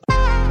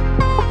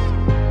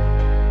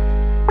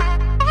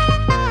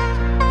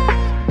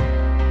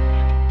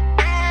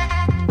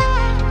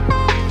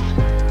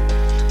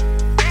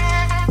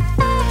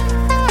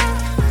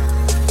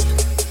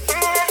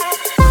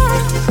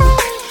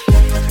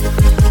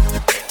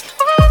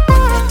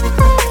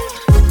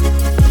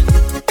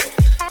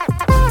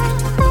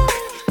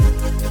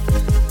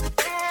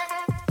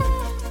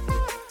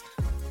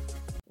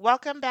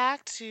Welcome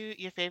back to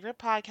your favorite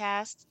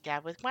podcast,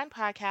 Gab with Gwen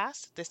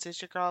podcast. This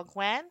is your girl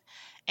Gwen,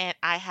 and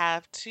I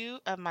have two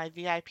of my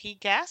VIP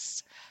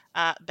guests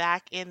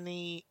back in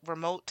the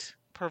remote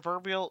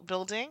proverbial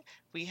building.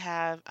 We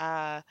have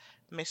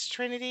Miss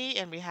Trinity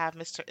and we have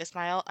Mr.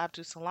 Ismail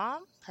Abdul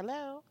Salam.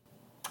 Hello.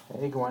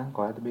 Hey Gwen,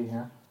 glad to be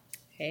here.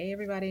 Hey,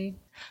 everybody.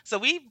 So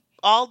we've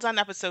all done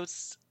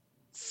episodes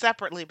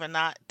separately, but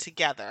not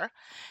together.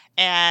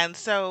 And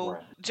so,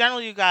 Right.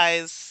 generally, you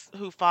guys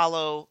who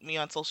follow me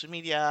on social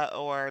media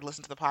or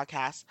listen to the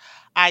podcast,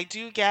 I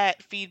do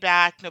get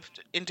feedback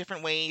in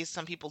different ways.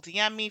 Some people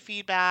DM me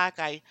feedback.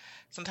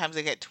 Sometimes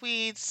I get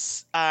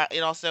tweets.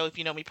 And also, if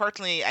you know me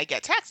personally, I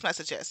get text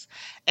messages.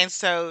 And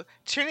so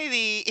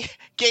Trinity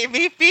gave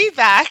me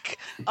feedback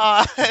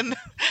on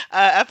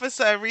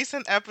a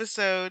recent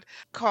episode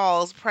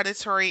called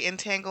 "Predatory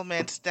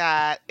Entanglement"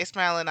 that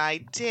Ismail and I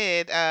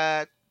did.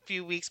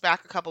 Few weeks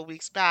back, a couple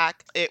weeks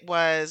back. It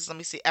was, let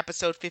me see,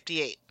 episode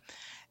 58.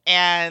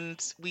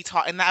 And we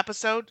taught in that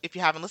episode, if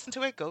you haven't listened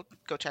to it, go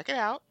check it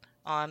out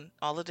on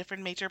all the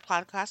different major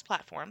podcast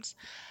platforms.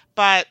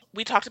 But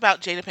we talked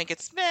about Jada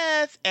Pinkett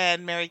Smith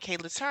and Mary Kay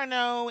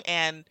Letourneau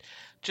and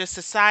just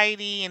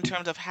society in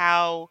terms of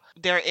how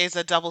there is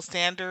a double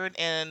standard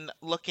in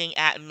looking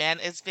at men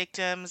as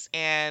victims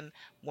and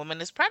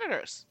women as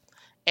predators.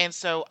 And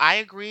so I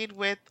agreed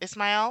with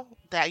Ismail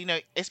that,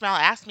 Ismail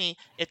asked me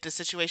if the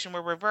situation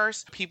were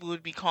reversed, people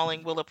would be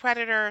calling Will a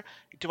predator.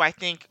 Do I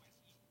think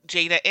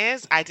Jada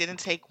is? I didn't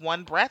take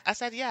one breath. I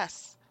said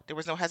yes. There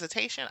was no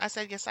hesitation. I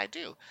said yes, I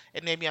do.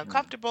 It made me Mm.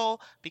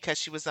 uncomfortable because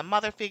she was a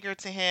mother figure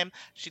to him.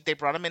 They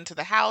brought him into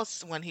the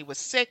house when he was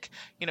sick,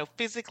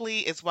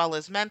 physically as well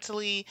as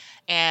mentally.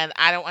 And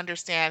I don't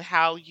understand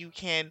how you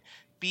can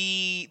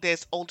be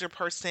this older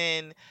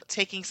person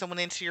taking someone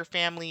into your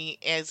family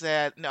as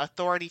an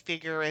authority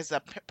figure, as a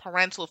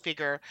parental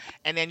figure,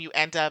 and then you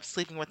end up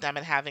sleeping with them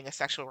and having a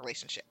sexual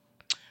relationship.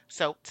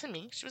 So to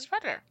me, she was a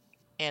predator.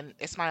 And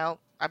Ismail,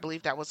 I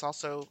believe that was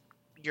also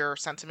your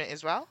sentiment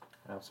as well.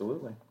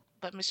 Absolutely.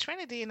 But Miss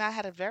Trinity and I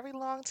had a very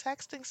long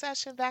texting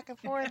session back and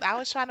forth. I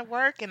was trying to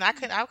work and I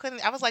couldn't.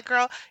 I was like,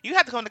 girl, you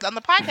have to go on the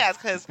podcast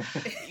because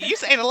you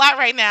saying a lot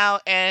right now.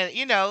 And,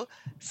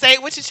 say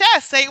it with your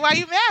chest. Say it while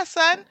you mad,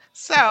 son.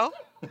 So,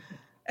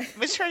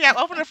 Miss Trinity, I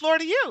open the floor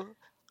to you.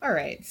 All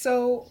right.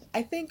 So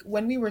I think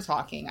when we were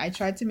talking, I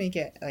tried to make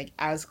it like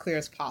as clear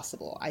as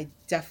possible. I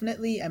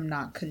definitely am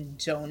not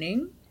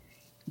condoning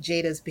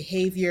Jada's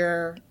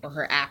behavior or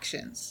her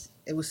actions.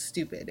 It was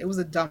stupid. It was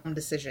a dumb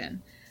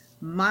decision.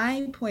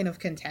 My point of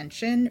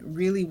contention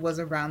really was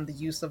around the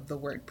use of the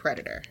word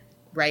predator,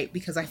 right?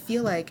 Because I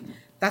feel like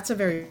that's a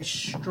very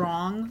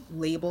strong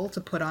label to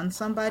put on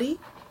somebody.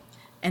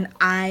 And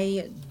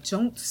I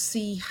don't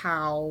see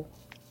how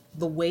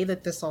the way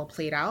that this all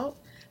played out,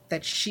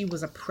 that she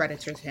was a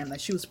predator to him,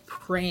 that she was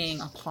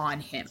preying upon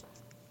him.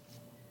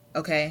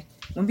 Okay?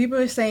 When people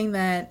are saying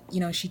that,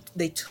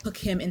 they took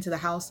him into the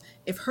house,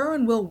 if her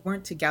and Will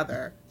weren't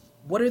together,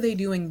 what are they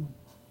doing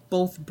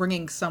both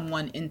bringing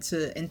someone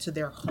into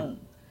their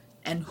home?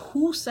 And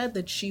who said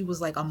that she was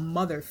like a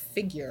mother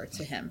figure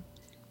to him?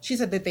 She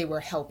said that they were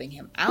helping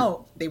him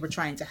out. They were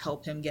trying to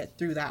help him get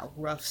through that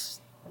rough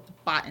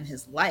spot in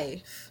his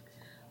life.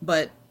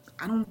 But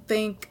I don't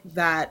think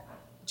that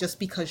just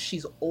because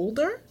she's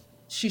older,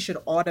 she should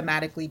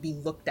automatically be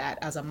looked at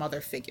as a mother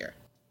figure.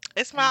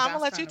 Ismail, And I'm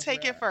gonna that's let you kind of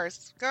take it where.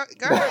 first. Go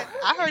ahead.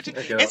 I heard you.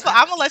 Okay. Ismail,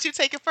 I'm gonna let you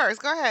take it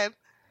first. Go ahead.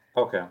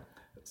 Okay.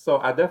 So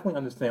I definitely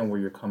understand where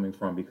you're coming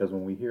from because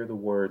when we hear the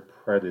word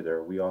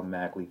predator, we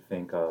automatically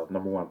think of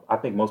number one. I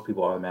think most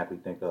people automatically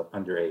think of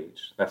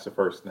underage. That's the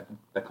first thing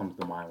that comes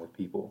to mind with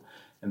people,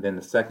 and then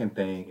the second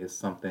thing is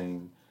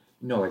something,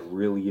 like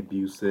really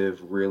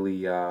abusive,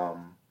 really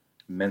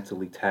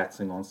mentally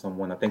taxing on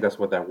someone. I think that's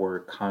what that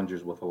word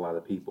conjures with a lot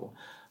of people.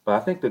 But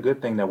I think the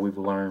good thing that we've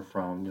learned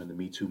from the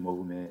Me Too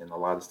movement and a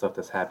lot of stuff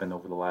that's happened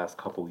over the last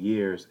couple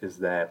years is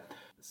that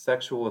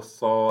sexual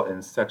assault and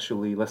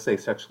let's say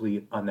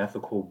sexually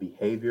unethical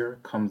behavior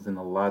comes in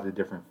a lot of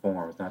different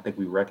forms. And I think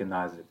we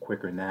recognize it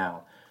quicker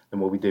now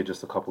than what we did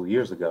just a couple of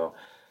years ago.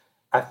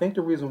 I think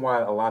the reason why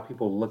a lot of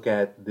people look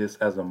at this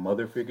as a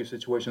mother figure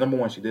situation, number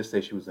one, she did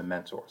say she was a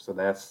mentor. So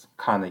that's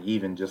kind of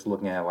even just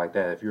looking at it like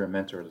that. If you're a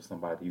mentor to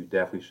somebody, you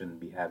definitely shouldn't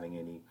be having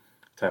any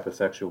type of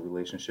sexual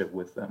relationship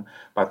with them.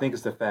 But I think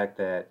it's the fact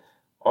that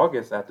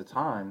August at the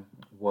time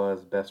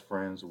was best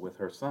friends with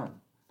her son.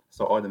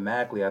 So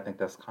automatically, I think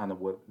that's kind of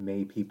what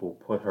made people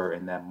put her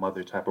in that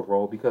mother type of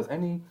role because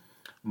any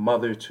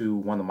mother to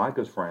one of my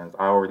good friends,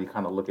 I already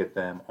kind of look at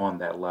them on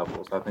that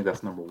level. So I think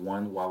that's number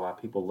one, why a lot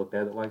of people looked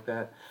at it like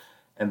that.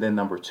 And then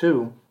number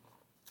two,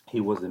 he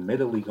was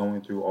admittedly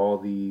going through all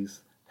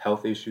these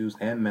health issues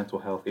and mental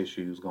health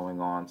issues going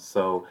on.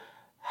 So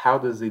how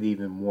does it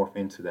even morph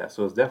into that?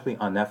 So it's definitely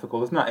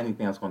unethical. It's not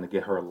anything that's going to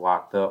get her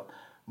locked up,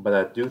 but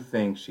I do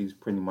think she's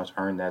pretty much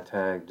earned that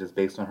tag just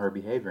based on her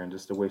behavior and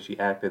just the way she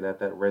acted at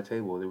that red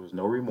table. There was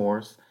no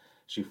remorse.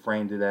 She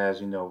framed it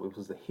as, it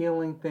was a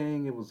healing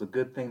thing. It was a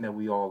good thing that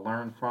we all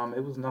learned from.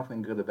 It was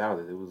nothing good about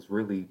it. It was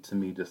really, to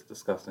me, just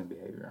disgusting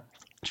behavior.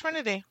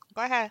 Trinity,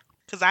 go ahead.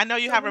 Because I know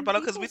you So have when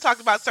rebuttal because people we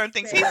talked about certain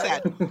things he say,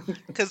 said.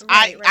 Because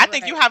right, I right,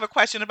 think you right. have a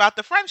question about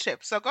the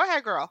friendship. So go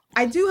ahead, girl.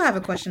 I do have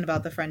a question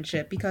about the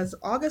friendship because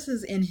August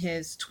is in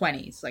his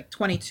 20s, like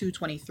 22,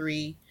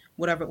 23,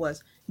 whatever it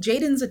was.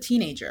 Jaden's a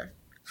teenager.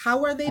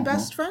 How are they Uh-huh.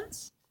 best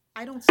friends?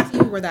 I don't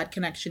see where that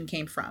connection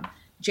came from.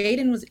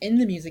 Jaden was in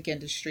the music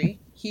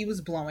industry, he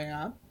was blowing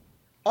up.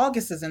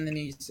 August is in the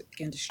music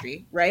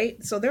industry,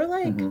 right? So they're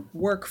like Hmm.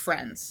 work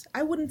friends.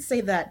 I wouldn't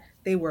say that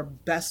they were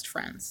best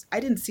friends. I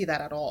didn't see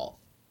that at all.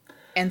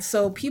 And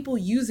so people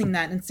using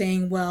that and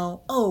saying,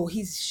 well, oh,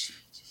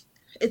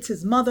 it's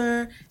his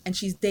mother and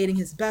she's dating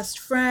his best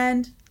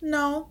friend.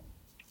 No,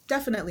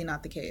 definitely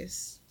not the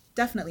case.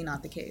 Definitely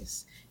not the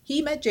case.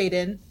 He met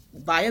Jaden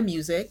via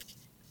music,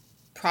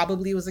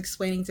 probably was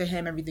explaining to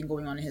him everything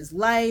going on in his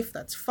life.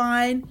 That's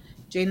fine.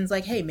 Jaden's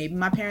like, hey, maybe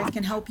my parents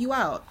can help you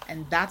out.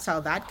 And that's how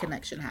that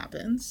connection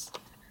happens.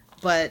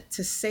 But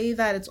to say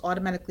that it's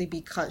automatically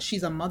because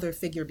she's a mother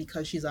figure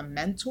because she's a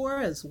mentor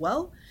as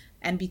well,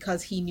 and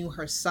because he knew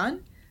her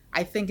son,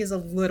 I think is a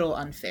little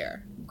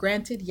unfair.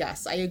 Granted,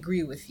 yes, I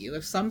agree with you.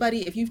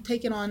 If you've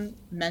taken on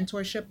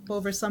mentorship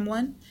over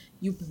someone,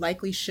 you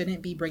likely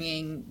shouldn't be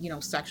bringing,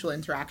 sexual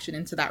interaction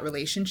into that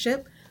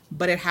relationship,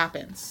 but it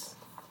happens.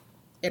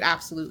 It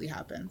absolutely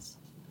happens.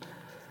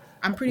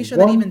 I'm pretty sure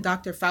that even One,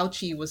 Dr.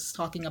 Fauci was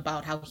talking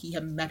about how he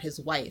had met his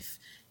wife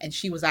and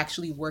she was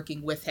actually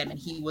working with him and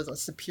he was a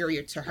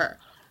superior to her.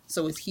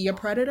 So is he a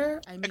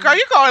predator? I Girl, mean,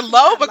 you I going think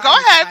low, that but go line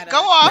is ahead. kind Go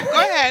of. off. Go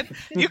ahead.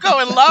 You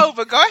going low,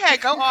 but go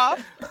ahead. Go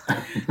off.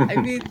 I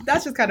mean,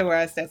 that's just kind of where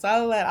I stand. So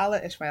I'll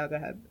let Ishmael go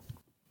ahead.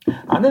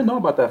 I didn't know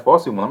about that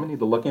Fossey one. I'm gonna need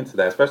to look into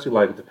that, especially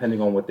like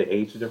depending on what the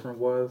age difference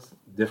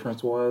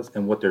was,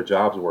 and what their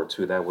jobs were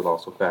too. That would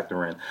also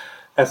factor in.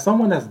 As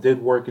someone that's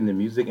did work in the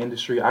music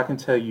industry, I can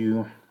tell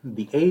you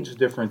the age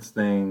difference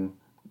thing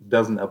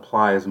doesn't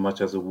apply as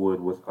much as it would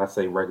with, I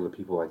say, regular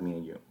people like me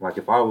and you. Like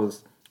if I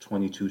was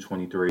 22,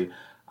 23,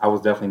 I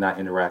was definitely not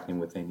interacting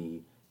with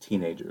any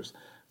teenagers.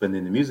 But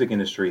in the music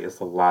industry, it's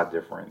a lot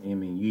different. I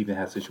mean, you even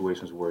have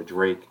situations where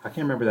Drake, I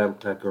can't remember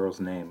that girl's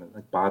name,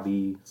 like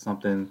Bobby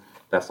something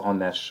that's on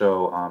that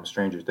show,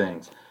 Stranger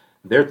Things.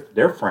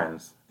 They're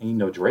friends. And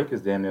Drake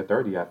is damn near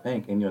 30, I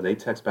think. And they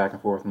text back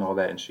and forth and all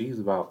that. And she's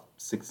about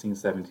 16,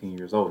 17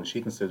 years old, and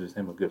she considers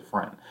him a good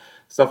friend.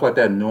 Stuff like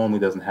that normally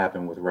doesn't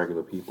happen with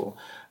regular people.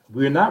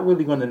 We're not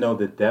really going to know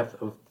the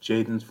depth of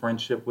Jaden's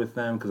friendship with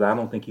them because I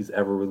don't think he's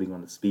ever really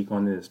going to speak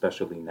on it,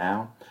 especially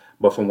now.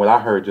 But from what I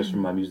heard, just from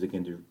Mm-hmm. my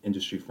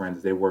industry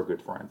friends, they were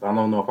good friends. I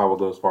don't know if I would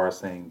go as far as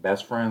saying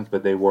best friends,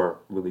 but they were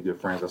really good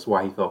friends. That's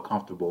why he felt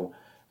comfortable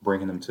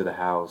bringing them to the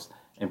house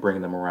and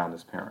bringing them around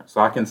his parents.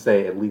 So I can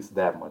say at least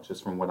that much,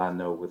 just from what I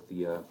know with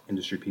the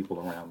industry people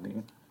around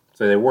me.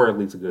 So they were at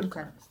least good Okay.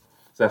 friends.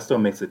 So that still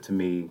makes it to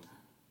me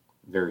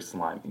very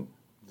slimy,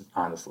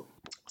 honestly.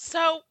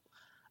 So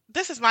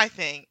this is my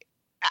thing.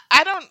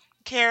 I don't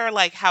care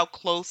like how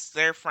close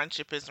their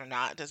friendship is or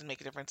not. It doesn't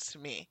make a difference to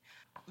me.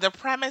 The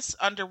premise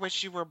under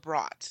which you were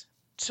brought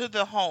to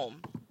the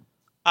home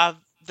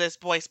of this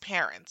boy's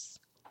parents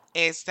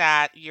is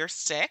that you're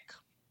sick,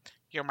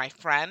 you're my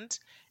friend,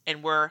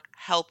 and we're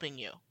helping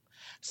you.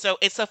 So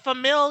it's a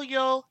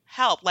familial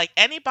help. Like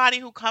anybody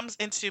who comes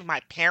into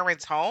my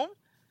parents' home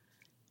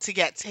to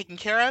get taken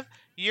care of,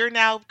 you're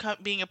now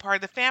being a part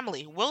of the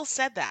family. Will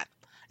said that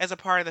as a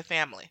part of the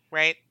family,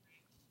 right?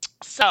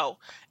 So,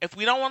 if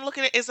we don't want to look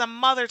at it as a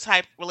mother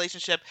type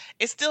relationship,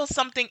 it's still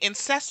something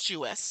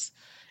incestuous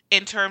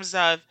in terms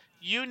of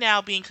you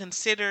now being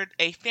considered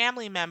a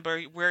family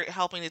member we're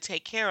helping to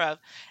take care of,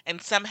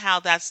 and somehow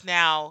that's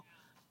now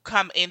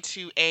come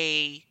into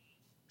a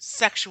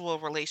sexual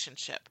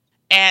relationship.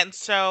 And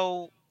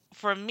so,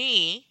 for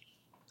me,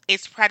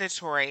 it's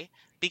predatory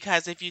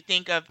because if you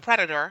think of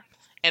predator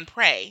and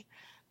prey,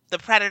 the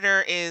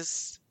predator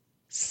is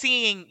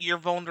seeing your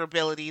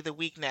vulnerability, the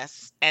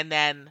weakness, and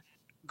then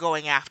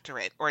going after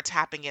it or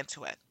tapping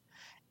into it.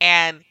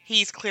 And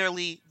he's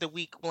clearly the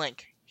weak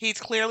link. He's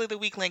clearly the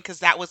weak link because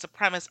that was the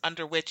premise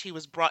under which he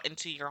was brought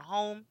into your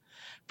home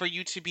for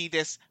you to be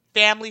this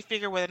family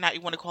figure, whether or not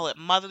you want to call it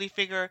motherly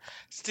figure,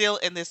 still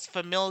in this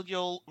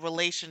familial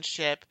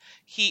relationship.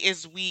 He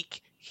is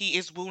weak, he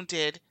is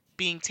wounded,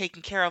 being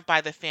taken care of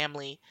by the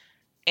family,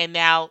 and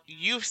now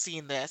you've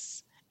seen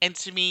this. And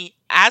to me,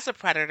 as a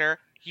predator,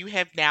 you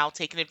have now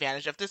taken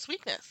advantage of this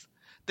weakness.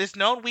 This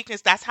known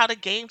weakness, that's how the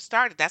game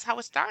started. That's how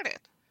it started.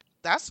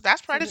 That's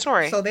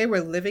predatory. So they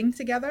were living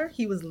together.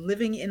 He was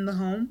living in the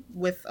home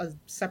with a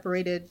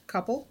separated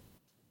couple.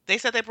 They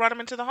said they brought him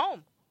into the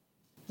home.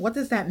 What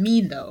does that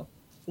mean though?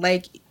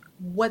 Like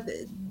what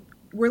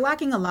we're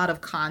lacking a lot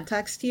of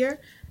context here.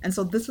 And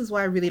so this is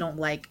why I really don't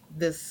like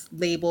this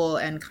label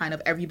and kind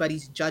of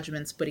everybody's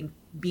judgments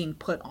being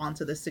put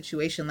onto the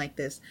situation like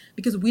this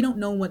because we don't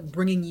know what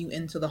bringing you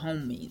into the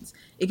home means.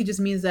 It could just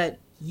means that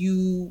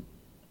you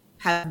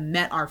have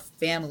met our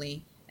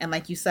family and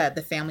like you said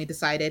the family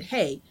decided,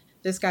 "Hey,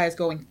 this guy is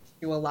going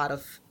through a lot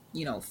of,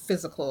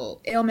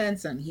 physical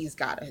ailments and he's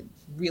got a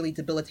really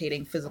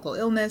debilitating physical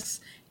illness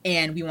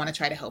and we want to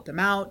try to help him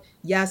out.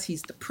 Yes,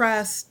 he's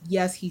depressed.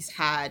 Yes,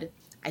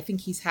 I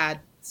think he's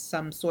had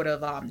some sort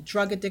of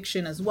drug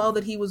addiction as well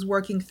that he was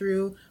working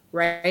through,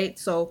 right?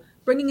 So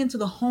bringing into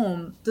the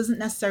home doesn't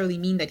necessarily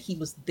mean that he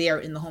was there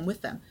in the home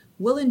with them.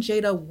 Will and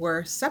Jada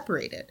were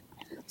separated.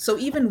 So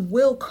even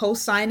Will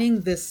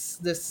co-signing this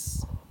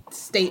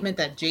statement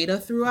that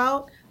Jada threw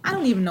out, I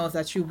don't even know if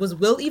that's true. Was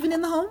Will even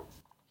in the home?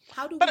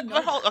 How do we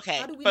know hold that? okay,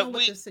 How do we know but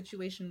what this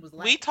situation was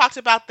we like? talked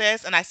about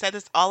this, and I said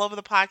this all over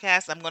the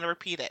podcast. I'm going to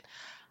repeat it.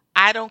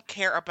 I don't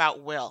care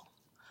about Will.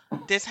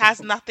 This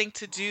has nothing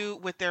to do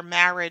with their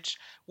marriage,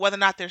 whether or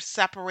not they're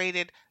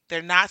separated.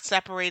 They're not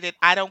separated.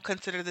 I don't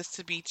consider this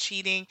to be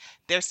cheating.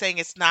 They're saying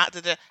it's not.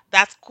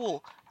 That's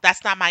cool.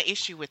 That's not my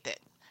issue with it.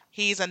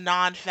 He's a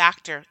non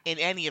factor in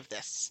any of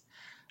this.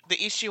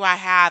 The issue I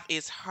have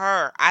is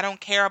her. I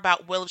don't care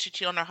about Will, if she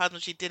cheated on her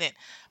husband, she didn't.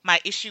 My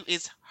issue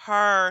is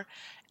her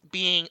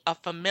being a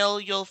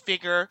familial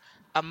figure,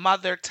 a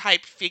mother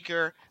type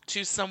figure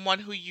to someone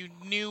who you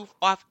knew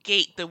off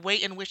gate. The way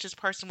in which this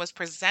person was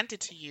presented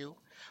to you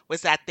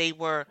was that they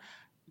were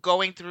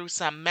going through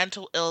some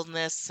mental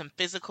illness, some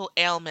physical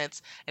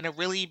ailments in a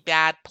really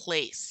bad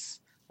place,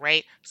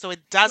 right? So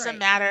it doesn't Right,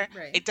 matter.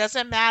 right. It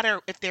doesn't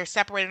matter if they're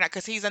separated or not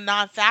because he's a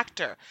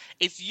non-factor.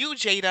 It's you,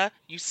 Jada.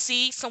 You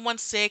see someone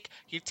sick,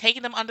 you're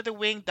taking them under the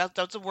wing.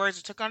 Those are words.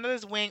 You took under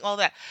his wing, all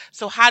that.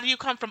 So how do you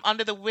come from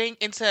under the wing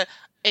into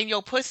in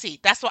your pussy?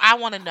 That's what I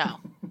want to know.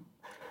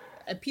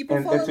 People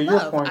And fall to in your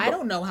love. point, I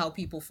don't know how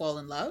people fall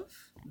in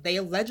love. They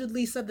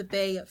allegedly said that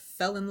they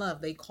fell in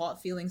love. They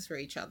caught feelings for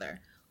each other.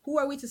 Who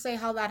are we to say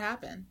how that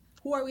happened?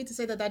 Who are we to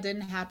say that that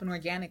didn't happen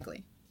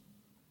organically?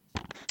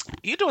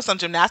 You doing some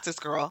gymnastics,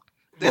 girl.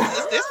 I'm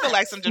This feel not.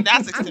 like some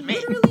gymnastics I'm to me.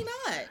 literally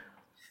not.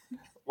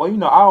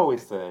 well, I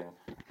always say,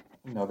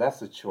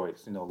 that's a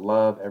choice.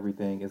 Love,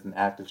 everything is an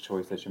active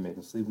choice that you're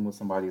making. Sleeping with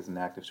somebody is an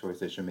active choice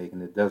that you're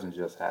making. It doesn't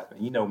just happen.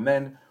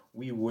 Men,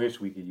 we wish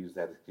we could use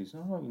that excuse.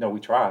 We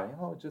try.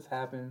 It just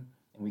happened,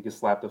 and we get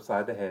slapped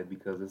upside the head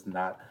because it's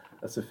not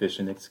a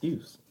sufficient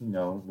excuse.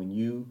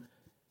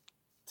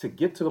 To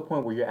get to the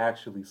point where you're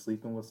actually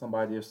sleeping with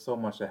somebody, there's so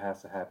much that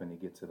has to happen to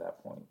get to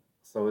that point.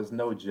 So it's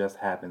no just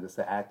happened. It's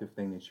an active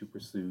thing that you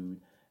pursued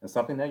and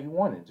something that you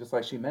wanted. Just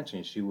like she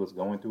mentioned, she was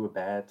going through a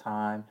bad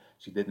time.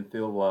 She didn't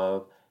feel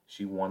love.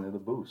 She wanted a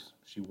boost.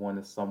 She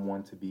wanted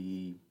someone to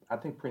be, I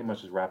think, pretty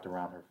much just wrapped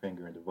around her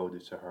finger and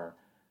devoted to her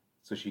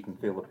so she can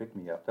feel a pick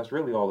me up. That's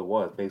really all it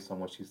was, based on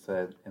what she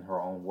said in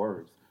her own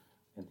words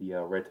in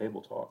the Red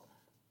Table Talk.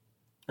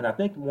 And I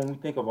think when we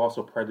think of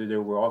also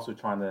predator, we're also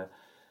trying to,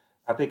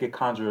 I think it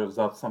conjures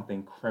up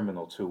something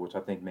criminal too, which I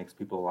think makes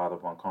people a lot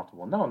of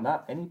uncomfortable. No,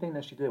 not anything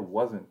that she did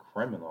wasn't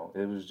criminal.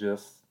 It was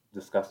just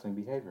disgusting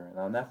behavior and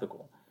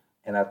unethical.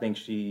 And I think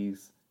she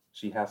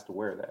has to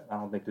wear that. I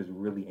don't think there's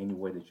really any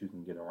way that you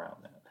can get around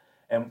that.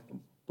 And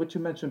what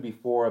you mentioned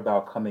before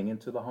about coming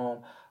into the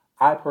home,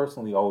 I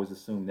personally always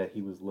assumed that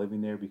he was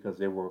living there because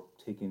they were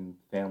taking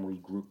family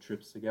group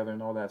trips together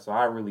and all that. So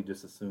I really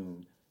just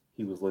assumed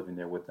he was living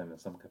there with them in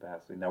some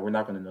capacity. Now we're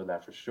not going to know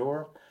that for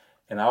sure,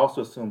 and I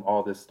also assume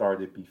all this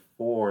started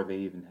before they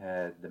even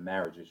had the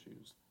marriage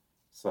issues.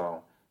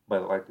 So,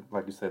 but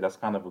like you said, that's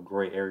kind of a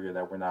gray area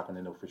that we're not going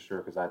to know for sure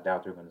because I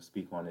doubt they're going to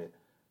speak on it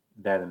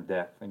that in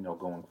depth,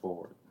 going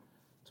forward.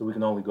 So we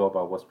can only go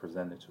about what's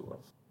presented to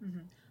us.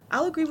 Mhm.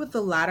 I'll agree with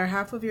the latter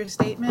half of your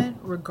statement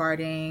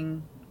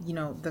regarding,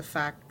 the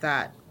fact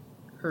that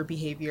her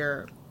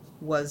behavior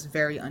was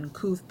very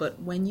uncouth.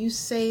 But when you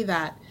say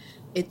that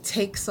it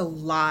takes a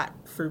lot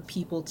for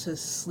people to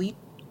sleep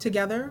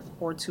together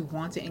or to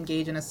want to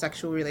engage in a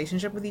sexual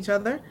relationship with each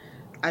other,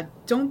 I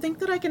don't think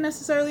that I can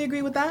necessarily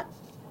agree with that.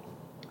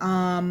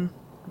 Um,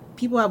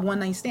 People have one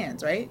night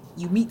stands, right?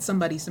 You meet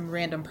somebody, some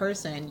random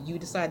person, you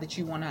decide that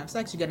you want to have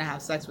sex, you're going to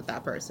have sex with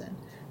that person,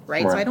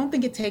 right? So I Right. don't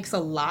think it takes a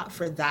lot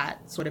for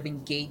that sort of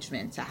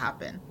engagement to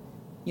happen.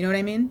 You know what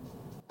I mean?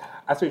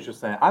 I see what you're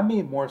saying. I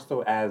mean more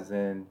so as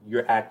in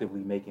you're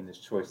actively making this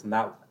choice.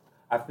 Not,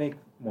 I think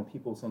when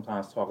people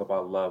sometimes talk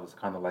about love, it's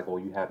kind of like, oh,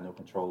 you have no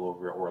control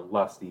over it, or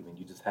lust even.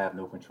 You just have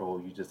no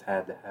control. You just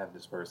had to have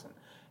this person,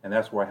 and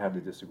that's where I have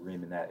the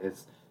disagreement. That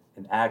it's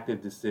an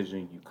active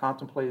decision. You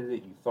contemplated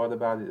it. You thought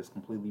about it. It's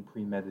completely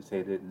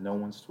premeditated. No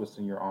one's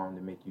twisting your arm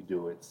to make you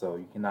do it. So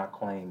you cannot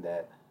claim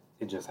that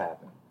it just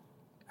happened.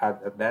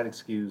 That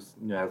excuse,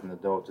 as an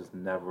adult, just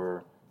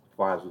never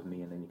flies with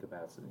me in any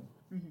capacity.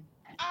 Hmm.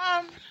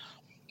 Um,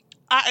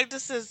 I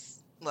this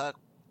is look.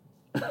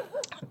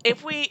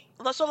 If we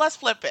so let's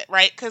flip it,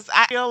 right? Because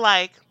I feel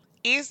like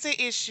is the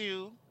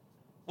issue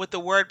with the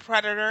word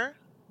predator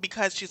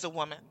because she's a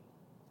woman?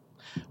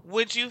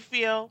 Would you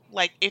feel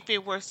like if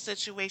it were a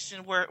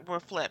situation where we're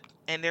flipped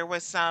and there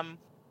was some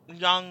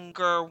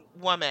younger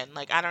woman,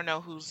 like I don't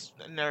know who's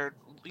in their,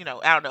 I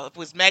don't know if it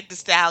was Meg the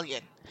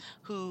Stallion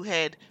who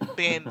had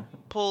been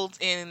pulled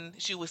in,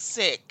 she was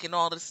sick and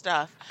all this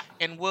stuff,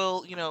 and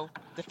Will,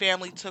 the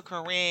family took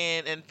her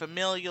in and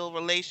familial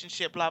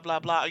relationship, blah blah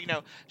blah.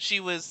 She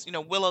was,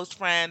 Willow's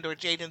friend or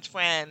Jaden's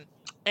friend,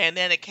 and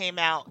then it came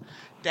out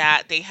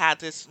that they had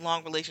this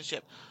long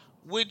relationship.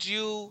 Would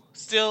you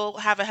still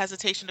have a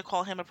hesitation to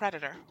call him a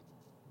predator?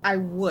 I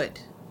would.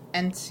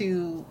 And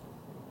to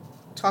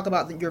talk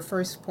about your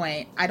first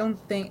point, I don't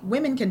think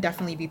women can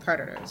definitely be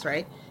predators,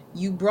 right?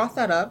 You brought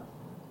that up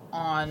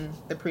on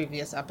the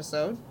previous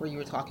episode where you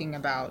were talking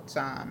about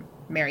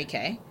Mary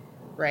Kay,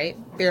 right?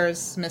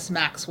 There's Miss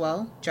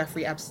Maxwell,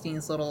 Jeffrey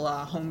Epstein's little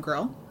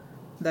homegirl,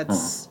 Hmm.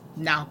 that's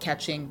now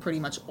catching pretty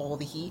much all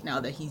the heat now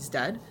that he's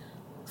dead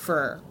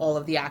for all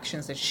of the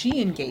actions that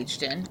she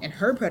engaged in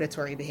her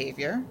predatory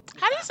behavior with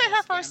How do you that say whole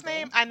her first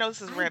name? scandal. I know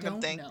this is a I random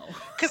don't thing. know.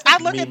 Because I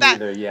look Me at that,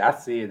 neither. Yeah, I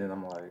see it and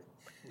I'm like,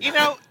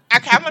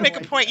 okay, I'm gonna No make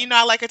a point. idea. You know,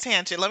 I like a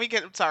tangent. Let me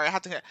get. Sorry, I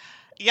have to.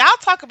 Y'all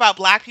talk about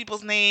black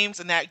people's names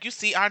and that you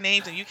see our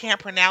names and you can't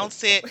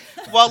pronounce it.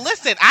 Well,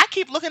 listen, I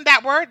keep looking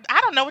that word.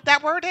 I don't know what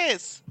that word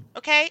is.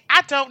 Okay,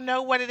 I don't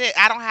know what it is.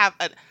 I don't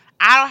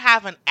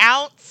have an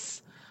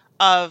ounce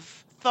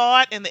of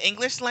thought in the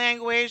English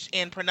language,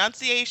 in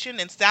pronunciation,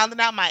 and sounding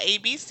out my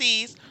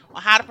ABCs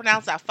on how to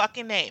pronounce that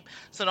fucking name.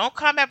 So don't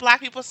come at black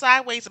people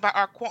sideways about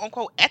our quote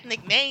unquote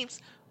ethnic names.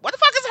 What the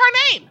fuck is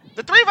her name?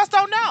 The three of us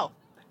don't know.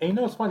 and you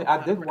know it's funny. I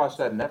Not a did watch pronounce.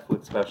 that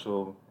Netflix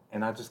special,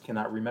 and I just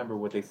cannot remember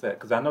what they said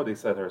because I know they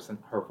said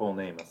her full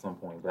name at some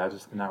point, but I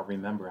just cannot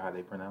remember how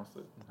they pronounced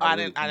it. I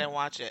really I can't. didn't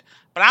watch it.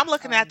 But I'm Oh,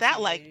 looking I at didn't that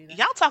see like it either.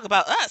 y'all talk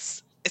about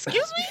us.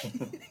 Excuse me?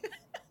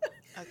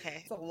 Okay.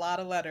 It's a lot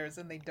of letters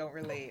and they don't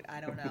relate.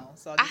 I don't know.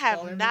 So I'll I just have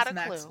call her not Miss a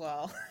clue.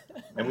 Maxwell.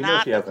 And we know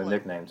Not she a has a clue.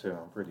 nickname too.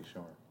 I'm pretty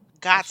sure.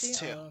 Does Gots she?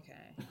 to. Oh, okay.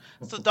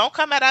 So don't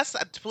come at us,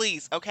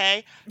 please,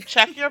 okay?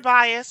 Check your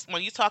bias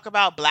when you talk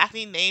about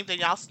blackening names and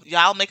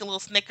y'all making little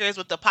snickers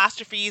with the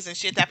apostrophes and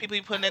shit that people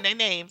be putting in their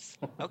names,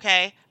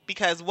 okay?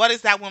 Because what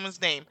is that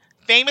woman's name?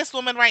 Famous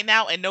woman right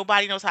now, and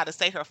nobody knows how to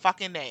say her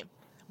fucking name.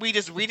 We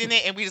just reading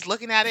it and we just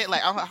looking at it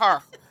like, oh,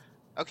 her,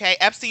 okay?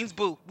 Epstein's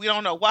boo. We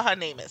don't know what her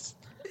name is.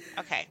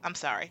 Okay, I'm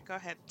sorry. Go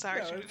ahead. Sorry,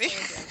 No, it's Trinity.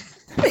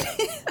 all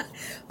good.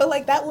 But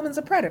like that woman's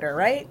a predator,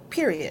 right?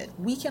 Period.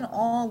 We can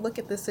all look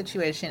at this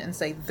situation and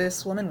say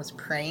this woman was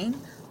preying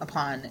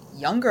upon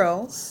young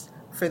girls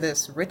for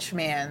this rich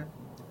man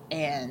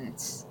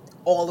and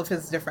all of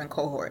his different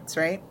cohorts,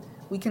 right?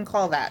 We can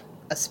call that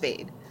a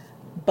spade.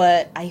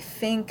 But I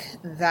think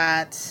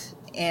that,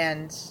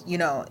 and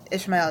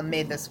Ishmael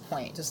made this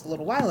point just a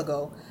little while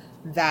ago,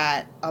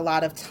 that a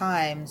lot of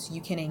times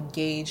you can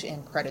engage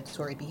in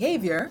predatory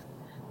behavior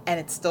and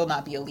it still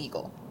not be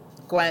illegal.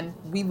 Gwen,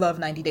 we love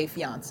 90 Day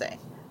Fiance,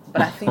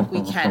 but I think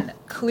we can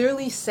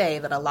clearly say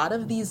that a lot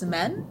of these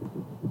men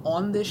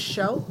on this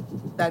show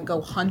that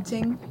go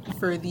hunting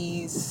for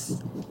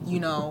these,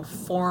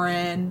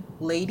 foreign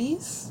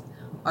ladies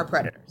are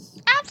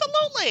predators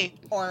Absolutely.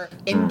 or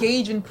Hmm.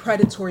 engage in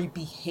predatory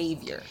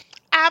behavior,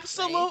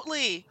 right?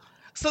 Absolutely.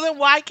 So then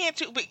why can't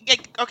you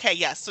okay,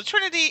 yes. So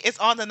Trinity is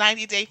on the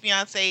 90 Day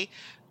Fiance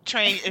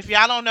train. If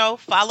y'all don't know,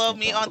 follow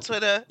me Okay. on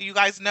Twitter. You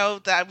guys know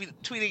that I'll be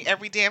tweeting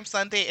every damn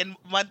Sunday and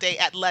Monday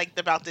at length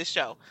about this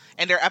show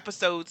and their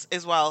episodes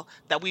as well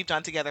that we've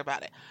done together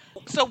about it.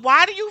 So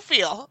why do you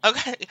feel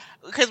okay?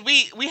 Because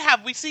we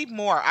see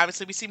more.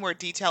 Obviously, we see more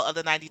detail of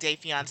the 90 Day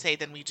Fiance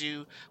than we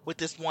do with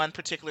this one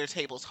particular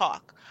table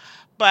talk.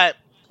 But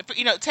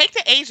take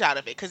the age out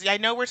of it because I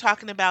know we're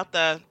talking about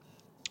the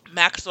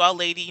Maxwell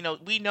lady.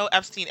 We know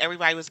Epstein,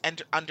 everybody was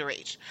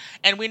underage.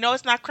 And we know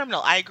it's not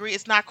criminal. I agree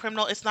it's not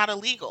criminal, it's not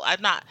illegal.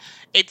 I'm not.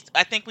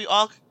 I think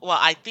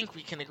I think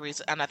we can agree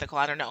it's unethical.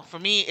 I don't know. For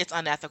me, it's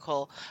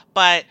unethical.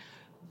 But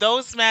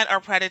those men are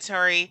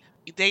predatory.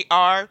 They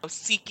are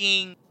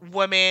seeking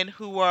women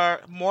who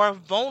are more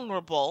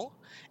vulnerable.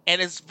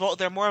 And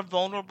they're more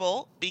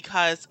vulnerable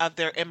because of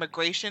their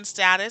immigration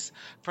status,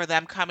 for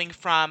them coming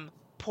from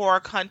poor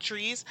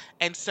countries,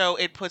 and so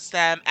it puts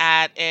them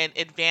at an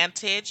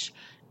advantage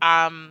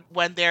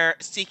when they're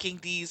seeking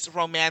these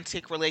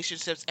romantic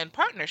relationships and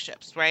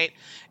partnerships, right?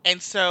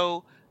 And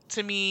so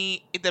to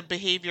me, the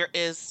behavior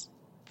is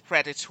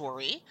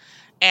predatory.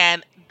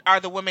 And are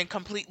the women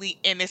completely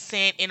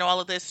innocent in all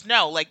of this?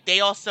 No, like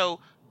they also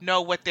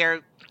know what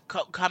they're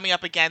coming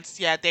up against.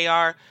 Yeah, they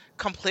are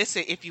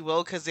complicit, if you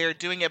will, because they're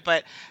doing it.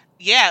 But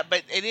yeah,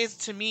 but it is,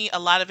 to me, a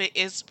lot of it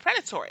is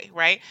predatory,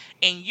 right?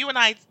 And you and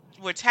I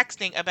were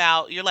texting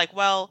about, you're like,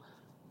 well,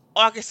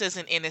 August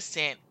isn't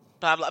innocent,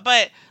 blah blah.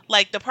 But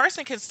like the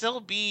person can still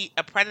be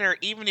a predator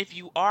even if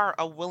you are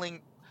a willing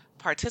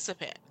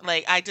participant.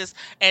 Like I did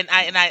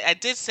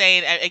say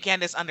it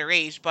again, it's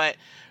underage, but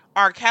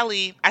R.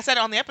 Kelly, I said it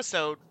on the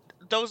episode,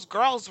 those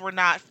girls were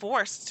not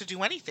forced to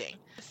do anything.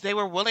 They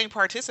were willing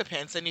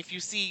participants. And if you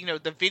see,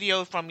 the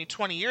video from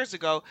 20 years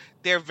ago,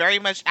 they're very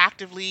much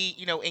actively,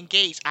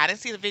 engaged. I didn't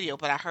see the video,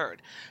 but I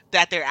heard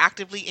that they're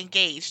actively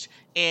engaged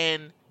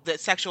in the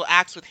sexual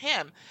acts with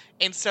him.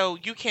 And so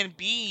you can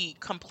be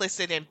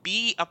complicit and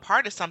be a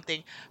part of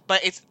something,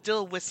 but it's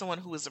still with someone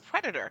who is a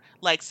predator.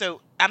 Like,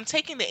 so I'm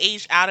taking the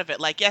age out of it.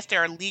 Like, yes,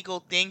 there are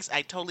legal things.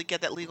 I totally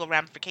get that, legal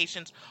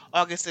ramifications.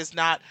 August is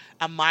not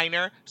a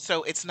minor,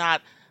 so it's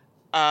not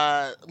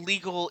a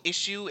legal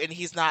issue, and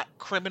he's not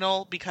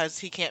criminal because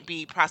he can't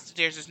be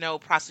prosecuted. There's no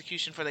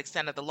prosecution for the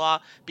extent of the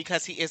law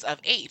because he is of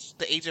age,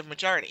 the age of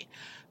majority.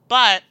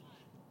 But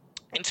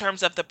in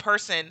terms of the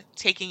person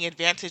taking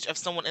advantage of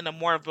someone in a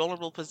more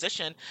vulnerable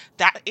position.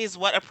 That is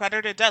what a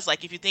predator does.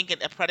 Like if you think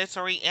a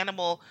predatory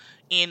animal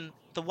in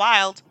the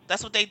wild,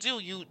 that's what they do.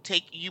 You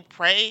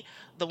prey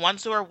the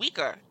ones who are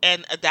weaker.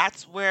 And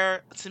that's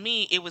where, to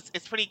me,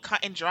 it's pretty cut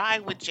and dry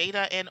with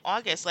Jada and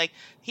August. Like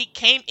he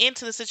came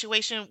into the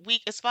situation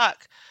weak as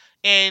fuck.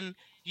 And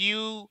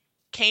you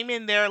came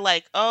in there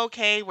like,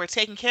 okay, we're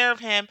taking care of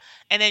him,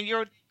 and then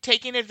you're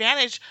taking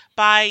advantage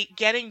by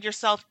getting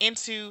yourself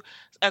into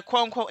a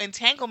quote unquote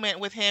entanglement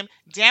with him,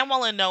 damn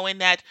well and knowing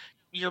that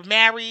you're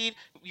married,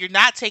 you're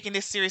not taking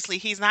this seriously,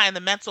 he's not in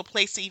the mental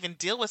place to even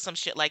deal with some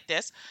shit like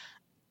this.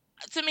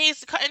 To me,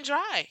 it's cut and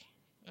dry.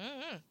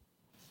 Mm-hmm.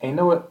 And you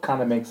know what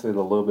kind of makes it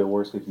a little bit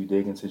worse if you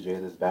dig into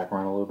Jada's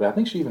background a little bit? I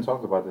think she even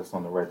talked about this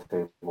on the Red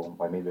Table,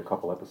 like maybe a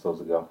couple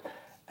episodes ago.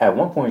 At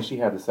one point, she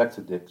had a sex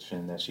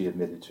addiction that she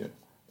admitted to.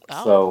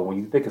 Oh, So when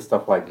you think of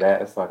stuff like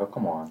that, it's like, oh,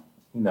 come on.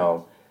 You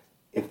know,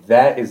 if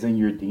that is in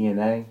your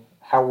DNA,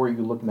 how were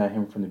you looking at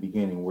him from the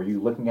beginning? Were you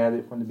looking at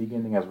it from the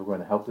beginning as we're going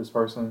to help this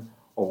person?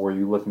 Or were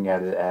you looking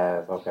at it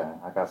as, okay,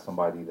 I got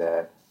somebody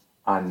that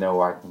I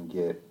know I can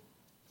get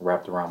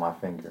wrapped around my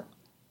finger?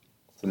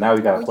 So now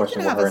we got to Well, you can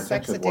question what have her a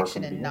sex intentions were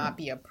from addiction the and beginning. not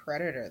be a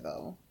predator,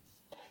 though,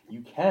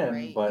 You can,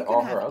 right? You but can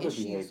all her have other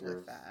issues with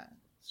behaviors that.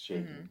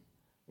 shaky. Hmm.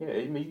 Yeah,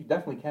 I mean, you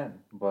definitely can.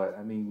 But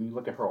I mean, when you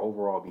look at her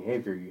overall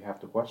behavior, you have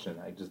to question.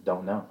 I just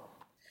don't know.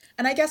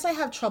 And I guess I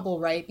have trouble,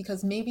 right?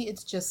 Because maybe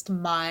it's just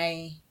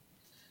my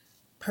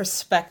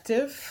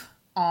perspective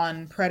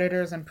on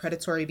predators and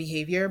predatory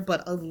behavior,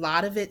 but a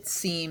lot of it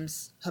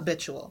seems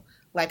habitual.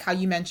 Like how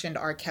you mentioned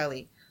R.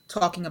 Kelly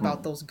talking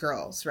about Hmm. those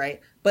girls, right?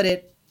 But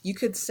it you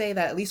could say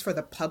that at least for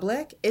the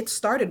public, it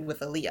started with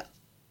Aaliyah,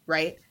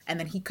 right? And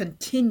then he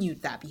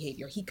continued that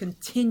behavior. He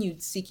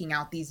continued seeking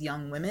out these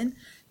young women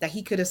that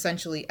he could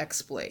essentially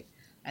exploit.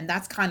 And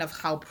that's kind of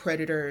how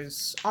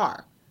predators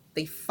are.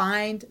 They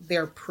find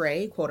their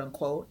prey, quote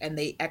unquote, and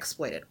they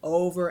exploit it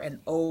over and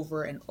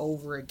over and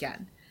over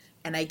again.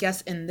 And I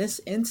guess in this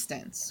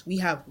instance, we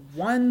have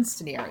one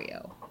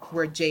scenario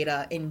where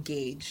Jada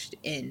engaged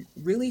in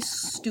really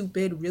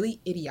stupid,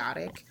 really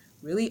idiotic,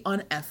 really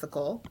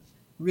unethical,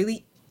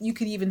 really, you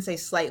could even say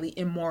slightly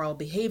immoral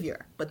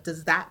behavior. But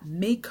does that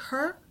make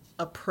her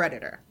a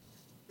predator?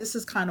 This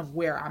is kind of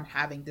where I'm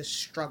having this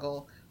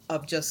struggle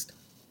of just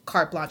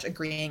carte blanche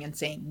agreeing and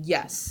saying,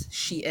 yes,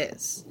 she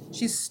is.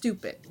 She's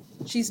stupid.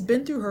 She's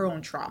been through her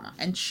own trauma.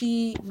 And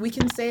we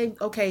can say,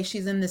 okay,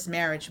 she's in this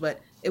marriage,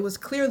 but it was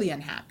clearly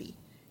unhappy.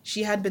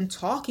 She had been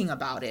talking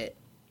about it,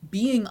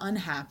 being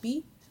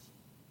unhappy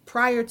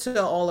prior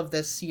to all of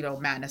this,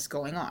 madness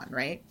going on,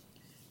 right?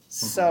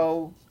 Hmm.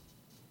 So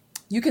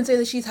you can say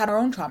that she's had her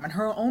own trauma and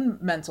her own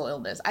mental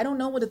illness. I don't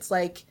know what it's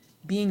like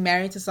being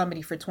married to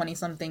somebody for 20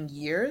 something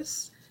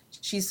years.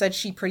 She said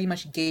she pretty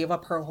much gave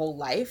up her whole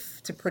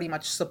life to pretty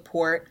much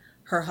support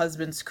her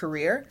husband's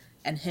career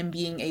and him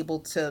being able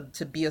to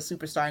be a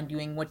superstar and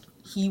doing what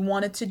he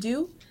wanted to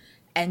do,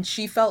 and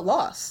she felt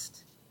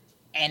lost.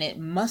 And it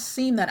must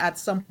seem that at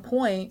some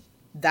point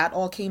that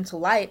all came to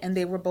light and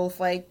they were both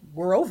like,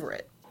 we're over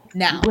it.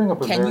 You Now, bring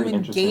up a can you very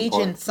interesting engage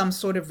in part. some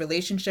sort of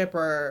relationship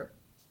or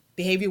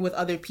behavior with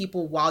other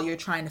people while you're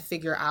trying to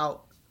figure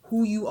out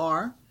who you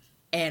are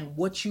and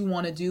what you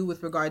want to do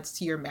with regards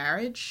to your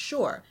marriage?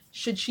 Sure.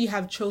 Should she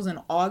have chosen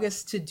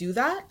August to do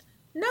that?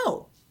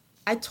 No.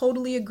 I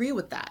totally agree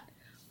with that.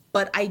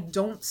 But I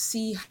don't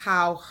see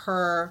how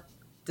her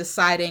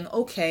deciding,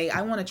 okay,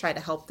 I want to try to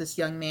help this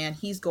young man.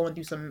 He's going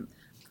through some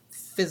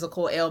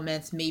physical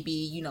ailments, maybe,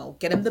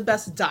 get him the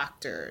best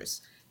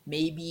doctors.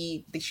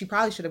 Maybe she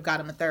probably should have got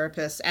him a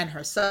therapist and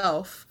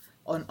herself,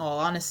 on all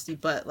honesty,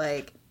 but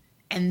like,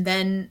 and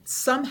then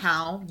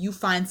somehow you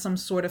find some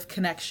sort of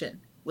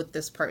connection with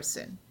this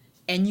person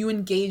and you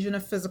engage in a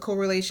physical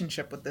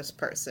relationship with this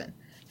person.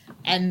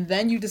 And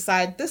then you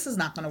decide this is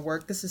not going to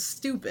work. This is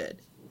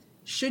stupid.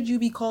 Should you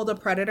be called a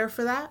predator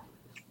for that?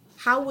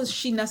 How was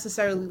she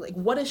necessarily like,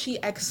 what is she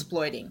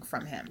exploiting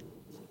from him?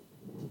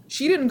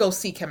 She didn't go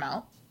seek him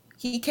out.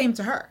 He came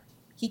to her.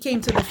 He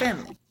came to the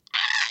family.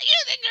 You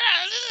the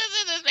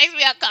girl. This makes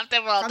me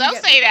uncomfortable. Come Don't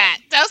get me, say that.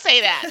 girl. Don't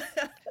say that.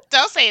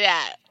 Don't say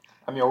that.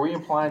 I mean, are we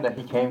implying that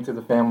he came to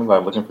the family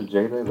like looking for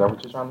Jada? Is that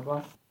what you're trying to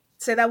imply?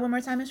 Say that one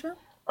more time, Ishmael.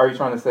 Are you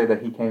trying to say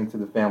that he came to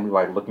the family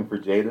like looking for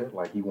Jada,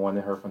 like he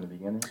wanted her from the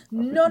beginning?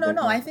 That's what No, you no,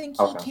 think no. I now? think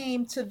he Okay.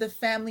 came to the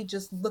family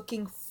just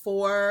looking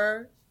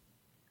for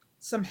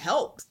some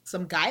help,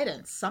 some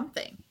guidance,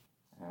 something.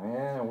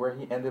 And where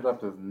he ended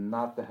up is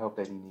not the help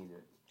that he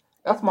needed.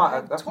 I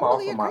That's my totally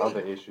also my other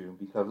agree. issue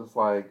because it's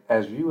like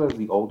as you as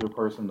the older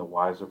person, the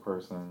wiser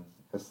person,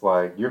 it's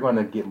like you're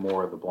gonna get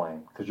more of the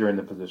blame because you're in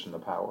the position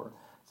of power.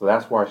 So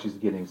that's why she's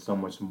getting so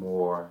much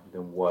more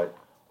than what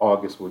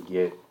August would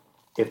get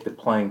if the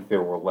playing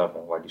field were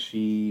level. Like if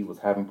she was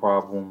having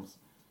problems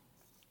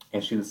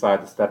and she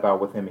decided to step out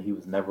with him and he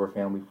was never a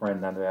family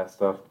friend, none of that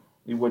stuff,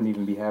 we wouldn't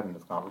even be having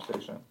this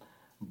conversation.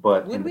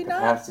 But in Would the we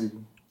not? capacity,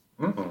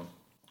 mm-mm,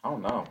 I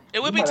don't know.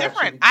 It We would be might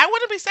different. actually I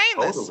wouldn't be saying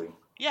this. totally,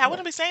 Yeah, I yeah.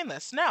 wouldn't be saying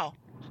this. No.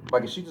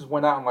 Like if she just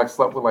went out and like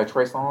slept with like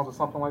Trey Songz or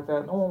something like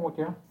that, no one would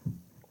care.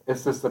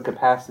 It's just the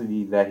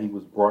capacity that he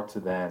was brought to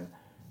then,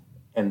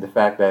 and the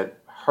fact that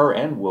her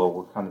and Will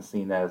were kind of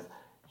seen as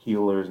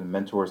healers and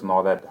mentors and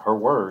all that. Her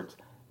words.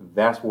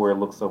 That's where it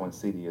looks so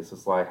insidious.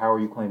 It's like, how are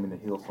you claiming to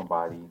heal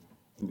somebody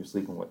and you're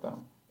sleeping with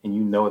them, and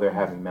you know they're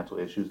having mental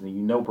issues, and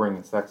you know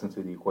bringing sex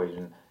into the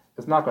equation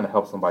is not going to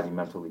help somebody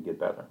mentally get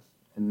better.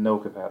 In no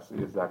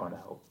capacity is that going to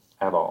help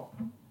at all.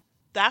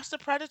 That's the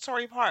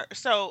predatory part.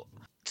 So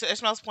to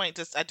Ishmael's point,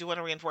 just I do want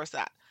to reinforce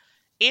that.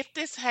 If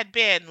this had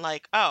been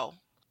like, oh,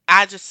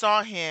 I just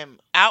saw him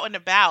out and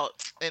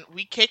about and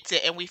we kicked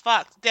it and we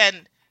fucked,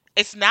 then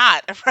it's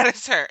not a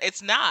predator.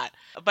 It's not.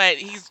 But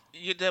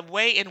the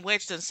way in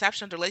which the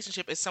inception of the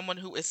relationship is someone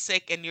who is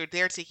sick and you're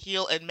there to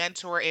heal and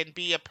mentor and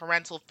be a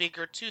parental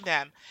figure to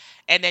them,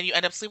 and then you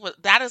end up sleeping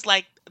with that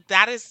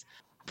is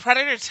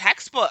predator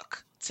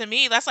textbook to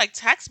me. That's like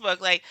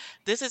textbook. Like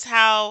this is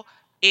how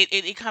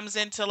it comes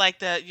into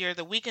like you're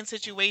the weakened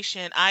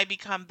situation. I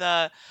become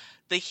the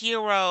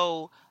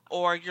hero,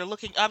 or you're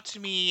looking up to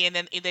me, and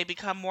then they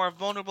become more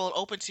vulnerable and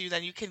open to you,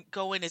 then you can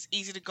go in. It's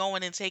easy to go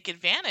in and take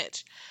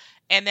advantage.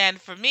 And then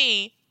for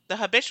me, the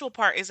habitual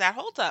part is that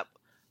hold up.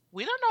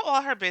 We don't know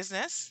all her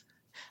business.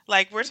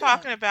 Like we're We don't.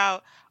 talking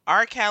about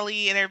R.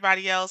 Kelly and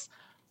everybody else.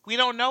 We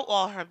don't know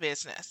all her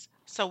business.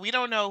 So we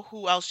don't know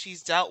who else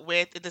she's dealt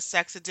with, the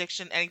sex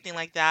addiction, anything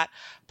like that.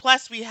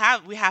 Plus we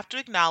have to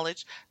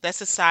acknowledge that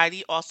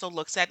society also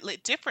looks at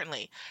it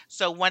differently.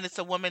 So when it's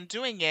a woman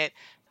doing it,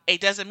 it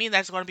doesn't mean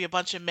there's going to be a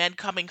bunch of men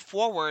coming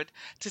forward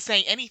to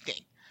say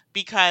anything,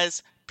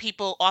 because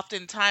people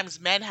oftentimes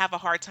men have a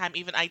hard time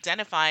even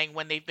identifying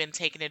when they've been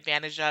taken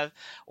advantage of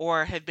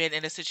or have been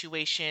in a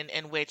situation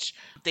in which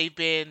they've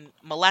been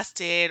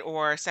molested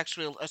or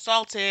sexually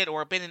assaulted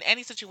or been in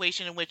any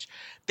situation in which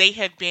they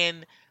have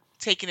been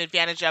taken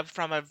advantage of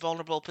from a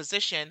vulnerable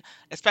position,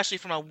 especially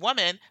from a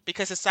woman,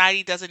 because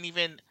society doesn't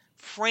even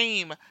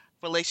frame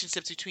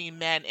relationships between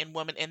men and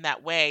women in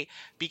that way,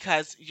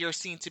 because you're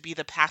seen to be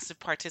the passive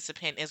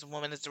participant as a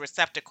woman is the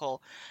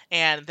receptacle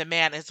and the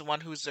man is the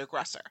one who's the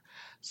aggressor.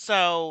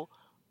 So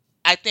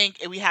I think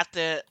we have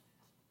to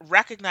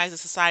recognize the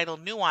societal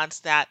nuance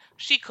that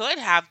she could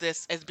have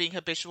this as being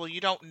habitual. You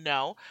don't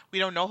know. We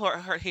don't know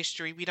her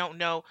history. We don't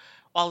know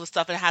all the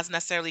stuff that hasn't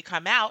necessarily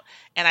come out.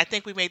 And I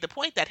think we made the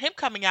point that him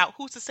coming out,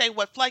 who's to say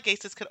what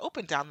floodgates this could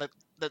open down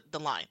the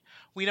line?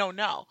 We don't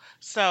know.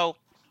 So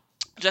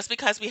just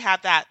because we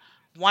have that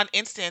one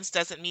instance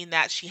doesn't mean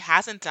that she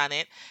hasn't done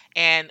it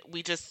and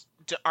we just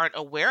aren't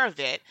aware of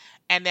it.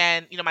 And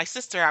then, my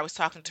sister, I was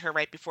talking to her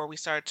right before we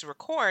started to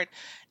record,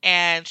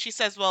 and she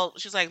says, well,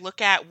 she's like,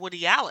 look at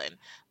Woody Allen.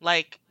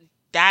 Like,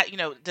 that,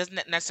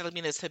 doesn't necessarily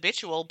mean it's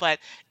habitual, but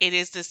it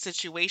is this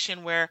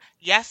situation where,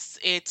 yes,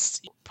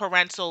 it's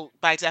parental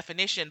by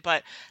definition,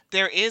 but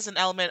there is an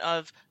element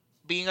of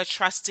being a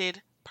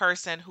trusted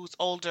person who's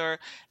older,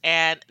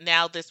 and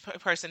now this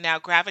person now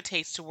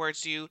gravitates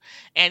towards you,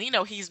 and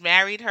he's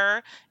married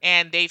her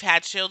and they've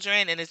had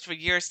children and it's for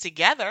years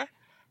together,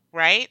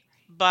 right?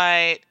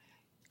 But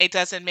it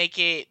doesn't make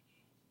it,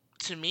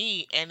 to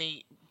me,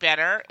 any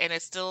better, and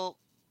it's still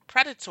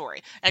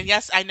predatory. And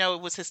yes, I know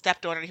it was his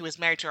stepdaughter and he was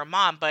married to her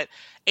mom, but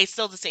it's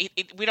still the same.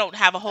 We don't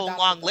have a whole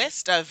long Adopted them.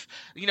 list of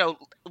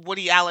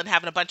Woody Allen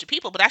having a bunch of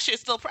people, but that shit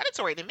is still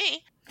predatory to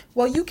me.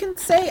 Well, you can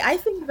say, I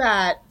think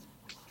that,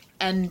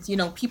 and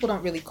people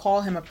don't really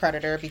call him a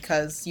predator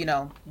because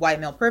white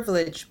male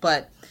privilege,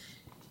 but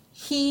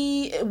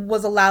he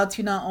was allowed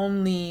to not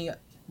only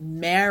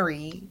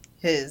marry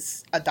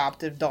his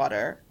adoptive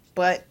daughter,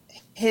 but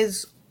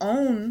his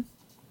own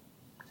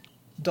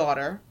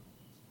daughter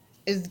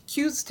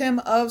accused him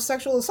of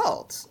sexual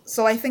assault.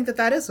 So I think that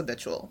that is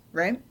habitual,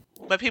 right?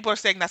 But people are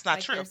saying that's not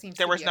Like there true. seems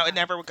There to was be a no, it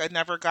pattern.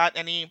 never got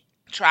any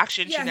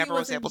traction. She Yeah, he never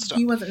was able wasn't to.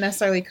 he wasn't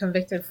necessarily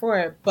convicted for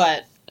it,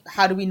 but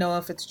how do we know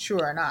if it's true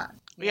or not?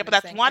 You Yeah, know what but I'm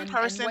that's saying? one And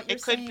person. what you're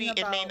It could saying be.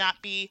 It may about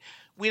not be.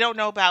 We don't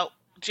know about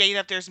Jada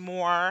if there's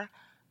more.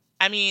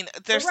 I mean,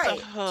 but there's so. right,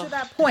 to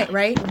that point,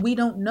 right? We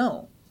don't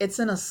know. It's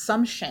an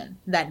assumption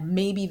that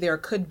maybe there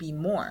could be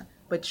more.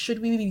 But should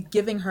we be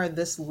giving her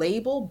this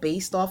label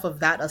based off of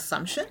that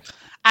assumption?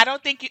 I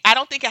don't think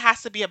it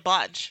has to be a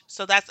bunch.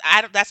 So that's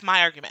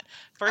my argument.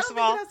 I First don't of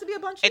think it all, has to be a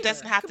bunch it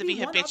doesn't either. It have could to be be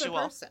one other habitual.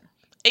 person.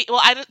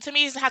 To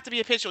me, it doesn't have to be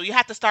habitual. You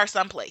have to start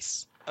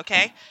someplace.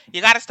 Okay,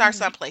 you got to start Mm-hmm.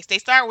 someplace. They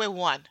start with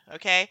one.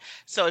 Okay,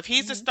 so if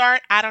he's a Mm-hmm.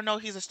 start, I don't know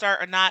if he's a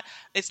start or not.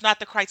 It's not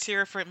the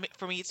criteria for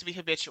me to be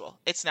habitual.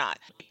 It's not.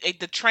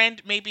 The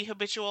trend may be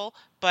habitual,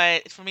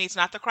 but for me, it's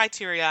not the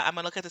criteria. I'm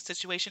gonna look at the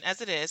situation as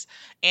it is,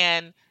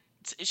 and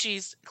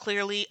she's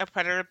clearly a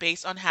predator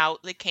based on how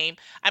they came.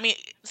 I mean,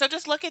 so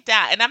just look at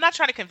that. And I'm not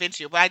trying to convince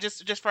you, but I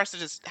just for us to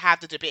just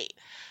have the debate.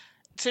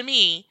 To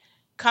me,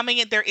 coming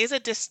in, there is a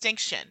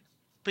distinction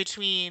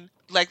between,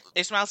 like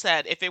Ismail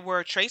said, if it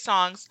were Trey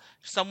Songz,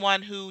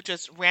 someone who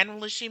just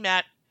randomly she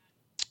met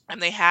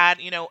and they had,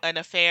 an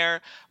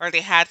affair, or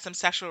they had some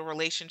sexual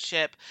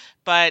relationship,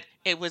 but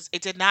it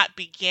did not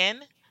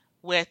begin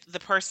with the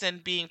person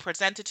being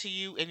presented to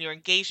you in your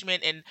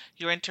engagement and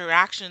your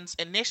interactions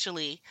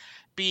initially,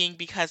 being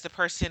because the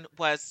person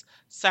was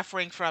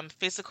suffering from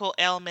physical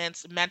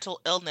ailments, mental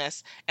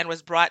illness, and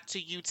was brought to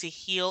you to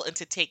heal and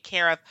to take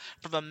care of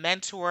from a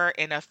mentor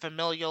in a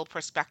familial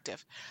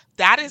perspective.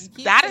 That is You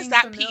keep that is saying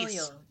that piece.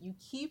 familial. You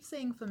keep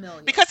saying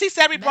familial. Because he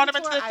said we brought him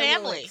into Mentor, the I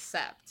will family.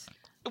 accept.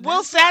 Will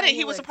Mentor, said I it.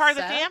 He will was a part of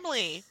the accept.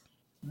 family.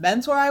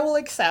 Mentor, I will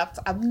accept.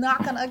 I'm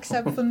not going to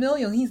accept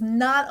familial. He's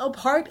not a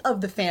part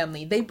of the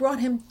family. They brought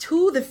him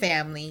to the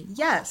family,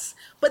 yes.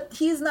 But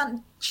he's not,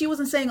 she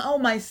wasn't saying, oh,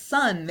 my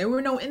son. There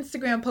were no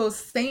Instagram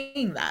posts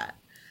saying that.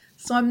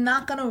 So I'm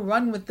not going to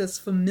run with this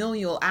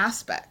familial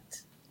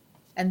aspect.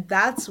 And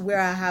that's where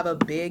I have a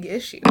big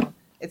issue.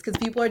 It's because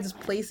people are just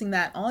placing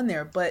that on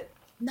there. But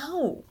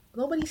no,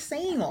 nobody's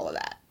saying all of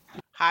that.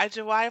 Hide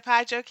your wife,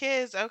 hide your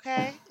kids,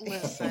 okay?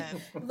 Listen.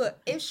 Look,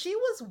 if she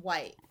was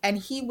white and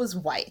he was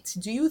white,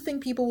 do you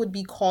think people would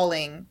be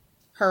calling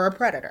her a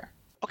predator?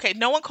 Okay,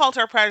 no one called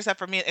her a predator except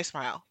for me and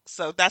Ismail.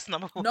 So that's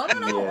number one. No, no,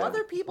 no. Yeah.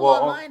 Other people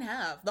Well, online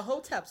have. The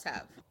Hoteps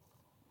have.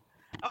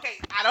 Okay,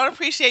 I don't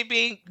appreciate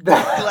being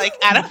I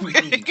I don't knew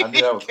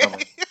that was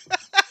coming.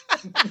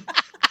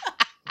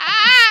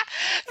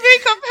 being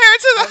compared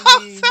to the I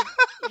mean, house.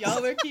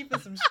 y'all are keeping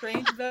some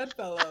strange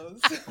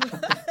bedfellows.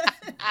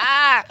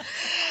 Ah,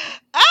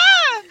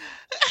 ah.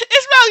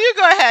 Ismail, you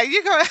go ahead.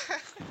 You go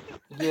ahead.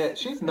 Yeah,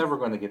 she's never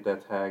going to get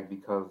that tag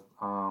because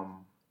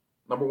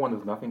number one,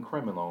 there's nothing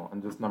criminal,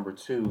 and just number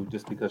two,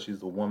 just because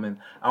she's a woman,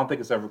 I don't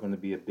think it's ever going to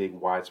be a big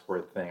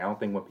widespread thing. I don't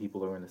think when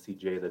people are going to see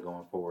Jada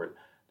going forward,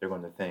 they're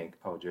going to think,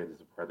 "Oh,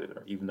 Jada's a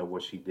predator," even though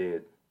what she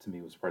did to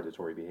me was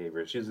predatory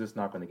behavior. She's just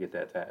not going to get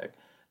that tag.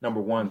 Number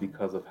one,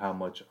 because of how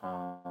much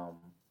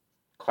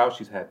clout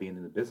she's had being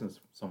in the business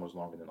so much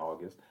longer than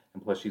August,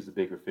 and plus she's a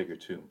bigger figure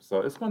too.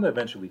 So it's going to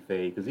eventually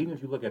fade. Because even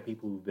if you look at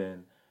people who've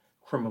been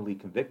criminally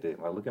convicted,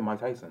 like look at Mike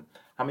Tyson.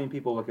 How many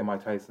people look at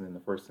Mike Tyson and the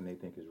first thing they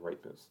think is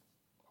rapist?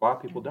 A lot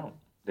of people don't.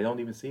 They don't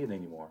even see it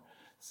anymore.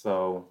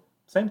 So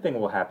same thing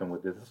will happen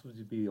with this. This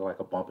would be like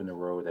a bump in the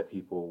road that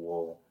people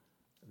will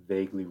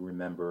vaguely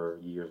remember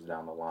years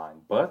down the line.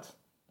 But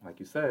like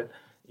you said,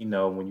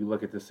 when you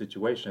look at this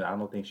situation, I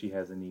don't think she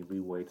has any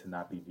leeway to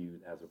not be viewed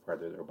as a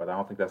predator. But I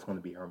don't think that's going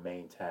to be her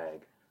main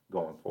tag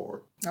going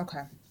forward.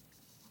 Okay.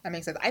 That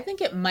makes sense. I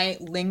think it might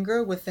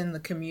linger within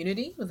the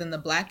community, within the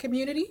black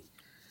community.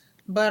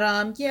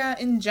 But yeah,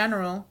 in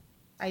general,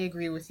 I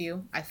agree with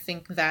you. I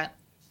think that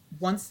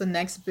once the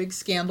next big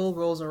scandal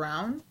rolls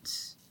around,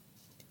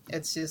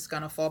 it's just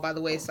gonna fall by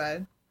the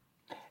wayside.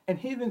 And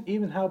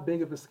even how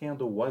big of a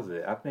scandal was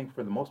it? I think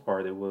for the most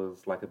part it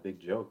was like a big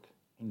joke.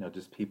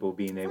 Just people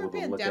being For a able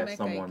to look at pandemic, I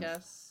someone's,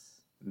 guess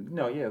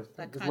yeah,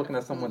 that just kind looking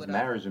of at blew someone's it up.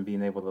 marriage and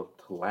being able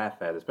to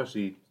laugh at it.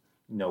 Especially,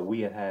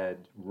 we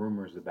had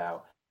rumors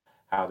about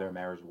how their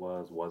marriage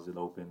was it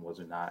open, was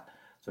it not?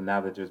 So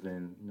now that there's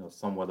been,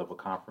 somewhat of a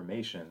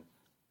confirmation,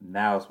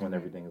 now it's when Hmm.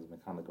 everything has been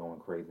kind of going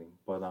crazy.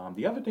 But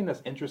the other thing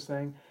that's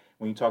interesting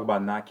when you talk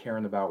about not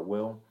caring about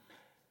Will,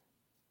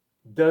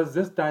 does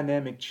this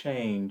dynamic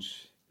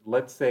change?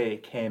 Let's say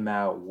it came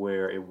out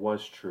where it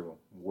was true,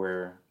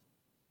 where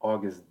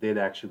August did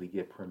actually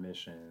get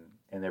permission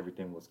and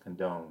everything was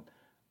condoned.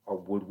 Or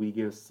would we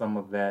give some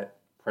of that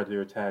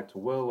predator tag to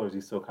Will, or is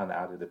he still kind of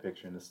out of the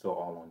picture and it's still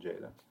all on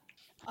Jada?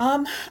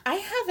 Um, I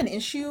have an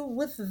issue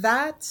with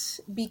that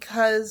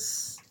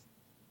because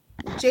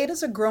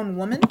Jada's a grown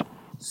woman.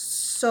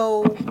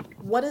 So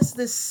what is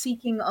this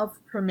seeking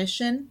of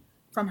permission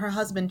from her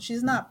husband?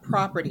 She's not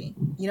property.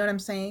 You know what I'm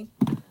saying?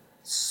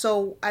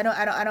 So I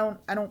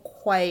don't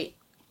quite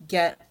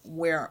get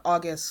where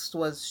August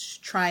was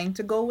trying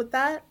to go with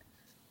that,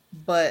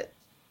 but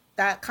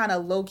that kind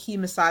of low key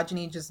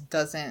misogyny just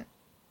doesn't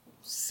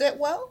sit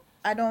well.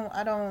 I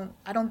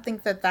don't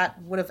think that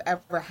that would have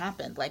ever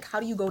happened. Like,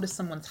 how do you go to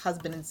someone's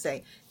husband and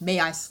say,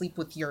 "May I sleep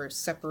with your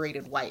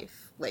separated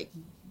wife?" Like,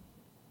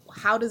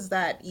 how does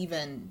that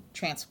even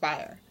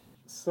transpire?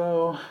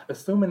 So,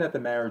 assuming that the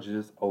marriage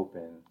is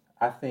open,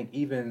 I think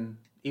even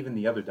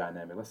the other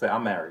dynamic. Let's say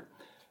I'm married.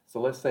 So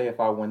let's say if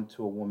I went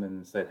to a woman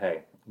and said,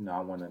 "Hey, I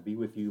want to be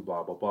with you,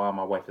 blah blah blah.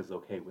 My wife is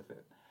okay with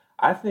it."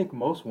 I think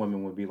most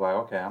women would be like,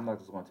 "Okay, I'm not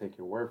just going to take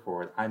your word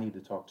for it. I need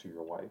to talk to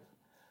your wife."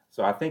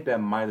 So I think that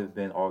might have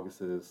been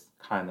August's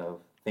kind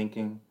of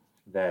thinking,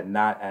 that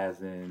not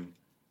as in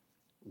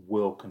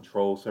Will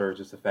controls her,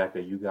 just the fact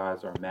that you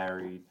guys are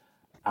married.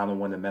 I don't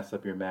want to mess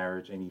up your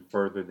marriage any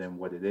further than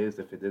what it is.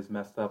 If it is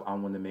messed up, I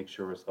want to make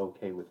sure it's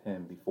okay with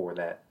him before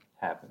that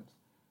happens.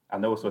 I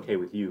know it's okay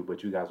with you,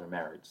 but you guys are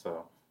married,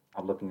 so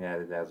I'm looking at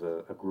it as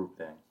a group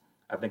thing.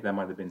 I think that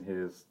might have been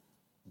his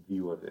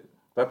view of it.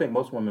 But I think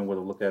most women would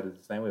have looked at it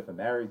the same way. If a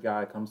married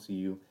guy comes to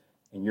you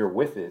and you're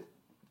with it,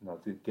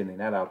 getting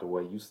that out the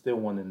way, you still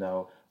want to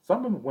know.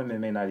 Some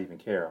women may not even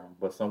care,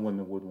 but some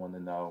women would want to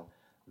know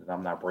that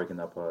I'm not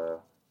breaking up a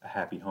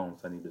happy home,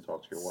 so I need to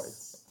talk to your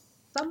wife.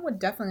 Some would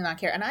definitely not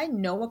care. And I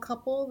know a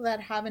couple that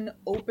have an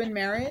open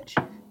marriage.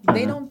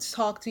 They Hmm. don't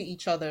talk to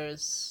each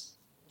other's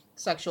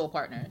sexual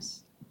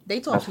partners. They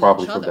talk That's to each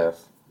probably for other.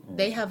 best. Yeah.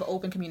 They have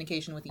open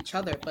communication with each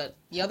other, but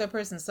the other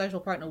person's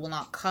sexual partner will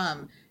not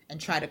come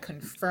and try to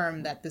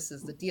confirm that this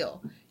is the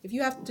deal. If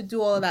you have to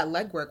do all of that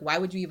legwork, why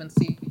would you even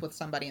sleep with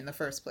somebody in the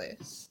first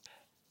place?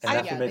 And So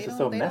that's what yeah, makes it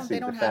so messy. they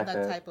The don't have fact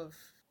that that type of.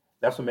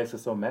 that's what makes it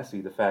so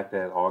messy. The fact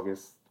that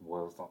August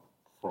was,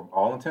 from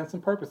all intents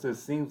and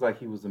purposes, seems like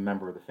he was a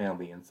member of the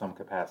family in some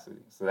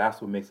capacity. So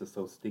that's what makes it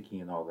so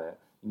sticky and all that.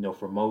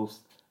 For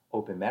most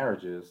open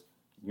marriages,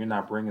 you're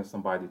not bringing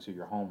somebody to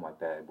your home like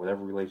that.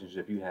 Whatever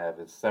relationship you have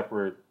is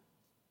separate.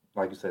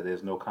 Like you said,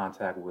 there's no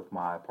contact with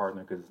my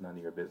partner because it's none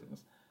of your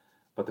business.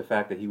 But the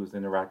fact that he was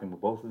interacting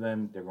with both of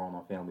them, they're going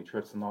on family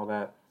trips and all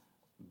that,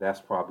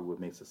 that's probably what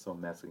makes it so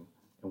messy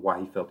and why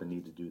he felt the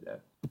need to do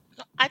that.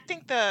 I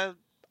think the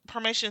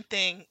permission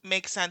thing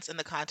makes sense in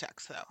the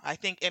context, though. I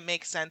think it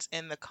makes sense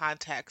in the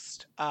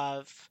context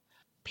of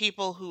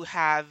people who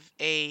have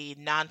a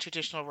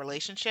non-traditional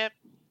relationship,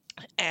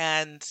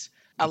 and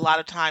a lot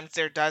of times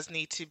there does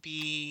need to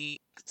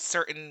be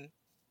certain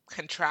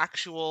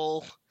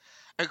contractual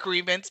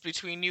agreements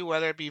between you,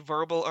 whether it be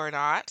verbal or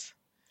not.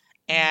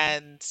 Mhm.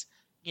 And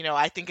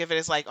I think of it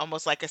as like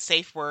almost like a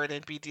safe word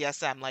in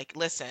BDSM. Like,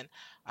 listen,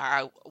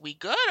 are we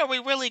good? Or are we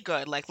really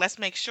good? Like, let's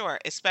make sure,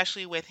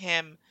 especially with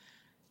him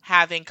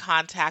having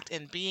contact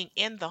and being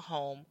in the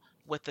home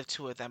with the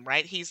two of them,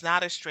 right? He's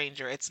not a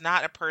stranger. It's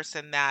not a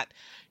person that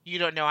you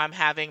don't know I'm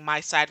having my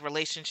side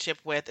relationship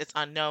with. It's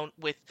unknown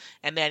with,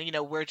 and then,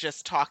 we're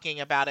just talking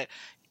about it.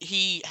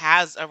 He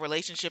has a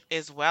relationship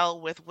as well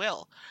with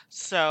Will.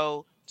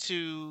 So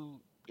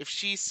if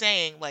she's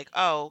saying like,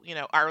 oh,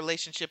 our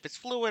relationship is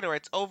fluid or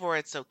it's over, or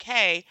it's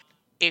okay,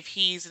 if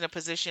he's in a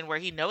position where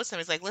he knows him,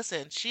 he's like,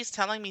 listen, she's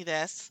telling me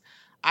this.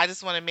 I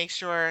just want to make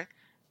sure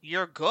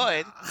you're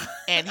good. Nah.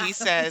 And he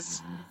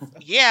says, So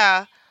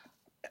yeah,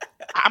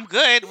 I'm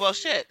good. Well,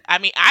 shit. I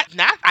mean,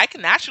 I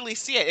can naturally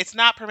see it. It's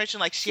not permission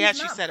like she's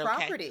she not said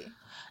okay. property,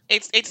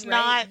 It's right?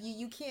 not,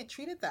 You can't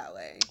treat it that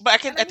way.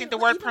 but And I I think mean, the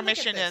word even look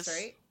at permission this, is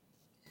right?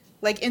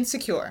 Like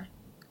Insecure,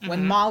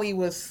 when mhm. Molly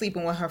was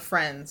sleeping with her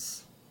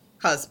friend's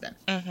husband,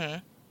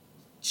 Mhm.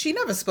 she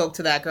never spoke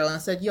to that girl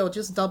and said, "Yo,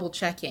 just double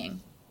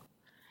checking.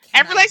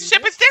 Can Every I do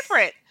relationship is this?"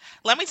 different.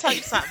 Let me tell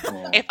you something.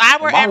 Yeah. If I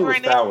And were Molly ever was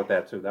in it, foul with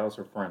that too. That was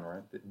her friend,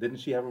 right? Didn't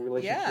she have a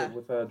relationship Yeah.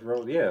 with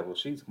Dro? Yeah, well,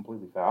 she's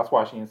completely foul. That's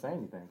why she didn't say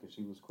anything, because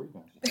she was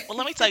creeping. well,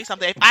 let me tell you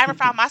something. If I ever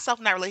found myself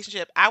in that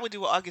relationship, I would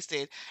do what August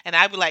did, and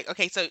I'd be like,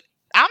 okay, so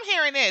I'm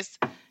hearing this.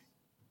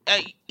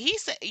 He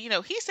said,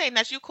 he's saying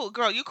that you cool,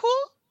 girl. You cool?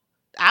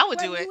 I would Right?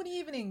 do You it. wouldn't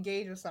even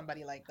engage with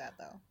somebody like that,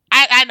 though.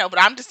 I know, but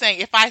I'm just saying,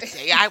 if I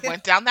say I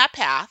went down that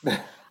path,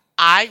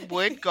 I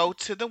would go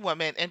to the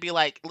woman and be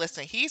like,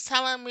 listen, he's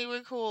telling me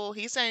we're cool.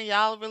 He's saying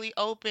y'all really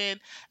open,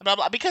 blah,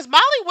 blah. Because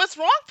Molly was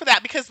wrong for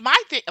that. Because my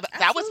thing,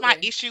 that was my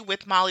Absolutely. issue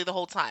with Molly the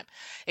whole time.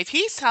 If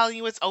he's telling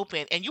you it's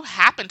open and you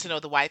happen to know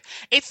the wife,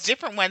 it's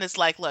different when it's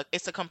like, look,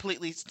 it's a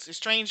completely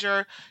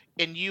stranger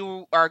and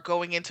you are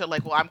going into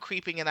like, well, I'm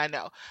creeping and I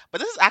know.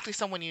 But this is actually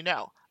someone you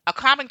know. A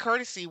common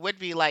courtesy would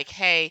be like,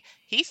 hey,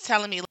 he's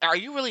telling me, are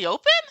you really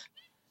open?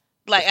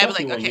 Like, I'd be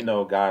Especially like, when okay,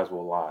 guys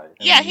will lie,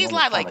 and yeah, then you he's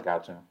almost lying. kind Like, of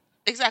got you.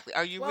 exactly.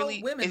 Well,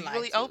 Is women you lie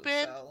really too, open?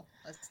 so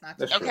let's not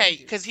That's just true. blame Okay,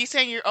 dudes. because he's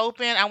saying you're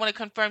open. I want to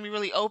confirm you're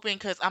really open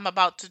because I'm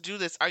about to do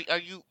this. Are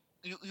you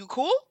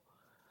cool?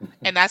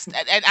 And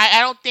I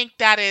don't think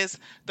that is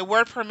the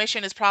word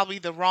permission is probably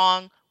the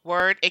wrong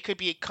word. It could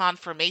be a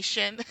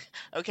confirmation.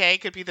 Okay,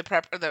 it could be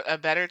a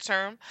better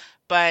term,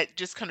 but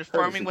just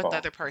confirming Courtesy with the call.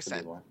 other That's a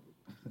good person. one.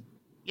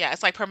 Yeah,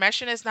 it's like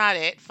permission is not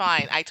it.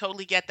 Fine. I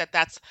totally get that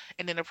that's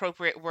an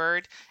inappropriate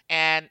word.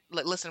 And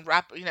listen,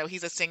 rap,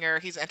 he's a singer,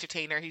 he's an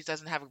entertainer, he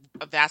doesn't have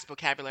a vast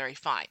vocabulary.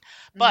 Fine.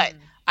 But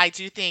Mm. I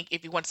do think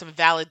if you want some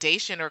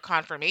validation or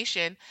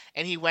confirmation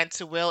and he went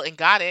to Will and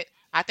got it,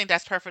 I think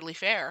that's perfectly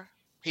fair.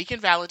 He can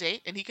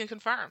validate and he can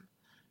confirm.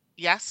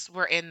 Yes,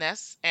 we're in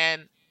this.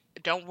 And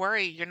don't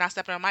worry, you're not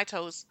stepping on my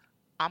toes.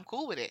 I'm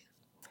cool with it.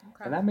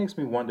 Okay. And that makes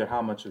me wonder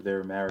how much of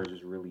their marriage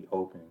is really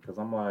open. Because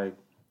I'm like,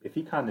 if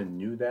he kind of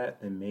knew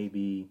that, then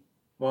maybe.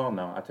 Well,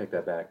 no, I take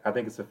that back. I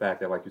think it's the fact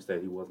that, like you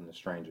said, he wasn't a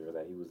stranger,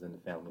 that he was in the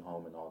family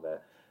home and all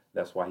that.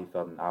 That's why he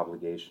felt an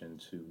obligation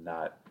to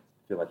not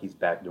feel like he's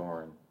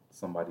backdooring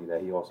somebody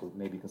that he also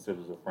maybe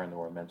considers a friend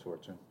or a mentor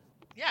to.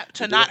 Yeah,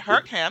 to But not did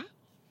hurt him,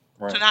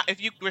 to right? not,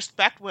 if you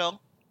respect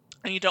Will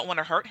and you don't want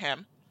to hurt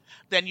him,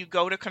 then you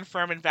go to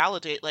confirm and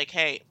validate, like,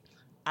 hey,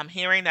 I'm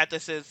hearing that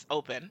this is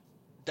open.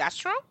 That's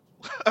true.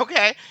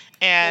 Okay.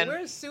 Well, And we're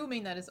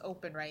assuming that it's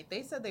open, right?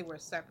 They said they were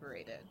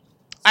separated.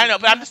 I So know, do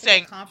but you I'm have just to get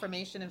saying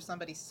confirmation if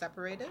somebody's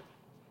separated?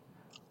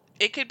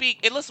 it could be,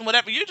 listen,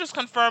 whatever. You're just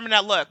confirming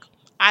that, look,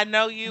 I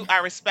know you, I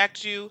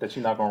respect you, That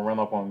you're not gonna run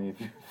up on me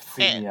if you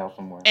see and me out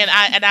somewhere. and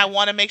I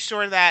want to make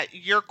sure that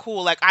you're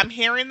cool. Like, I'm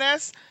hearing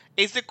this.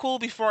 Is it cool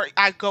before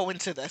I go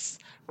into this?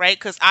 Right?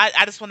 Because I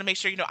just want to make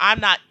sure, I'm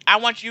not, I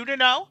want you to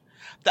know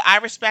that I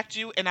respect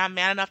you and I'm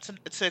man enough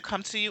to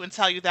come to you and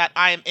tell you that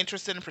I am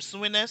interested in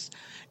pursuing this.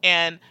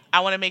 And I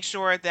want to make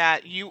sure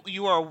that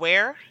you are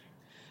aware,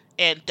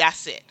 and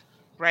that's it.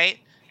 Right?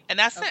 And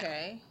that's it.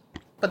 Okay.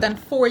 But then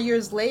 4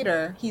 years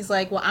later, he's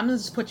like, well, I'm going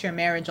to just put your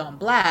marriage on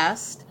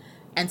blast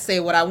and say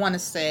what I want to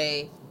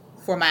say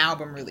for my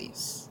album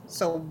release.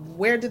 So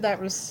where did that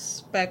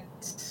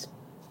respect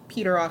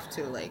peter off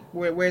to? Like,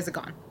 where's it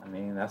gone? I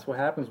mean, that's what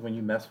happens when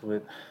you mess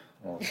with.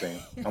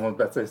 I'm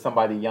about to say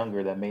somebody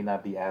younger that may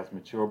not be as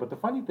mature. But the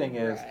funny thing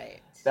is,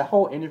 Right. that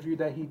whole interview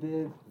that he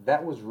did,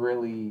 that was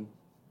really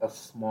a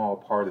small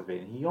part of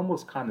it. And he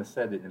almost kind of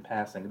said it in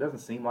passing. It doesn't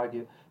seem like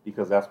it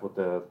because that's what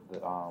the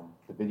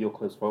video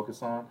clips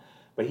focus on.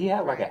 But he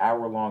had like an Right.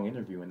 hour long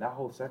interview, and that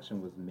whole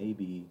section was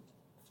maybe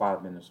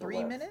 5 minutes or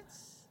Three less.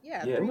 minutes?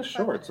 Yeah, Yeah, it three was to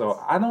five short. So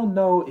minutes. I don't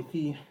know if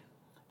he.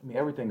 I mean,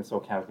 everything is so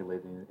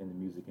calculated in the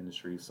music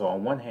industry. So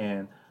on one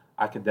hand,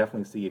 I could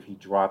definitely see if he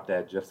dropped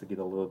that just to get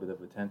a little bit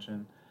of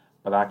attention.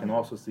 But I can Hmm.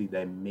 also see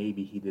that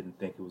maybe he didn't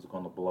think it was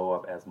going to blow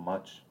up as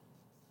much.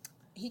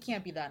 He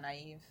can't be that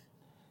naive.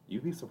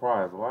 You'd be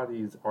surprised. A lot of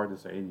these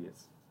artists are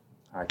idiots.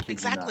 I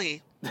kid you not.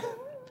 Exactly.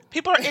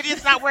 People are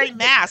idiots not wearing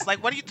masks.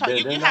 Like, what are you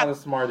talking? They're You not have as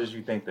smart as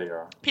you think they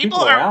are. people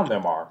People are around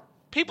them are.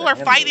 people The are handlers,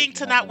 fighting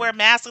but to not not wear them.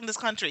 masks in this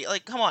country.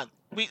 Like, come on,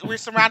 we're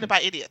surrounded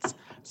by idiots.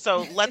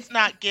 So let's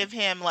not give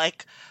him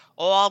like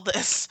all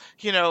this,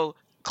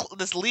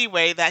 this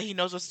leeway that he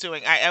knows what's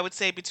doing. I would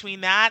say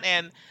between that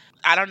and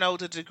I don't know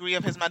the degree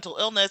of his mental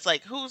illness.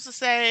 Like, who's to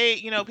say?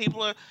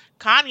 People are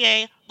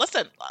Kanye.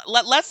 Listen,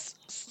 let's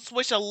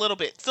switch a little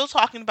bit. Still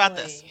talking about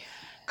this. Oy.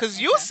 Because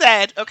you Okay.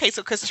 said, okay,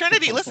 so because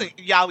Trinity, listen,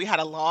 y'all, we had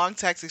a long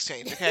text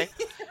exchange, okay?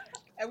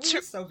 And we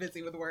were so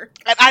busy with work.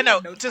 And I We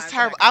know, had no just time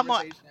for terrible. that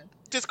conversation.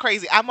 Just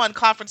crazy. I'm on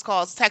conference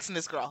calls texting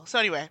this girl. So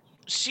anyway,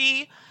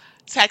 she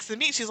texted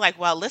me. She's like,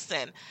 "Well,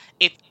 listen,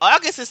 if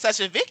August is such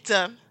a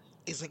victim,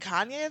 isn't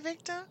Kanye a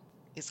victim?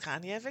 Is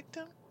Kanye a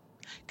victim?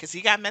 Because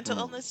he got mental Hmm.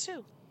 illness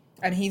too."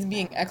 And he's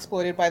being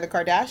exploited by the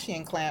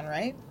Kardashian clan,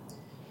 right?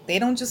 They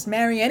don't just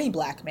marry any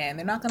black man.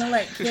 They're not gonna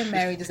let Kim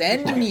marry just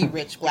any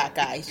rich black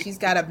guy. She's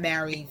gotta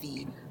marry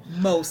the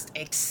most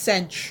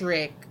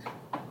eccentric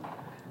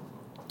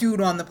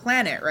dude on the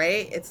planet,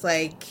 right? It's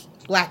like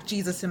Black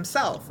Jesus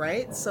himself,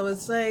 right? So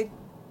it's like,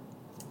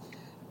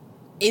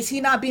 is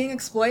he not being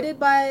exploited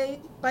by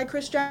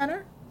Kris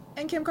Jenner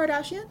and Kim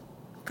Kardashian?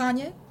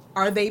 Kanye?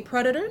 Are they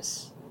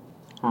predators?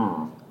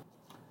 Hmm.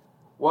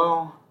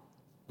 Well,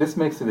 this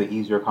makes it an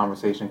easier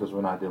conversation because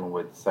we're not dealing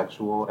with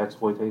sexual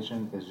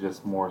exploitation. It's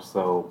just more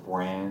so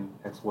brand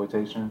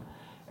exploitation.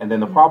 And then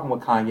the Mm. problem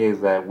with Kanye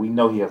is that we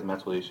know he has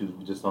mental issues.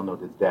 We just don't know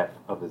the depth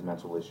of his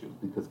mental issues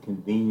because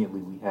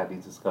conveniently we have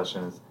these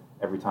discussions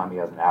every time he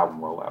has an album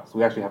rollout. So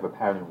we actually have a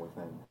pattern with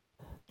him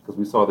because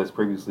we saw this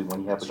previously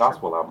when he had the That's true.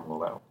 gospel album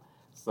rollout.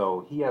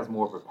 So he has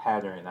more of a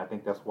pattern. And I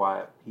think that's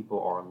why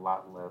people are a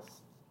lot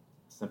less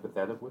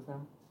sympathetic with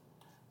him.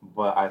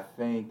 But I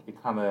think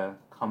it kind of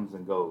comes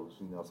and goes.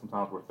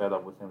 Sometimes we're fed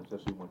up with him,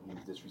 especially when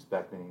he's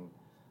disrespecting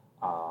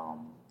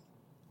um,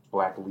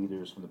 black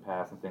leaders from the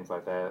past and things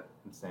like that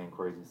and saying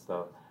crazy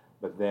stuff.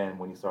 But then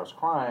when he starts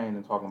crying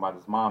and talking about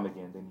his mom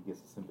again, then he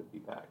gets the sympathy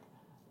back.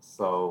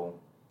 So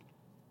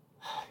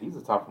he's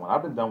a tough one.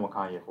 I've been done with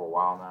Kanye for a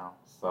while now,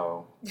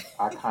 so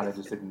I kind of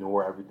just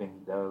ignore everything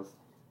he does.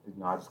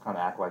 I just kind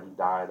of act like he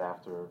died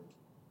after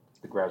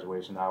the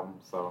graduation album,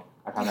 so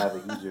I kind of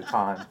have an easier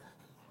time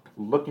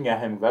looking at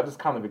him because I just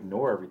kind of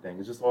ignore everything.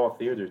 It's just all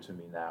theater to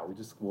me now. We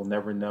just will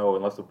never know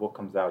unless a book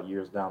comes out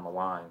years down the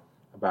line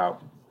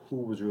about who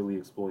was really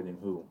exploiting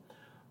who.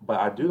 But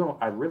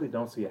I really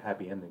don't see a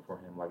happy ending for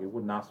him. Like it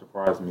would not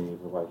surprise me if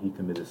like he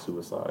committed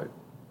suicide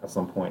at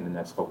some point in the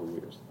next couple of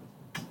years.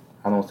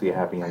 I don't see a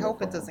happy I ending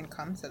hope for it him. doesn't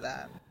come to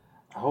that.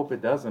 I hope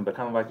it doesn't, but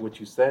kind of like what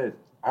you said,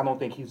 I don't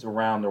think he's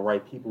around the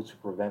right people to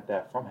prevent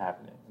that from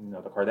happening.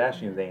 The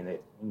Kardashians Hmm. ain't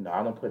it.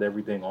 I don't put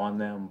everything on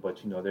them, but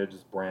they're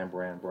just brand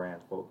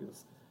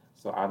focused.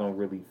 So I don't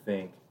really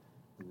think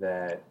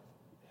that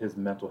his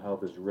mental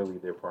health is really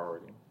their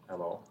priority at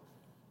all.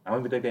 I don't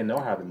even think they know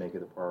how to make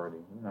it a priority.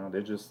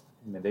 They're just,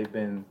 they've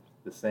been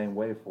the same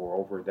way for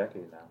over a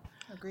decade now.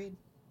 Agreed.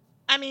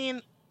 I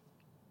mean,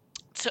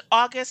 to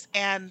August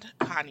and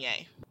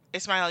Kanye,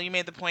 Ismail, you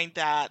made the point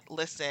that,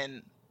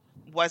 listen,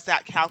 was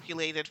that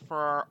calculated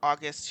for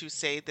August to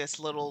say this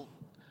little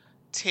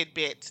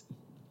tidbit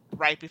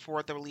right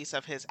before the release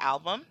of his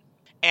album?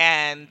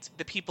 And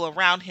the people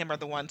around him are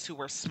the ones who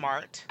were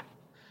smart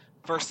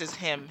versus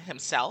him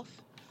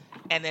himself.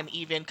 And then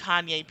even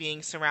Kanye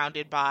being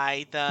surrounded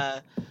by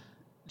the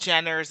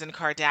Jenners and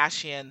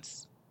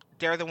Kardashians,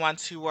 they're the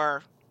ones who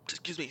are,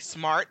 excuse me,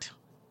 smart.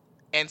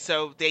 And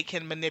so they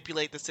can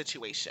manipulate the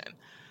situation.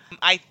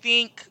 I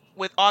think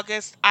with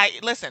August, I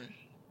listen.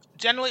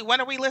 Generally,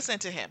 when are we listening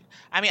to him?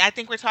 I mean, I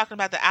think we're talking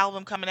about the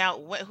album coming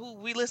out. Who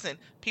we listen?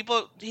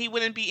 People, he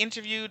wouldn't be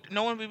interviewed.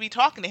 No one would be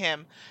talking to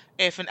him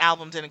if an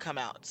album didn't come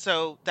out.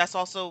 So that's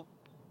also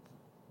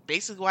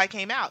basically why it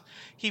came out.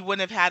 He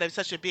wouldn't have had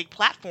such a big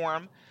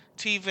platform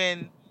to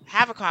even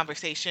have a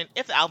conversation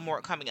if the album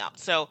weren't coming out.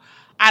 So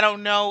I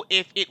don't know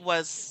if it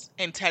was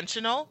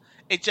intentional.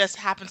 It just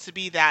happens to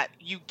be that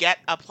you get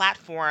a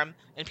platform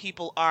and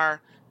people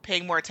are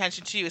paying more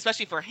attention to you,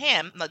 especially for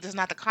him. Like, this is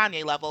not the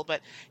Kanye level,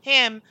 but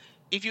him.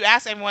 If you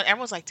ask everyone,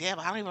 everyone's like, "Damn,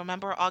 I don't even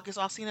remember August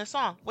Alsina's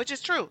song," which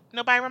is true.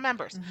 Nobody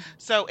remembers. Hmm.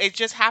 So it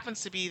just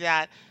happens to be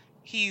that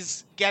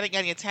he's getting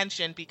any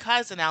attention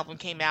because an album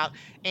came out,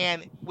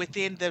 and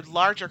within the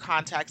larger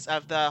context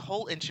of the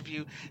whole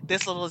interview,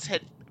 this little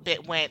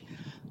tidbit went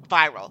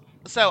viral.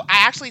 So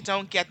I actually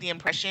don't get the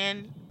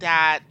impression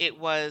that it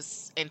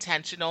was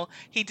intentional.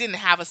 He didn't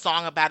have a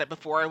song about it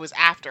before; it was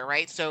after,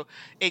 right? So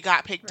it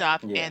got picked Right.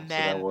 up, Yeah, and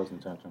so that then was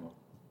intentional.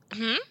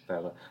 hmm,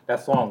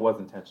 That song was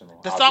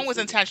intentional. the song was Obviously,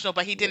 intentional,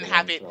 but he yeah, didn't the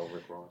have one it. fell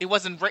Rick Ross. It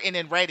wasn't written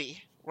and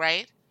ready,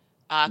 right?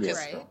 Yeah,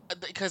 Because sure. Right.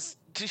 because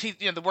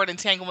the word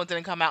entanglement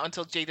didn't come out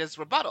until Jada's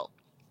rebuttal.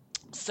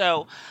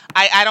 So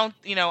I don't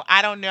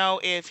I don't know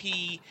if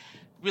he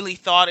really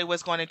thought it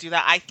was going to do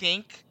that. I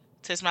think,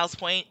 to Ismail's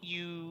point,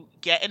 you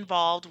get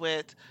involved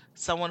with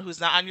someone who's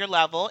not on your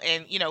level,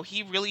 and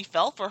he really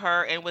fell for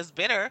her and was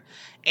bitter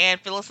and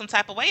feeling some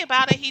type of way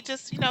about it. He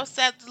just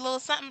said a little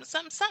something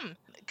something something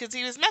because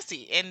he was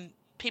messy, and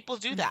people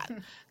do that.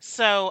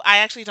 So I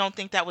actually don't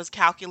think that was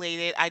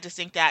calculated. I just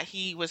think that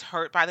he was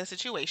hurt by the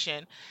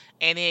situation,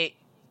 and it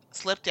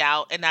slipped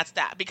out, and that's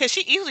that. Because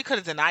she easily could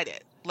have denied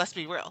it. Let's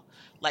be real.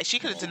 Like, she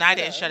could have She denied could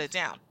it and shut have. it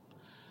down.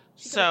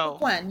 She could have. But So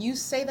Gwen, you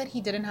say that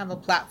he didn't have a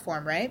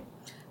platform, right?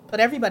 But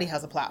everybody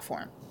has a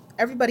platform.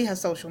 Everybody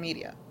has social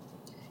media.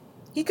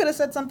 He could have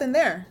said something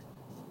there.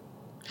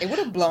 It would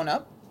have blown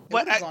up. It but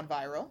would have gone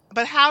viral.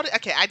 but how did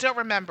okay, I don't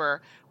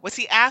remember. Was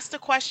he asked a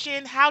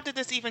question? How did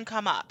this even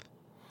come up?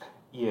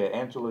 Yeah,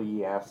 Angela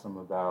Yee asked him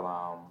about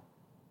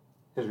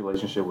his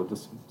relationship with the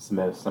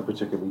Smiths and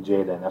particularly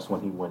Jada, and that's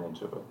when he went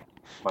into it.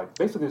 Like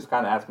basically, just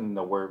kind of asking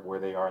them where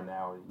they are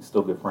now. He's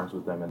still good friends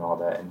with them and all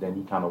that, and then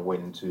he kind of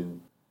went into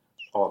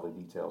all the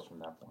details from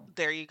that point.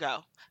 There you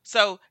go.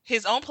 So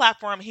his own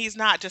platform, he's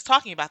not just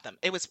talking about them.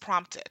 It was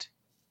prompted.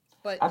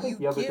 But I think you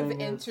the other give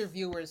thing is,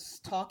 interviewers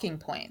talking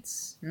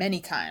points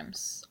many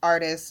times.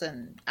 Artists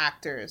and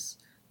actors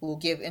will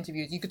give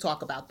interviews. You could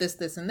talk about this,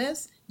 this, and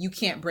this. You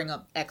can't bring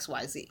up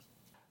XYZ.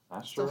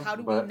 that's So true, how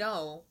do we but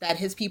know that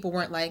his people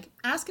weren't like,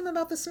 ask him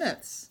about the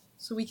Smiths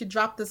so we could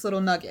drop this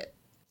little nugget?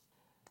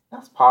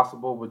 that's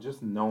possible. But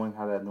just knowing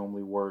how that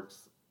normally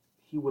works,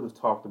 he would have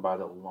talked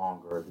about it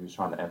longer if he was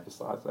trying to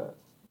emphasize that.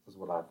 Is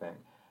what I think.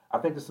 I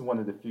think this is one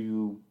of the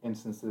few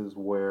instances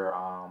where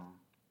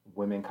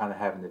women kind of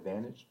have an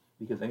advantage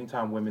because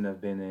anytime women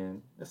have been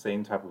in the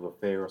same type of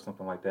affair or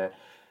something like that,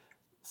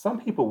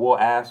 some people will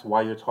ask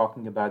why you're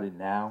talking about it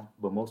now,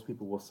 but most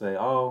people will say,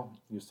 "Oh,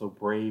 you're so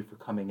brave for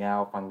coming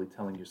out, finally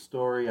telling your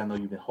story. I know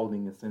you've been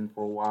holding this in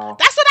for a while."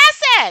 That's what I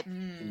said.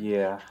 Mm.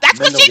 Yeah, That's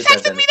men because don't she get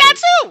that texted me that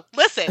benefit. too.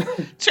 Listen,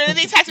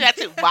 Trinity texted me that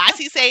too. Why is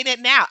he saying it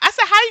now? I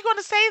said, how are you going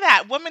to say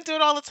that? Women do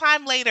it all the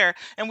time later,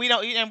 and we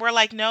don't. And we're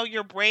like, no,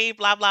 you're brave,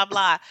 blah blah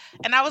blah.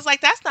 And I was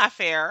like, that's not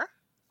fair.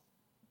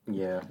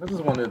 Yeah, this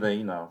is one of the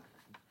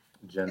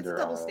It's a gender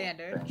double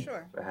standard, things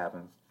sure. that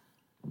happens.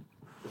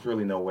 There's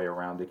really no way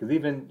around it because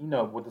even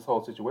with this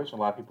whole situation,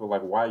 a lot of people are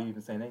like, "Why are you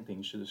even saying anything?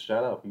 You should have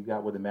shut up. You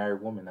got with a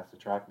married woman that's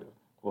attractive.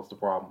 What's the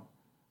problem?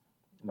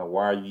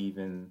 Why are you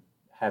even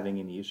having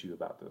any issue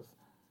about this?"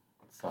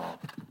 So,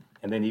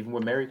 and then even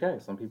with Mary Kay,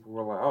 some people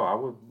were like, "Oh, I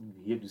would."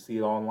 You see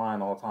it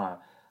online all the time.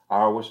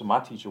 I wish my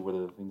teacher would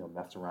have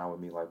messed around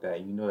with me like that.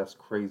 That's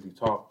crazy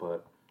talk,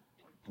 but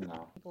you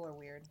know, People are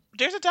weird.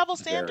 There's a double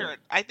very. standard.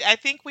 I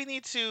think we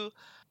need to.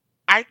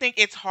 I think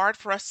it's hard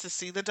for us to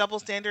see the double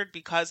standard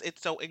because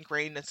it's so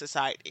ingrained in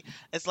society.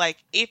 It's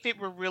like if it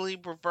were really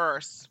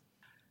reversed,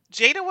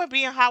 Jada would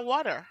be in hot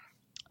water.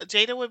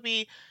 Jada would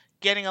be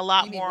getting a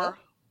lot You mean more. Will?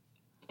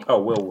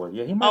 Oh, Will Wood.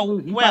 Yeah, he might Oh,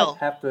 lose. He might Will.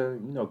 have to,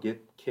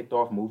 get kicked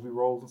off movie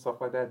roles and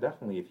stuff like that.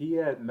 Definitely, if he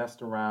had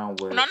messed around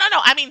No, with, no,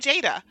 no. I mean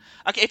Jada.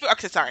 Okay,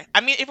 sorry.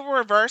 I mean if it were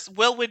reversed,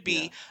 Will would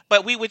yeah, be,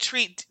 but we would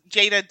treat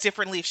Jada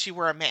differently if she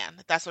were a man.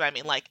 That's what I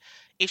mean. Like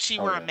if she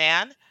oh were a yeah,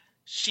 man,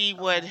 she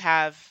would Okay.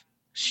 have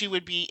she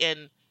would be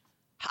in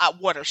hot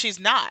water. She's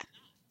not.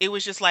 It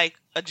was just like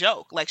a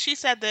joke. Like she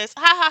said this,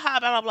 ha ha ha,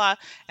 blah blah blah,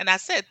 and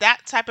that's it.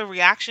 That type of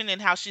reaction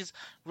and how she's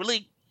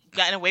really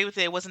gotten away with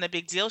it, it wasn't a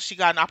big deal. She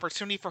got an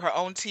opportunity for her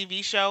own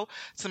TV show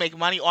to make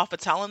money off of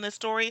telling this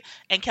story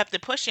and kept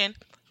it pushing.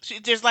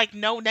 There's like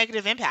no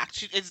negative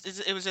impact.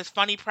 It was just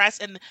funny press,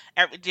 and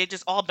they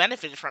just all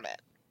benefited from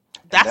it.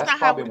 and That's that's not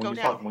how it probably would go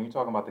down. when you're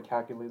talking about the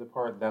calculated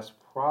part. That's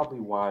probably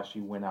why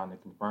she went out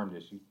and confirmed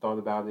it. She thought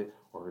about it,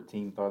 or her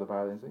team thought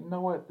about it, and said, "You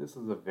know what? This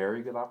is a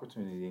very good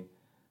opportunity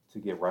to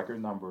get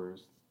record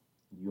numbers.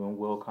 You and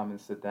Will come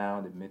and sit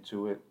down, admit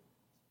to it.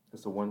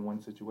 It's a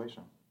win-win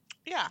situation."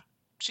 Yeah,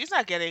 she's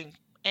not getting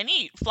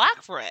any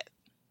flack for it.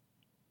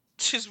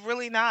 She's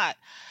really not.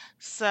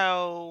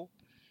 So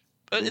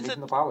She didn't it's a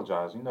even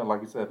apologize.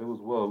 Like you said, if it was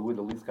Will, we'd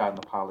at least got an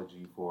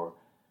apology for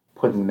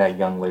putting that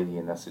young lady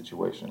in that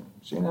situation.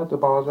 She didn't have to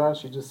apologize.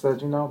 She just said,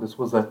 this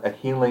was a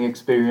healing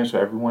experience for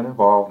everyone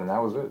involved, and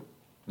that was it.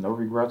 No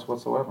regrets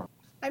whatsoever.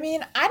 I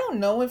mean, I don't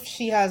know if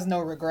she has no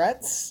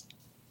regrets.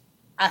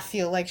 I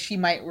feel like she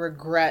might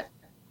regret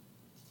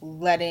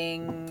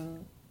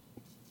letting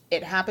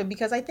it happen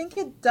because I think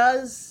it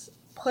does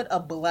put a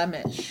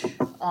blemish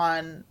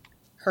on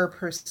her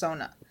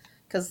persona.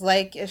 Because,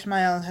 like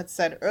Ishmael had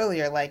said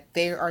earlier, like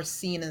they are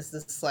seen as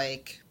this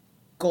like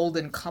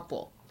golden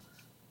couple,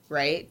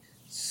 right?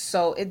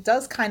 So it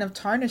does kind of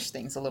tarnish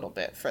things a little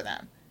bit for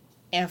them.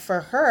 And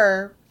for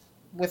her,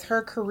 with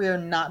her career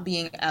not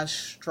being as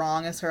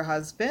strong as her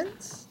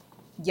husband's,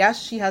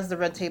 yes, she has the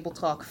red table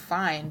talk,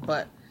 fine,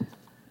 but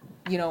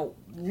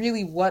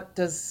really what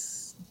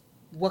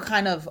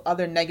kind of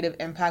other negative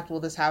impact will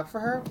this have for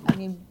her? I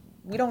mean,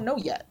 we don't know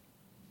yet.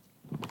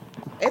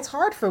 It's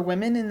hard for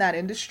women in that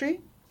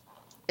industry,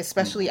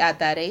 especially Hmm. at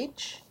that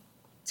age,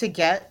 to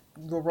get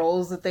the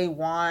roles that they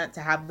want,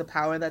 to have the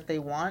power that they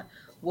want.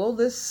 Will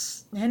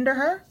this hinder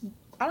her?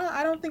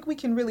 I don't think we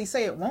can really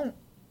say it won't.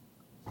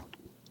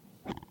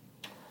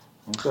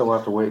 So we'll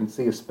have to wait and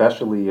see,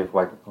 especially if,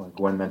 like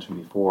Gwen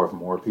mentioned before, if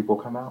more people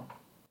come out.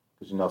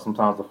 Because,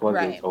 sometimes the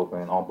floodgates Right.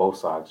 open on both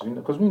sides.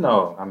 Because we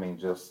know, I mean,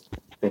 just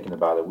thinking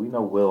about it, we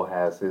know Will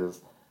has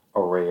his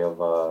array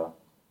of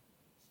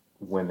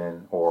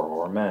women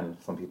or men,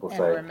 some people And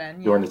say, or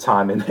men, during yeah. the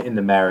time in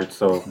the marriage.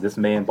 So this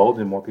may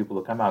embolden more people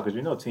to come out. Because,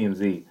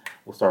 TMZ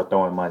will start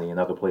throwing money in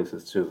other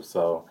places too.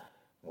 So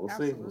we'll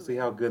see. We'll see Absolutely.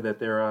 how good that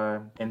their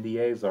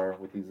NDAs are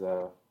with these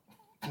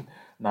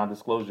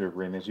non-disclosure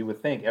agreements. You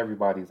would think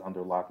everybody's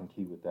under lock and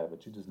key with that,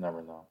 but you just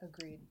never know.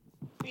 Agreed.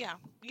 Yeah,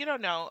 you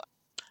don't know.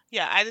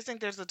 Yeah, I just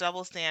think there's a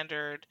double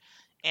standard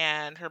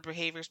and her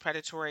behavior is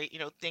predatory.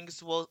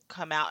 Things will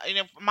come out.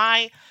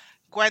 My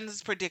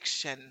Gwen's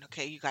prediction,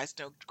 okay, you guys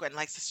know Gwen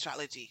likes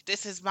astrology.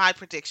 This is my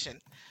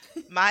prediction.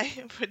 My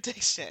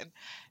prediction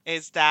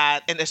is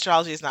that, and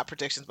astrology is not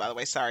predictions, by the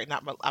way. Sorry,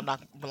 I'm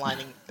not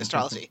maligning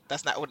astrology.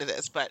 That's not what it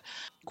is. But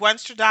Gwen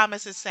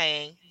Stradamus is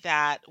saying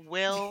that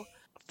Will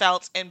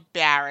felt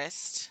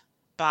embarrassed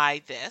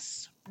by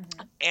this,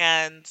 Hmm.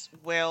 and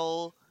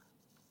Will,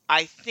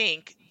 I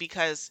think,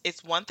 because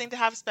it's one thing to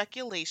have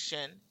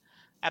speculation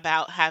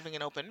about having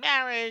an open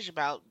marriage,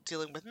 about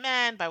dealing with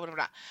men, by whatever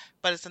not,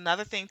 but it's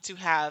another thing to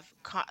have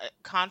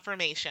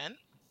confirmation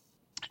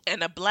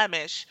and a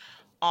blemish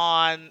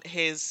on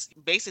his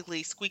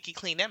basically squeaky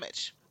clean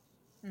image.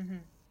 Hmm.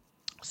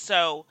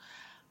 So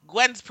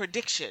Gwen's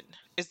prediction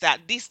is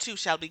that these two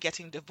shall be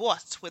getting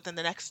divorced within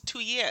the next 2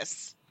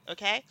 years.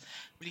 Okay,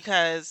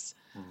 because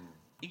Hmm.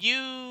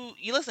 you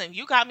listen,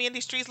 you got me in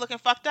these streets looking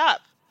fucked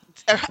up.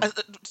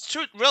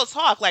 True, real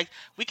talk. Like,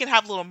 we can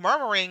have little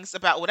murmurings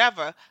about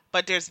whatever,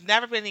 but there's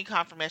never been any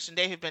confirmation.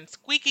 They have been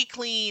squeaky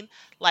clean,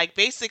 like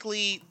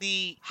basically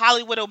the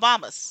Hollywood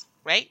Obamas,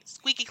 right?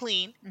 Squeaky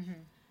clean. Hmm.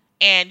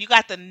 And you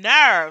got the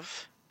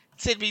nerve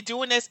to be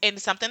doing this in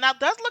something that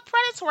does look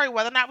predatory,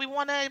 whether or not we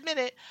want to admit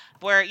it,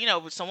 where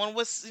someone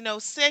was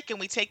sick and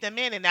we take them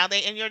in and now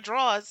they in your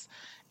drawers,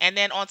 and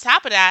then on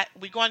top of that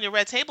we go on your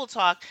red table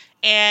talk,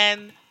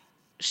 and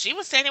she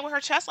was standing with her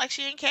chest like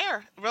she didn't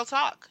care. Real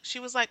talk. She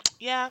was like,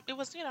 yeah, it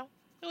was, it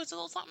was a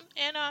little something,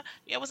 and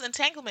yeah, it was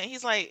entanglement.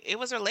 He's like, it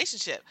was a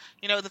relationship.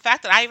 The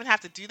fact that I even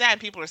have to do that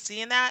and people are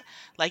seeing that,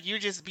 like, you're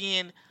just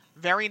being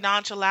very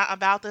nonchalant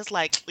about this.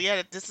 Like,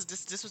 yeah, this was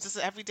just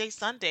an everyday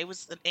Sunday. It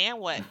was and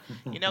what?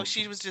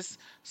 She was just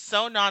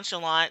so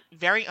nonchalant,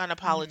 very Hmm.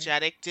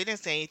 unapologetic, didn't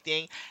say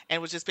anything,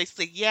 and was just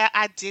basically, yeah,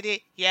 I did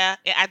it. Yeah,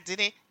 I did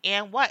it.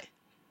 And what?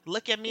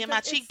 Look at me and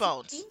Because my it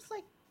cheekbones. seems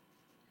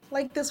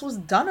like this was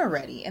done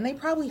already, and they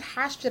probably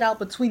hashed it out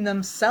between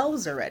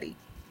themselves already.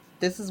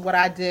 This is what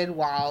I did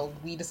while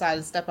we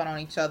decided to step out on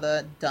each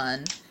other.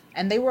 Done,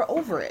 and they were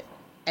over it.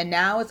 And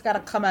now it's got to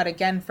come out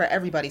again for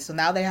everybody. So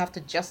now they have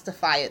to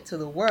justify it to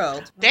the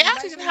world when They they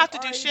actually might didn't have have to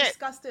do already shit.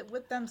 discussed it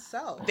with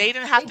themselves. They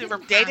didn't They have to.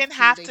 didn't They have didn't to.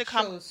 have They to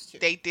come. chose to.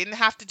 They didn't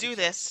have to They do chose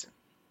this. to.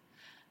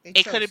 They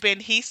It could have chose to. been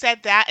he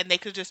said that, and they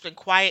could have just been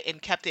quiet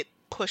and kept it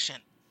pushing.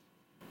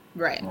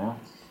 Right. Yeah.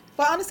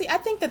 But honestly, I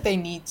think that they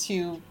need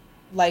to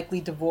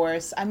likely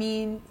divorce. I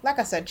mean, like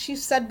I said, she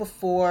said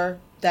before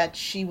that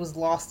she was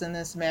lost in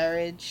this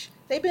marriage.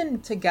 They've been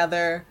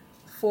together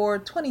for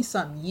 20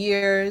 some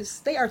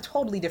years. They are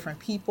totally different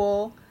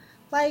people.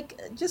 Like,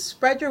 just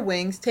spread your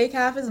wings, take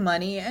half his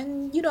money,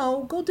 and,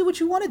 go do what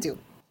you want to do.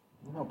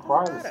 Doesn't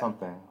Pride is matter.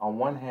 something. On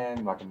one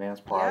hand, like a man's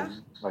pride, Yeah,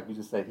 like you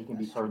just said, he can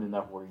be that's hurt true.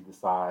 enough where he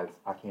decides,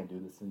 I can't do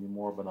this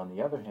anymore. But on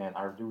the other hand,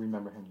 I do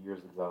remember him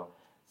years ago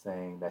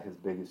saying that his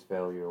biggest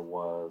failure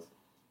was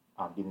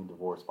getting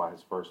divorced by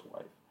his first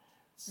wife.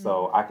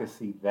 So Hmm. I could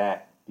see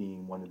that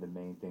being one of the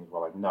main things where,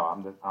 like, no,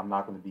 I'm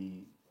not going to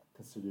be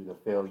considered a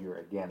failure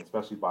again,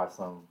 especially by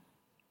some,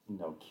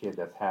 kid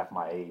that's half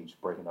my age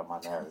breaking up my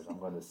marriage. I'm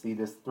going to see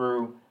this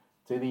through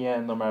to the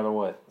end, no matter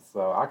what.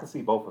 So I can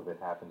see both of it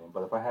happening.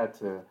 But if I had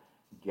to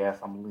guess,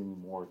 I'm leaning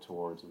more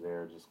towards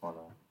they're just going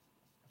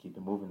to keep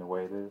it moving the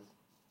way it is.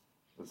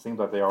 It seems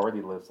like they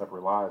already live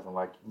separate lives, and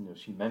like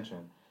she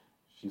mentioned,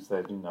 she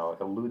said,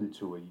 alluded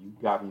to it. You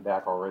got me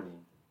back already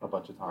a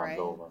bunch of times Right.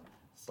 over.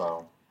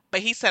 So, But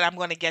he said, "I'm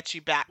going to get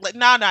you back." Like,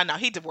 no, no, no.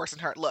 He divorcing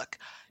her. Look,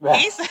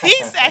 he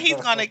said he's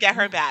going to get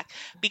her back,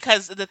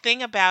 because the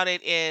thing about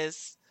it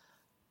is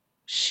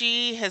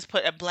she has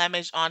put a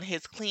blemish on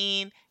his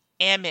clean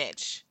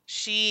image.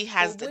 She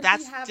has But would he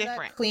that's have that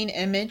different. clean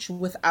image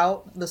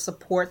without the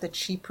support that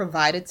she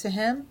provided to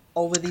him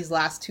over these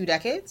last 2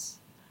 decades?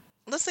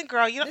 Listen,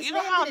 girl, you This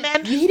know man how didn't.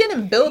 men. He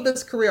didn't build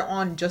this career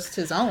on just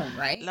his own,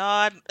 right?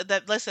 Lord,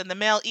 listen, the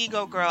male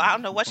ego, girl. I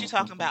don't know what you're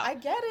talking about. I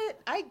get it.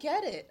 I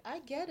get it. I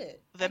get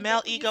it. The I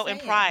male get what you're ego and saying.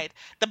 pride.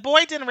 The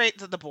boy didn't raise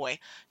the boy.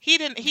 He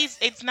didn't. He's.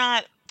 It's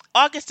not.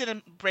 August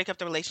didn't break up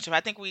the relationship.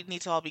 I think we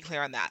need to all be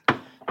clear on that.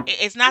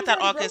 It's It not was that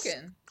already August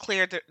broken.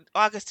 cleared.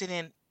 August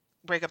didn't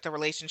break up the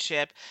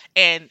relationship,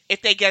 and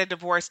if they get a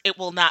divorce, it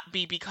will not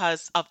be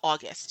because of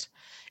August.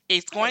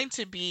 It's Right. going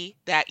to be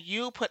that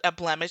you put a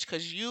blemish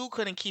because you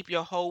couldn't keep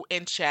your hoe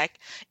in check,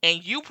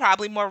 and you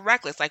probably more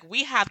reckless. Like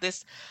we have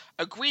this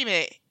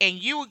agreement, and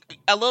you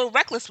a little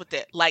reckless with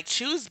it. Like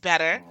choose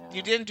better.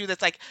 You Yeah. didn't do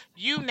this. Like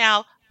you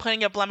now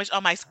putting a blemish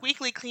on my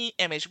squeaky clean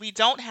image. We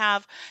don't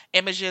have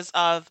images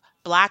of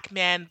black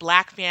men,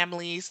 black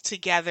families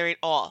together at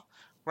all,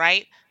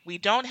 right? We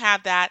don't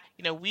have that.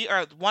 We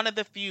are one of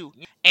the few.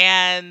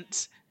 And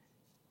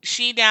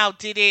she now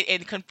did it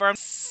and confirmed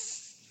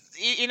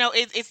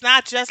it's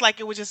not just like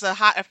it was just a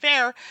hot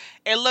affair.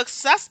 It looks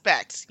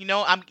suspect.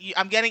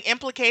 I'm getting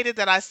implicated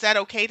that I said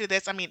okay to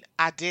this. I mean,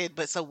 I did,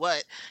 but so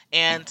what?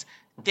 And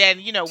then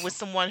with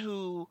someone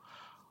who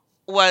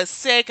was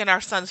sick and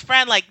our son's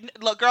friend, like,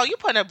 look, girl, you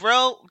put a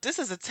real, this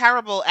is a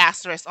terrible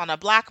asterisk on a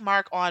black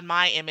mark on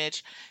my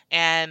image.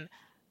 And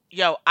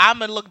I'm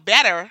gonna look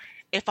better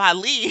if I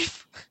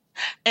leave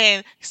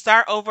and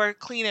start over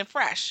clean and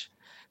fresh.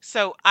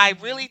 So I Hmm.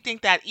 really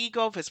think that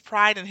ego of his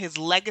pride and his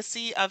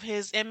legacy of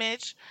his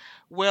image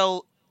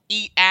will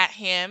eat at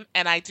him.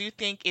 And I do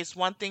think it's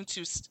one thing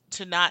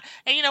to not.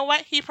 And you know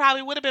what? He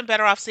probably would have been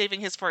better off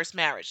saving his first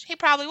marriage. He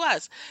probably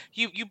was.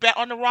 You bet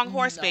on the wrong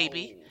horse,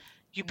 baby. No.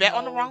 You bet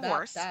on the No, wrong that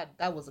horse. that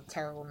that was a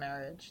terrible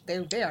marriage.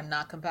 They are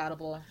not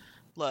compatible.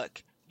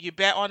 Look, you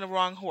bet on the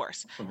wrong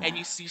horse, and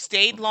you Yeah. you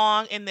stayed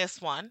long in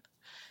this one.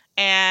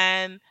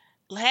 And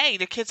hey,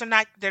 the kids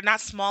are they're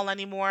not small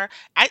anymore.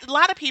 A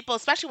lot of people,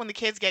 especially when the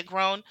kids get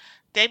grown,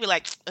 they be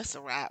like, it's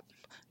a wrap.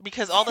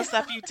 Because all the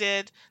stuff you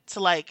did to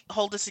like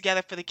hold this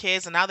together for the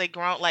kids and now they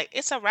grown, like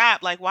it's a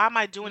wrap. Like why am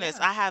I doing this?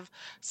 Yeah, I have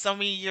so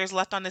many years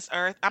left on this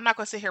earth. I'm not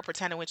gonna sit here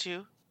pretending with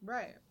you.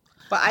 right.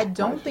 But I Right,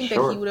 don't for think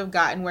that he sure. would have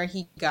gotten where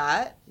he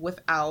got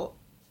without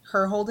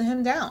her holding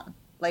him down.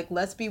 Like,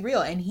 let's be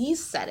real. And he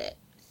said it.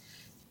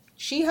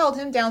 She held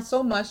him down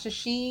so much that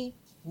she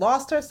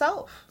lost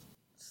herself.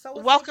 So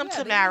it's like, Welcome yeah,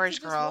 to they need to marriage,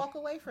 just girl. walk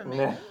away from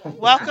it. Yeah. I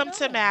Welcome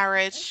to know.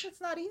 marriage.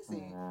 It's not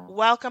easy. Yeah.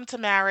 Welcome to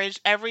marriage.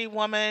 Every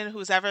woman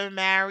who's ever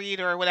married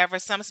or whatever,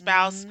 some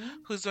spouse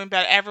Hmm. who's doing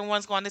better,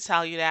 everyone's going to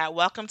tell you that.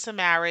 Welcome to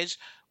marriage.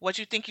 What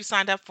you think you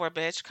signed up for,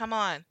 bitch? Come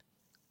on.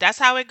 That's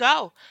how it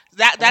go.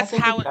 That And I that's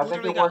think how it, it I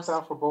think literally it worked goes.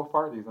 out for both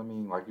parties. I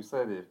mean, like you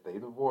said, if they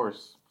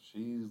divorce,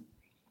 she's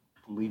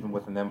leaving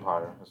with an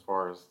empire as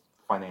far as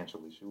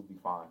financially. She will be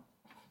fine.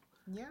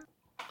 Yeah.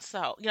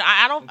 So,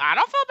 I don't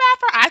feel bad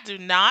for I do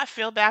not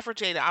feel bad for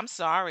Jada. I'm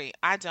sorry.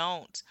 I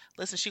don't.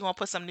 Listen, she gonna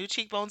put some new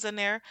cheekbones in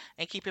there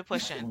and keep it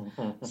pushing.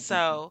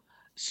 So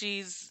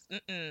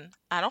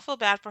I don't feel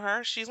bad for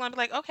her. She's gonna be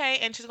like, okay,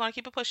 and she's gonna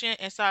keep it pushing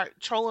and start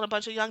trolling a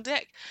bunch of young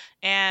dick.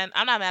 And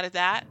I'm not mad at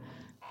that.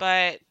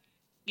 But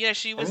yeah,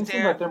 she I was mean, it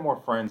seems like there. they're more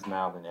friends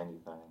now than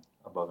anything,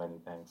 above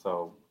anything.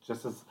 So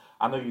just as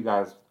I know you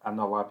guys, I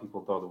know a lot of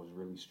people thought it was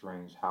really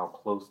strange how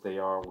close they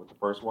are with the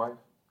first wife.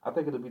 I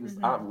think it'll be this.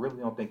 I Hmm. really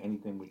don't think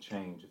anything would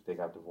change if they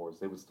got divorced.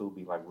 They would still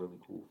be like really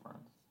cool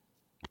friends.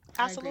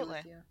 I agree with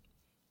Absolutely. you.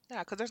 Yeah,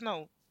 because there's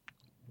no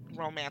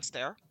romance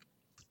there.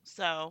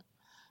 So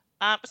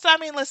I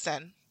mean,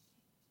 listen.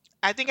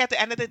 I think at the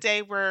end of the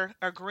day, we're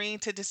agreeing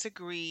to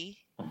disagree.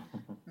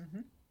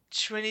 Hmm.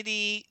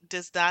 Trinity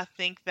does not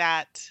think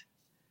that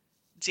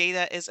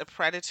Jada is a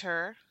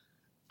predator.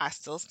 I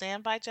still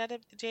stand by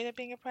Jada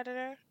being a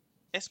predator,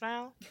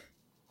 Ismail.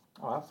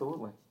 Oh,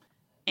 absolutely.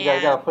 You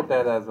gotta And put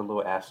that as a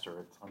little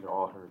asterisk under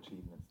all her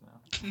achievements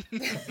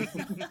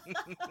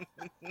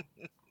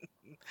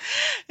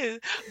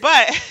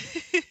but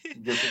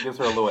now. Gives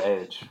her a little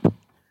edge.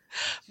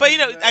 but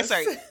I'm Jesus.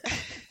 sorry.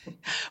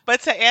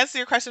 But to answer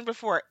your question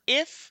before,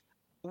 if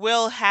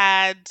Will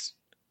had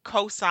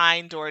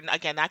co-signed or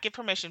again not get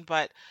permission,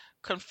 but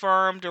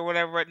confirmed or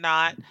whatever or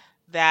not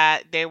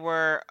that they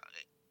were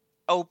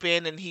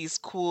open and he's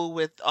cool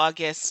with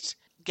August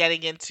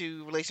getting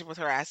into relationship with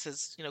her as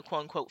his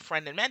quote unquote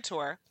friend and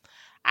mentor,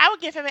 I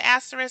would give him an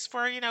asterisk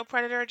for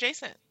predator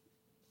adjacent.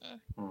 Mm,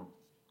 Hmm.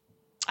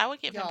 I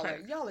would give him y'all are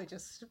predator. y'all are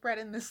just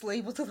spreading this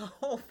label to the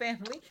whole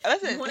family.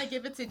 You Listen, want to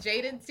give it to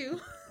Jaden too,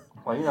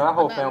 Well, that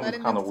for whole not family's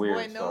letting kind of this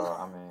boy weird, so know?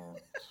 I mean,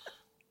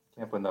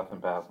 can't put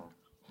nothing past them.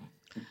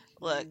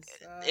 look,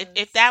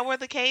 if Jesus. that were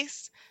the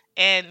case,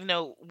 and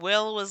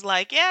Will was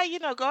like, yeah,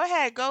 go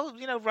ahead, go,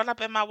 run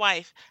up in my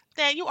wife,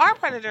 then you are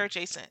predator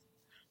adjacent.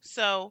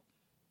 So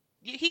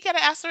he got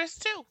an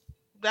asterisk too.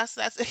 That's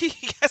he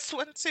gets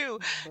one too,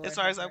 as Lord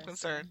far have as I'm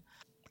concerned. mercy.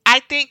 I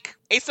think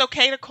it's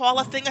okay to call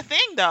a thing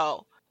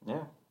though.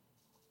 Yeah,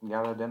 you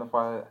gotta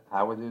identify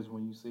how it is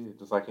when you see it.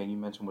 Just like and you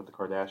mentioned with the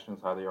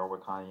Kardashians, how they are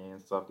with Kanye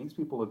and stuff. These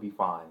people would be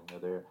fine.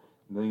 They're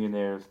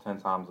millionaires 10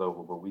 times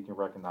over, but we can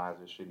recognize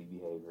their shitty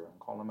behavior and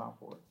call them out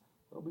for it.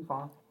 They'll be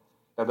fine.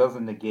 That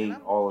doesn't And negate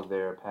I'm all of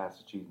their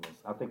past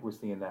achievements. I think we're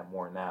seeing that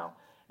more now.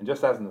 And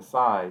just as an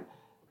aside,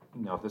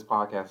 if this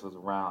podcast is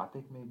around, I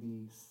think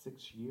maybe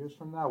 6 years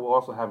from now, we'll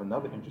also have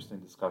another interesting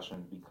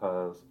discussion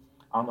because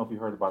I don't know if you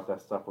heard about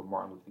that stuff with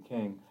Martin Luther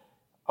King.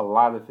 A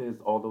lot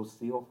of all those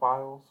seal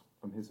files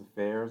from his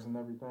affairs and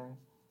everything,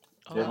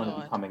 Oh they're going to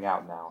be Lord. coming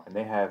out now. And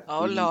they have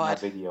Oh video, not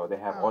Lord. video, they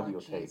have oh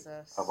audio tape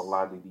of a Jesus.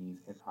 lot of these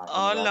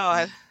Oh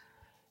Lord. interactions.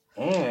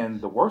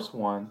 And the worst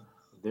one,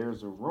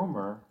 there's a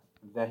rumor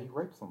that he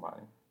raped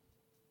somebody.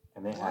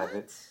 And they have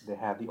it, What? they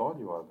have the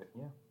audio of it,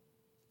 yeah.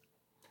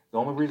 The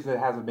only reason it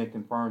hasn't been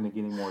confirmed and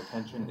getting more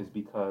attention is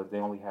because they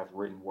only have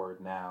written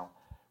word now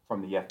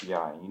from the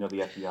FBI. And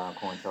the FBI and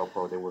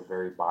COINTELPRO, they were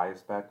very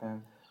biased back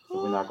then. So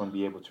we're not going to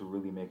be able to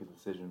really make a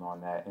decision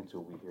on that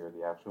until we hear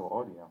the actual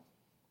audio,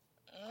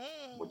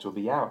 which will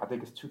be out. I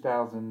think it's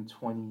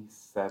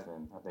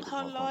 2027. I think is Oh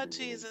when it's going to Lord be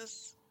released.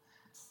 Jesus.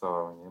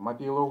 So it might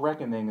be a little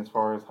reckoning as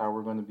far as how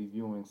we're going to be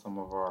viewing some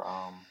of our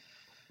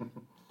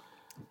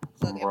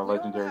some Look, of if our we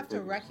don't legendary have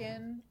to figures.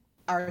 reckon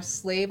our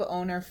slave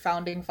owner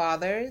founding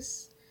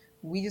fathers,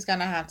 we just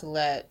gonna have to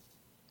let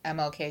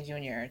MLK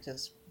Jr.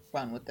 just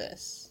run with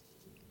this.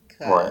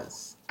 Right.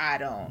 Cause I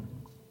don't.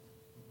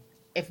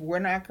 If we're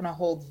not gonna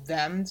hold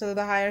them to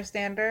the higher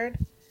standard,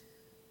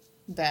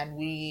 then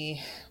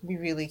we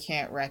really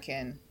can't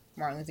reckon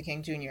Martin Luther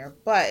King Jr.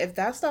 But if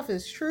that stuff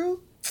is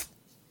true,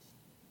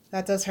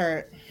 that does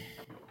hurt.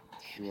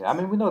 Damn Yeah, I it.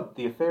 mean, we know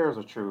the affairs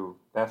are true.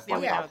 That's Yeah,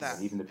 like we know Yeah, that.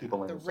 documented, even the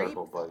people in the the rape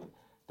circle. But though.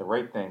 the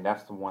rape thing,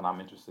 that's the one I'm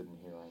interested in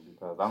hearing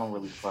because I don't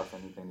really trust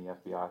anything the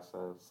FBI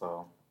says.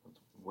 So let's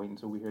wait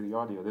until we hear the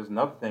audio. There's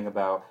another thing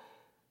about,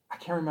 I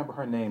can't remember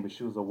her name, but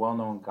she was a well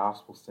known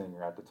gospel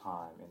singer at the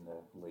time in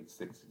the late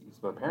 60s.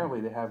 But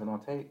apparently they have it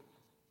on tape.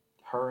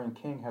 Her and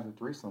King had a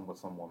threesome with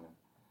some woman.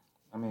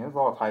 I mean, there's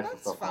all Well, types of that's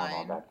stuff going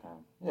on fine. back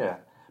then. Yeah.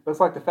 But it's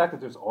like the fact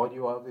that there's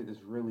audio of it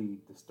is really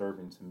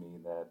disturbing to me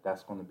that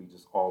that's going to be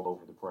just all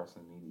over the press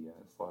and media.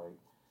 It's like,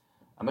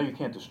 I know you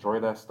can't destroy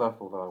that stuff,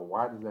 but like,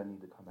 why does that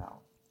need to come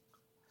out?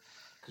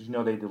 Because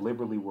they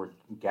deliberately were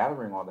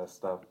gathering all that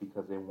stuff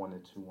because they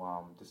wanted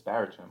to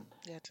disparage him,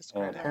 Yeah,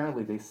 and discredit him.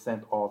 apparently they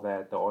sent all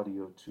the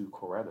audio to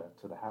Coretta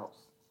to the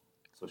house,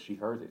 so she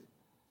heard it.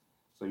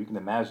 So you can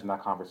imagine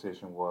that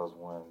conversation was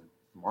when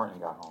Martin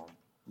got home.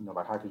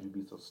 Like how could you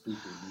be so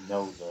stupid?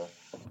 The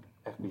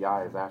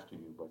FBI is after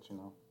you, but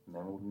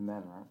men will be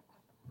men, right?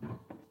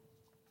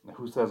 And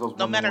who says those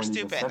No, men women are weren't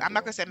even stupid. sent I'm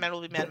not gonna there? say men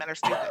will be men. Men are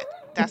stupid.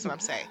 That's what I'm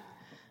saying.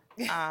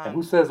 And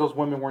who Um, says those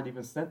women weren't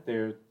even sent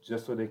there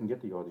just so they can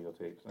get the audio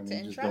tapes? I To mean,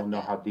 you just don't entrap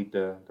know how him. deep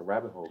the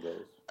rabbit hole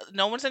goes.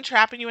 no one's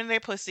entrapping you in their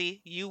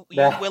pussy. You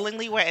That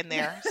willingly went in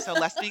there. So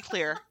let's be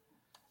clear.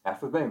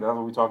 that's the thing. That's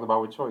what we talked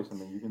about with choice. I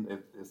mean,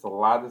 it's a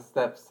lot of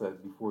steps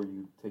before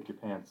you take your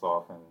pants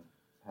off and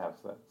have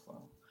sex. So,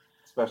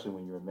 especially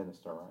when you're a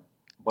minister, right?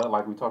 But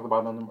like we talked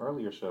about on them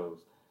earlier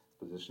shows,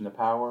 position of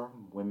power,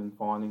 women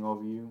fawning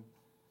over you.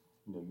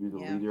 You're the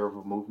Yeah. leader of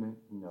a movement.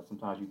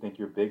 Sometimes you think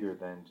you're bigger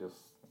than just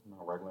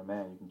a regular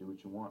man. You can do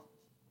what you want.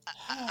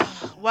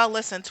 Well,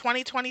 listen,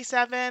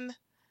 2027,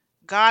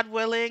 God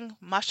willing,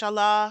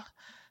 mashallah,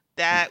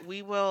 that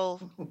we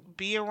will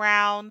be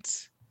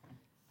around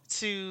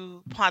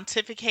to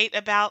pontificate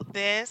about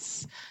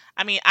this.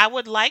 I mean, I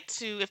would like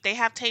to, if they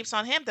have tapes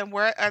on him, then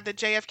where are the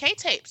JFK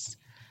tapes?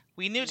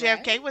 We knew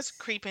JFK Right? was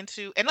creeping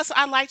to, and listen,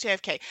 I like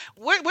JFK.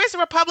 Where's the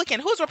Republican?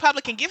 Who's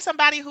Republican? Give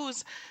somebody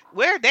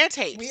where are their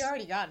We tapes?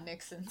 already got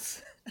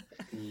Nixon's.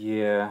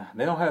 Yeah,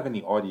 they don't have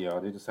any audio.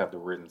 They just have the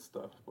written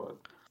stuff. But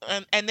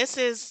And this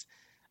is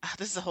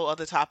a whole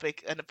other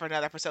topic for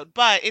another episode,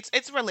 but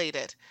it's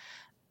related.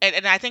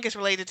 And I think it's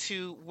related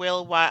to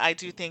Will, why I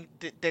do think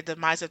the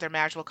demise of their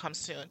marriage will come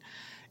soon.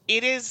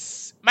 It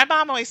is, my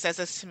mom always says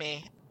this to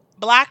me,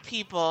 Black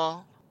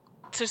people,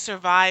 to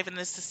survive in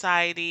this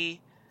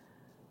society,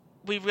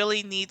 we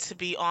really need to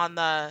be on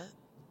the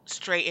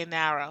straight and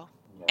narrow.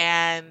 yes,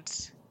 And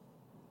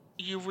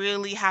you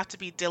really have to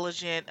be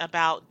diligent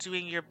about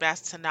doing your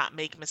best to not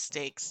make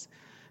mistakes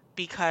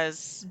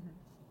because Mhm.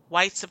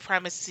 white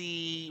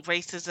supremacy,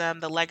 racism,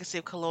 the legacy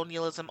of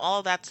colonialism,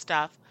 all that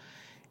stuff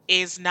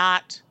is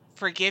not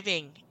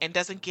forgiving and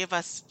doesn't give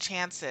us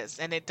chances,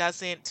 and it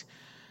doesn't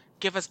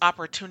give us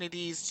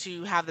opportunities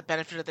to have the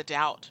benefit of the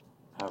doubt.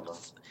 ever.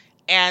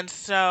 And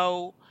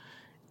so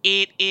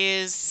it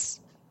is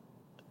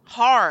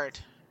hard.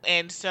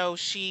 And so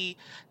she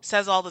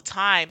says all the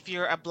time, if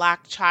you're a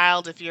Black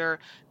child, if you're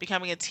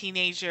becoming a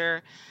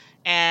teenager,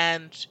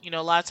 and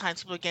a lot of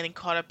times people are getting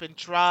caught up in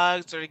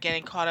drugs or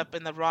getting caught up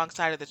in the wrong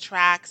side of the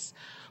tracks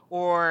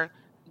or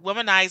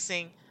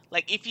womanizing,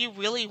 like if you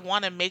really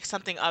want to make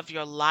something of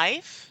your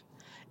life,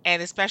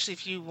 and especially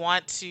if you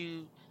want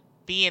to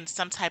be in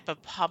some type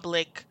of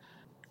public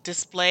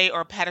display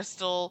or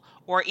pedestal,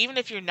 or even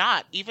if you're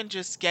not, even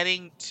just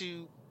getting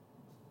to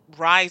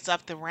rise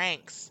up the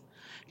ranks,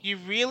 you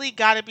really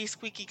got to be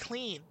squeaky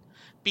clean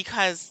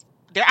because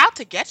they're out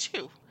to get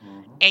you.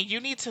 Hmm. And you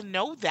need to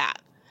know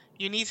that.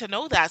 You need to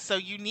know that. So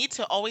you need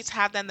to always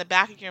have that in the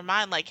back of your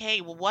mind like,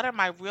 hey, well, what are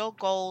my real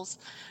goals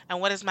and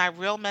what is my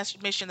real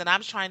mission that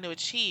I'm trying to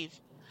achieve?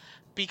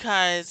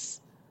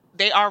 because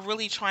they are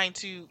really trying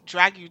to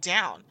drag you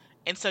down.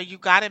 And so you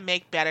got to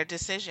make better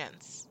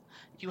decisions.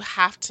 You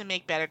have to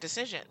make better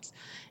decisions.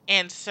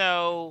 And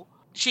so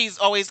she's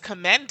always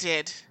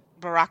commended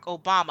Barack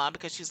Obama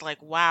because she's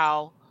like,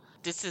 wow,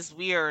 this is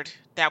weird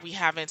that we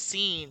haven't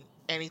seen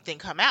anything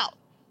come out.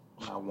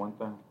 Not one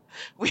thing.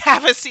 We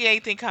haven't seen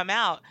anything come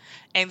out.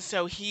 And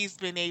so he's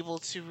been able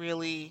to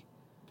really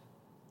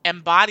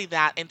embody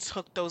that and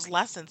took those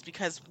lessons,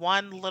 because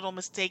one little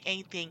mistake,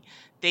 anything,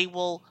 they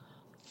will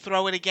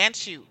throw it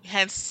against you.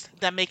 Hence,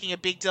 them making a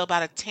big deal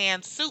about a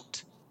tan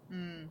suit.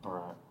 Mm, All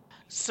right.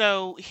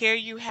 So here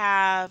you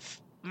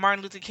have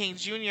Martin Luther King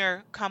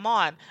Jr. come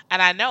on.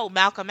 And I know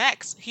Malcolm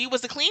X, he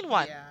was the clean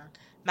one. yeah,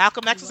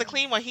 Malcolm he X was a was.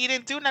 clean one. He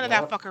didn't do none of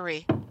that Yep.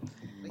 fuckery.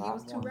 But he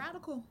was Not too one.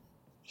 radical.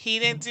 He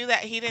didn't do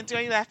that. He didn't do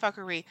any of that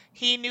fuckery.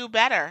 He knew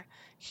better.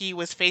 He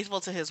was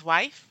faithful to his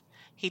wife.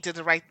 He did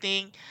the right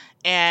thing.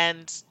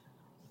 And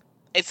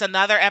it's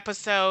another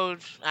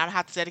episode. I'm gonna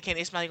have to dedicate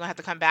Ismail. You're gonna have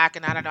to come back,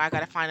 and I don't know. I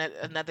gotta find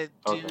another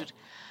Okay. dude.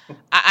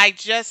 I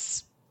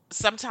just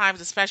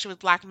sometimes, especially with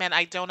black men,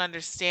 I don't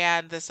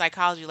understand the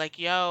psychology. Like,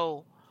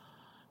 yo,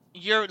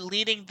 you're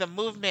leading the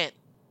movement,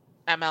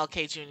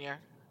 MLK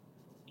Jr.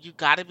 You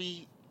gotta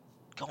be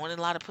going in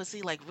a lot of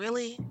pussy. Like,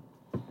 really,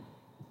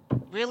 I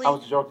really?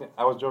 was joking.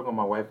 I was joking with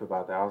my wife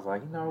about that. I was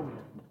like,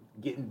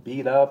 getting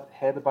beat up,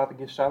 head about to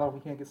get shot off. We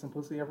can't get some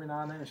pussy every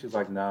now and then. And she's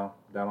like, no,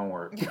 that don't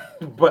work.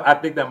 But I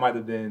think that might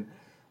have been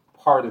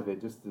part of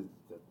it. Just the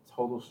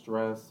total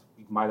stress.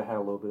 You might have had a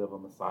little bit of a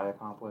messiah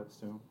complex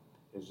too.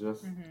 It's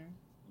just Hmm.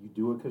 you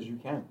do it because you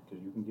can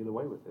get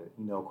away with it.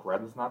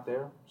 Coretta's not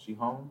there. She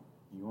home.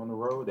 You on the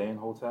road. They in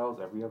hotels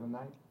every other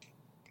night.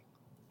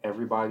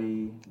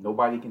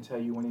 Nobody can tell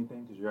you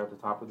anything because you're at the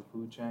top of the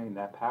food chain.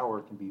 That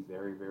power can be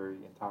very, very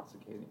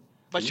intoxicating.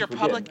 So But you you're forget.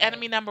 public Right.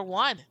 enemy number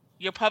one.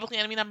 You're public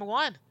enemy number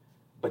one.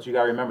 But you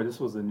got to remember, this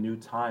was a new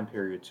time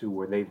period too,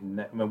 where I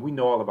mean, we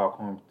know all about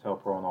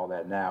COINTELPRO and all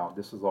that now.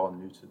 This is all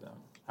new to them.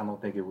 I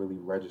don't think it really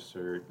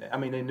registered. I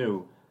mean, they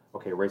knew,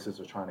 okay, racists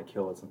are trying to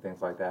kill us and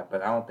things like that,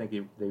 but I don't think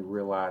they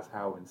realized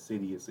how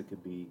insidious it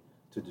could be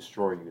to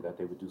destroy you, that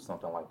they would do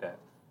something like that,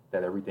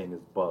 that everything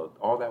is bugged.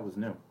 All that was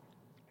new.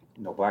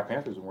 Black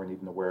Panthers weren't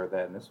even aware of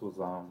that, and this was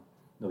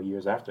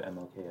years after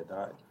MLK had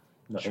died.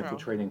 True.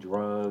 Infiltrating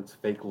drugs,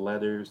 fake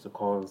letters to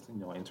cause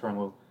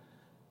internal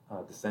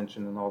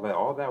dissension and all that.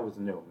 All that was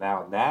new.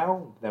 Now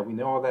that we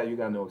know all that, you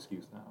got no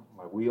excuse now.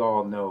 Like we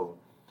all know,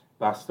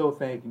 but I still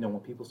think when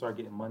people start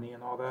getting money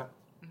and all that,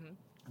 Hmm.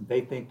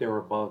 they think they're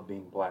above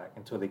being black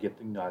until they get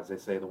as they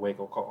say, the wake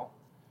up call.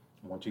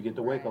 And once you get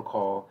the wake Right. up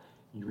call,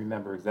 you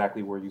remember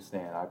exactly where you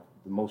stand.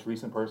 The most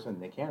recent person,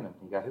 Nick Cannon,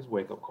 he got his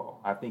wake up call.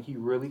 I think he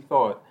really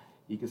thought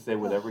he could say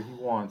whatever he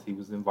wants. He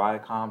was in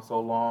Viacom so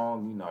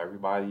long,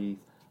 everybody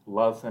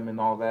loves him and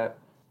all that.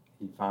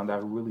 He found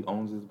out who really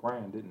owns his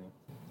brand, didn't he?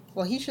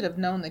 Well, he should have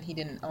known that he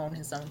didn't own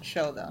his own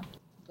show, though.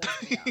 Let's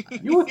be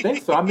You would honest.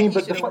 think so. I mean, He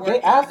but should have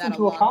they worked on asked him that a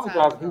to long time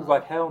apologize. He was ago.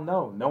 like, "Hell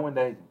no," knowing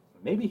that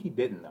maybe he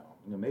didn't know.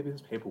 Maybe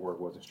his paperwork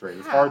wasn't straight.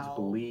 It's hard to How?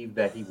 believe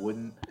that he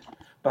wouldn't.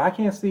 But I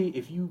can't see,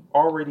 if you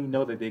already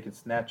know that they can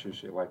snatch your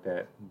shit like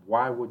that,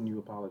 why wouldn't you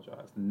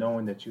apologize,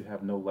 knowing that you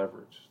have no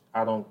leverage?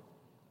 I don't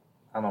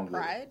get it.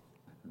 Pride?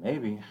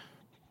 Maybe.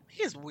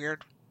 He is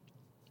weird.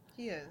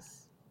 He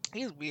is.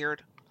 He's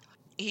weird.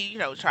 He,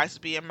 tries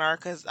to be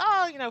America's,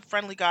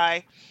 friendly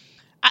guy.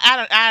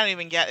 I don't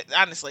even get it,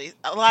 honestly.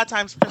 A lot of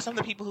times, for some of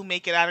the people who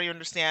make it, I don't even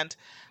understand.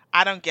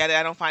 I don't get it.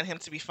 I don't find him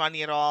to be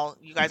funny at all.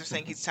 You guys are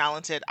saying he's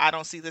talented. I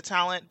don't see the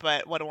talent,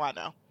 but what do I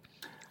know?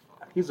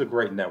 He's a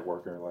great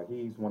networker. Like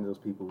he's one of those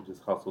people who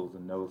just hustles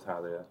and knows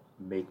how to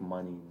make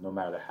money, no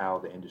matter how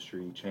the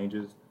industry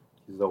changes.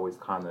 He's always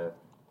kind of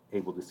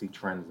able to see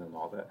trends and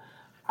all that.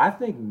 I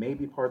think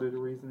maybe part of the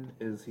reason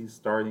is he's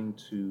starting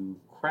to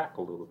crack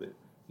a little bit.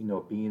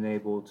 Being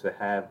able to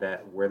have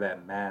wear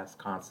that mask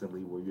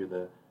constantly, where you're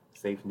the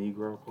safe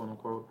Negro, quote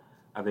unquote.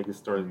 I think it's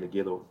starting to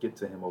Hmm. get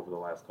to him over the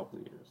last couple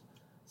of years.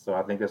 So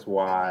I think that's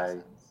That makes why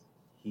sense.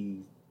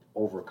 he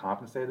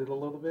overcompensated a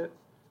little bit,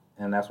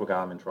 and that's what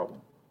got him in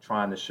trouble.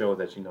 Trying to show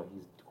that he's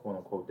quote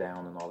unquote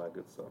down and all that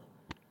good stuff.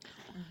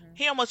 Hmm.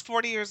 He almost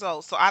 40 years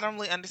old, so I don't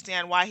really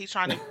understand why he's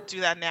trying to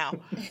do that now.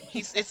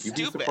 It's You'd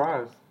be stupid.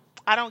 surprised.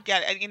 I don't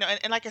get it.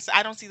 And like I said,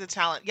 I don't see the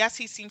talent. Yes,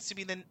 he seems to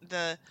be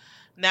the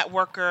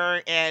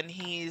networker, and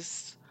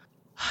he's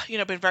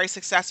been very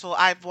successful.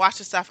 I've watched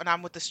the stuff, and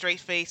I'm with the straight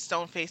face,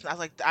 stone face, and I was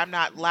like, I'm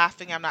not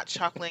laughing, I'm not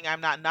chuckling,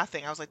 I'm not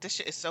nothing. I was like, this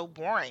shit is so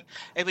boring.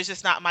 It was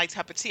just not my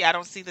cup of tea. I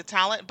don't see the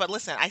talent, but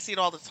listen, I see it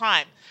all the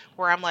time,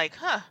 where I'm like,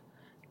 huh.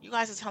 You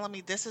guys are telling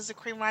me this is the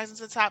cream rising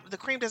to the top. The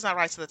cream does not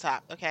rise to the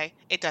top, okay?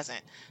 It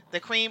doesn't. The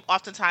cream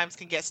oftentimes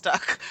can get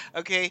stuck,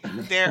 okay?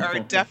 There are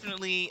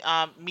definitely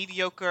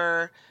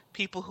mediocre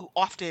people who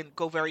often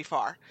go very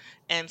far.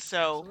 And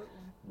so,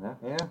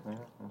 Absolutely. Yeah,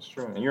 that's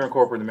true. And you're in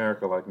corporate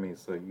America like me,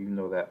 so you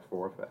know that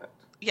for a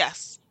fact.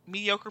 yes,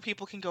 mediocre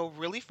people can go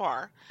really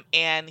far.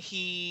 And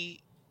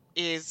he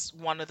is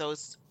one of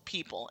those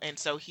people. And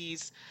so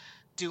he's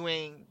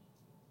doing,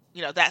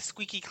 that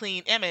squeaky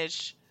clean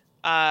image,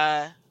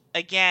 uh,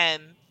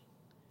 again,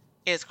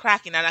 is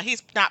cracking. Now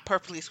he's not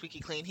perfectly squeaky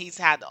clean. He's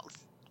had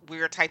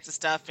weird types of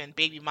stuff and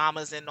baby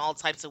mamas and all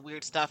types of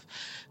weird stuff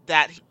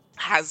that he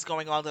has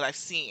going on that I've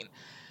seen.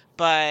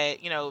 But,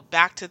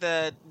 back to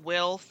the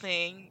will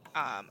thing,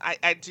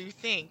 I do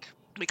think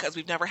because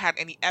we've never had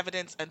any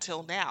evidence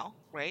until now,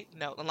 right?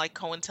 No, unlike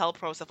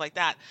COINTELPRO, stuff like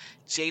that,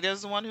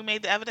 Jada's the one who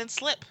made the evidence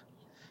slip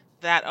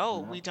that, oh,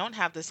 Yeah. we don't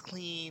have this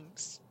clean,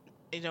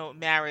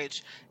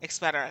 marriage,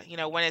 etc.,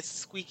 when it's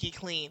squeaky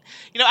clean.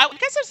 I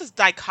guess there's this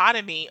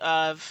dichotomy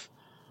of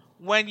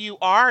when you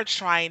are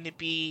trying to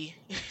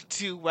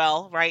do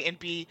well, right, and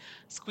be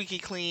squeaky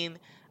clean.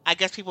 I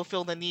guess people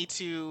feel the need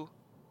to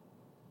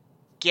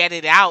get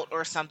it out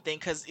or something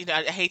because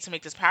I hate to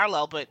make this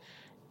parallel, but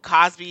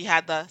Cosby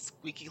had the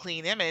squeaky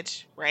clean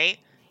image, right?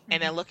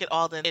 And then Hmm. look at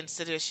all the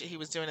insidious shit he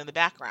was doing in the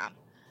background.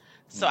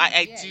 So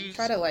I Yeah, you do.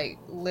 try to like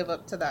live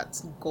up to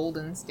that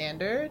golden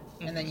standard,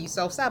 and then Hmm. you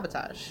self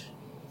sabotage.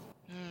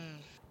 Mm,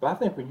 But I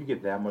think when you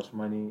get that much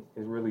money,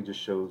 it really just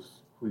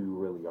shows who you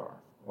really are.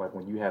 Like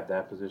when you have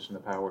that position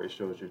of power, it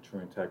shows your true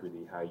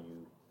integrity, how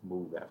you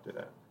move after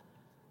that.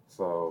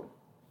 So,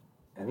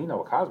 and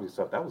with Cosby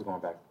stuff, that was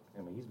going back.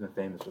 I mean, he's been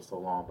famous for so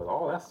long, but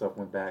all that stuff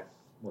went back,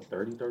 what,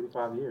 30,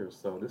 35 years.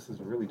 So this is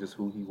really just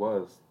who he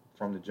was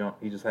from the jump.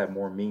 He just had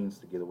more means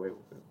to get away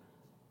with it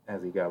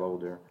as he got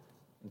older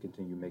and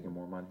continued making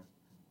more money.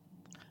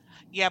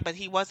 yeah, but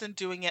he wasn't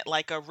doing it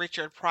like a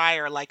Richard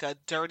Pryor, like a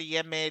dirty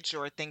image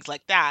or things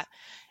like that.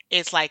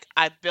 It's like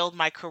I build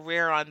my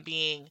career on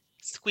being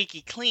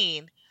squeaky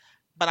clean,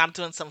 but I'm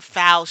doing some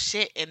foul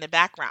shit in the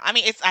background. I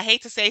mean, I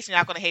hate to say it, so you're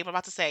not going to hate what I'm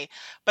about to say,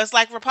 but it's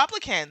like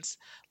Republicans.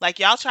 Like,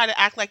 y'all try to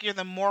act like you're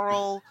the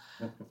moral,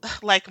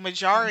 like,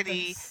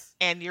 majority, Compass.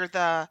 and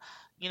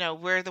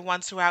we're the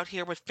ones who are out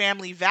here with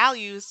family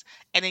values,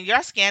 and then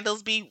your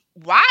scandals be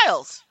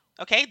wild.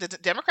 Okay? The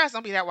Democrats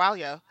don't be that wild,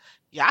 yo.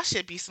 Y'all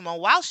should be some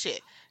old wild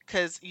shit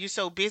because you're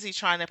so busy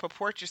trying to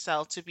purport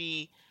yourself to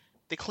be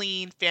the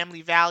clean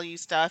family value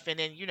stuff, and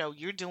then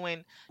you're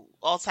doing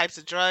all types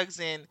of drugs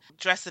and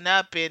dressing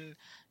up in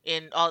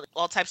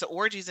all types of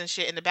orgies and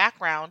shit in the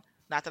background.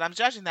 Not that I'm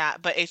judging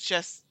that, but it's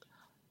just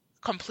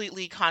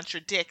completely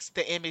contradicts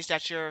the image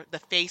that the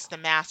face, the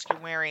mask you're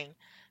wearing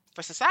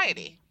for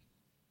society.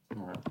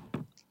 All right,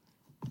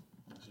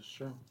 this is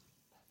true.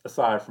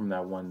 Aside from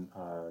that one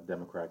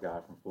Democrat guy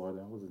from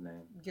Florida, what was his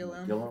name?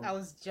 Gillum. Gillum. I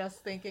was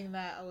just thinking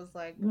that. I was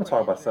like, I'm gonna poor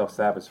talk about Andrew. self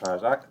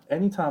sabotage.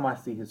 Anytime I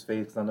see his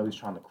face, 'cause I know he's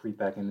trying to creep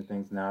back into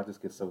things now, I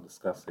just get so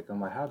disgusted. I'm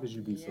like, how could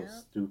you be so Yeah.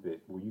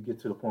 stupid? Where you get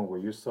to the point where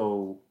you're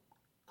so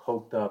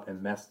coked up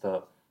and messed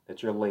up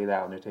that you're laid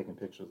out and they're taking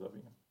pictures of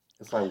you.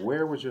 It's like,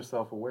 where was your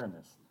self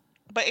awareness?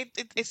 But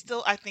it's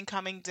still, I think,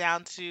 coming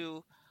down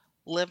to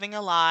living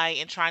a lie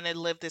and trying to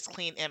live this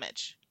clean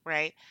image,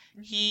 right?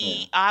 Hmm. Yeah.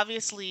 He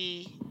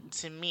obviously,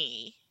 to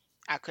me,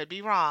 I could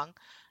be wrong,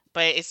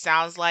 but it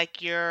sounds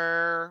like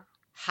you're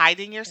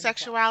hiding your In the closet.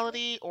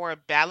 sexuality or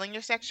battling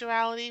your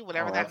sexuality,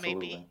 whatever Oh, that may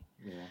absolutely. be,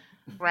 Yeah.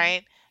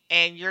 right?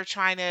 And you're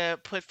trying to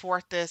put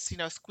forth this,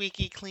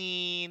 squeaky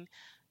clean,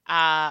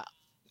 uh,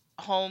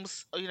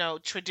 homes,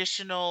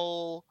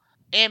 traditional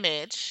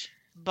image,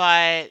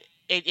 but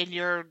and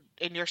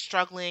you're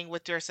struggling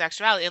with your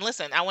sexuality. And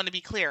listen, I want to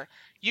be clear.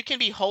 You can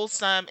be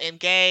wholesome and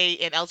gay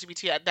and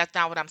LGBT. That's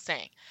not what I'm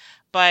saying.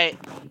 But,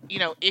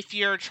 if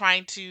you're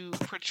trying to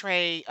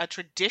portray a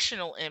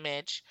traditional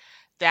image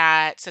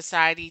that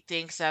society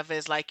thinks of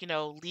as like,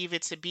 leave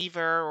it to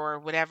Beaver or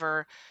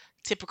whatever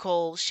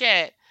typical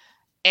shit,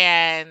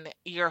 and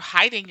you're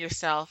hiding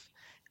yourself,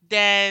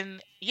 then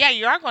yeah,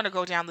 you are going to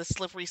go down the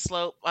slippery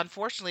slope,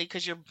 unfortunately,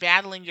 because you're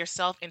battling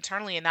yourself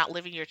internally and not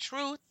living your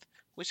truth,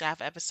 which I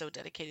have an episode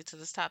dedicated to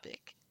this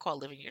topic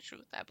called Living Your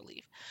Truth, I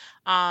believe.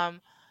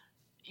 Um,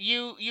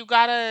 you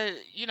gotta,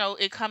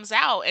 it comes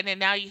out, and then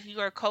now you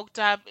are coked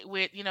up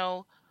with,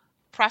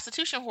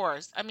 prostitution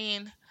whores. I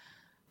mean,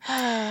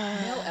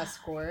 Male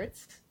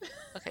escorts.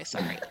 okay,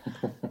 sorry.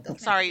 Doesn't have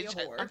to Sorry, be a I'm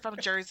whore. from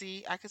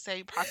Jersey. I could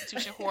say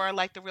prostitution whore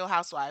like the Real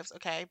Housewives,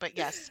 okay? But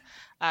yes,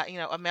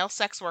 a male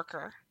sex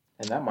worker.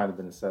 And that might have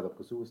been a setup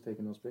because who was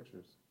taking those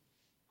pictures?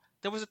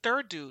 There was a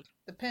third dude.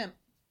 The pimp.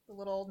 The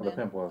little old Well, the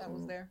man pimp was. that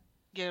was there.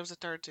 Yeah, there was a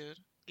third dude.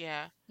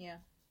 Yeah. Yeah.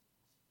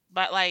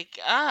 But like,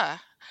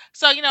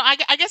 so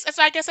I guess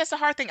so. I guess that's the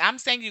hard thing. I'm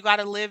saying you got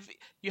to live.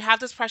 You have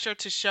this pressure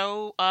to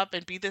show up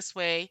and be this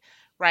way,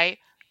 right?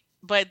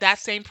 But that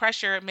same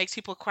pressure makes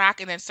people crack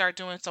and then start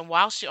doing some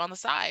wild shit on the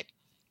side.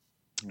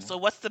 Yeah. So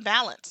what's the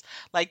balance?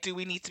 Like, do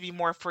we need to be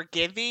more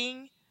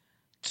forgiving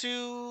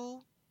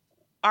to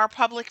our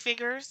public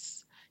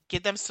figures?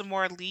 Give them some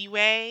more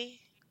leeway?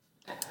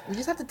 We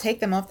just have to take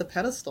them off the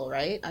pedestal,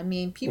 right? I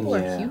mean, people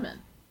are Yeah.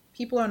 human.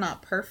 People are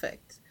not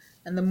perfect.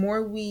 And the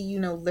more we,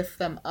 lift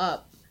them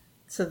up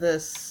to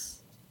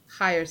this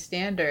higher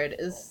standard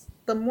is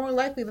the more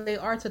likely they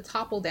are to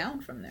topple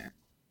down from there.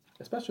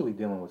 Especially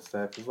dealing with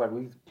sex. It's like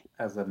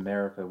as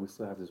America, we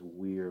still have this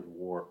weird,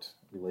 warped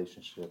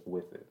relationship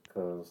with it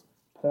because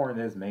porn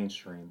is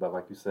mainstream. But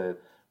like you said,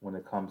 when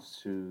it comes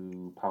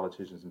to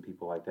politicians and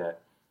people like that,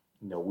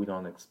 we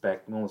don't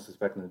expect them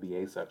to be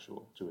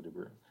asexual to a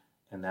degree.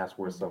 And that's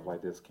where stuff Hmm.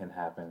 like this can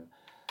happen.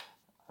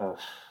 Uh,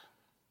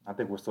 I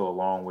think we're still a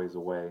long ways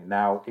away.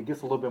 Now, it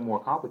gets a little bit more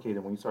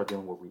complicated when you start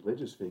dealing with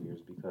religious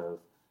figures because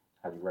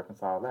how do you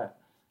reconcile that?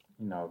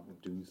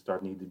 Do you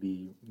start need to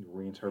be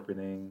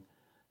reinterpreting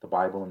the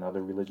Bible and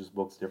other religious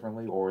books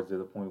differently, or is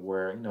it a point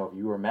where if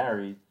you are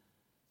married,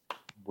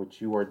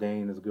 what you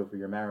ordain is good for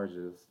your marriage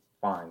is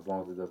fine as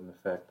long as it doesn't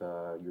affect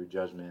your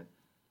judgment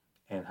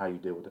and how you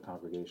deal with the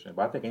congregation.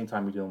 But I think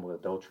anytime you're dealing with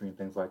adultery and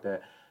things like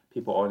that,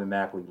 people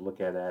automatically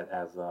look at that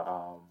as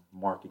a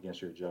mark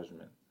against your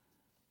judgment,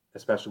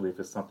 especially if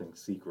it's something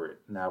secret.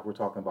 Now, if we're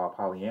talking about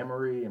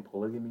polyamory and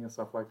polygamy and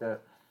stuff like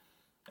that,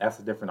 that's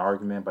a different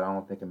argument. But I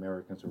don't think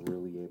Americans are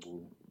really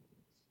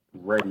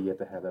ready yet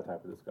to have that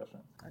type of discussion.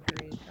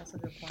 Agreed. That's a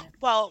good point.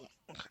 Well,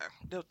 okay,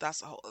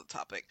 that's a whole other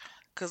topic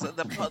because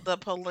the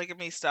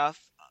polygamy stuff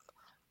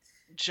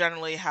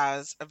generally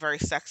has a very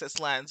sexist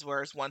lens,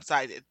 whereas one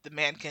sided. The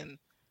man can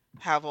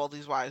have all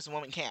these wives, the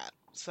woman can't.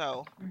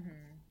 So,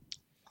 Hmm.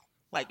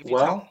 like, if you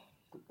tell, Well,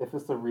 if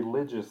it's a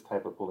religious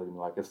type of polygamy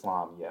like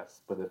Islam,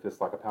 yes. But if it's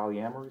like a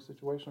polyamory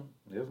situation,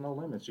 there's no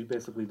limits. You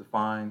basically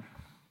define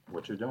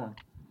what you're doing.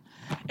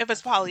 if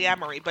it's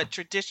polyamory, but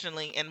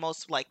traditionally in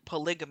most like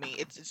polygamy,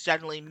 it's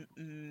generally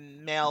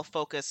male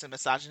focused and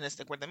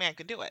misogynistic, where the man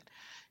can do it.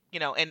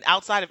 And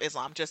outside of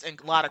Islam, just in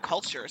a lot of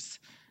cultures,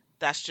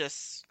 that's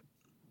just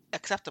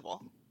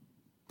acceptable.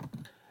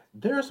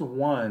 There's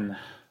one,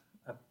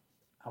 I,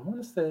 I want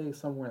to say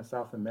somewhere in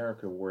South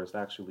America where it's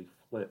actually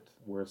flipped,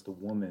 where it's the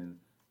woman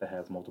that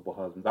has multiple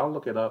husbands. I'll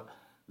look it up.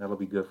 That'll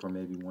be good for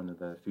maybe one of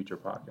the future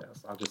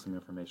podcasts. I'll get some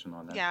information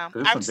on that Yeah, because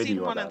there's I've some seen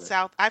video one in about it.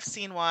 South. I've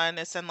seen one.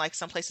 It's in like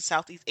some place in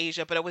Southeast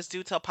Asia, but it was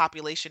due to a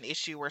population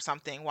issue or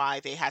something why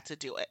they had to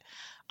do it.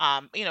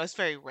 It's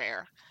very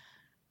rare,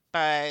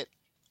 but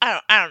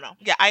I don't know.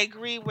 Yeah, I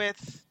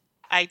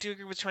do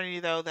agree with Trinity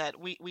though that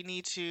we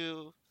need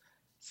to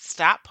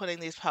stop putting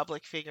these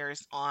public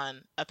figures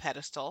on a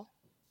pedestal,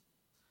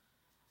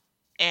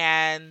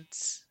 and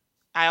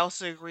I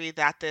also agree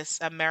that this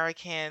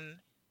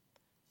American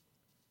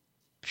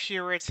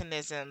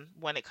puritanism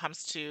when it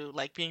comes to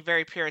like being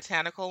very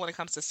puritanical when it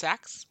comes to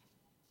sex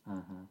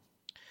Hmm.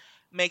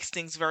 makes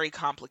things very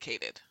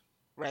complicated,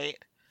 right?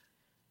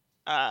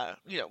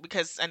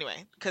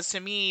 Because to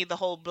me, the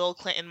whole Bill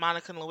Clinton,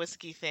 Monica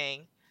Lewinsky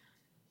thing,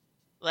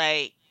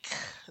 like,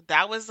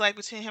 that was like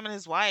between him and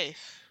his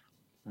wife.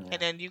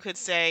 And Yeah. then you could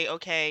say,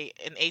 okay,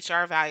 an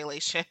HR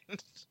violation,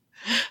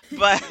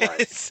 but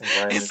Right.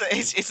 Right.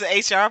 it's an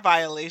HR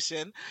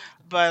violation.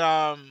 But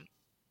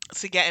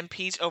to get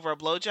impeached over a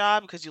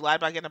blowjob because you lied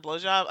about getting a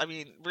blowjob, I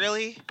mean,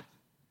 really?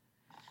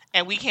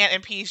 And we can't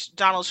impeach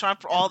Donald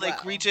Trump for all the Well,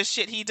 egregious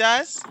shit he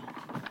does?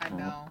 I Mhm.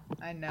 know.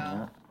 I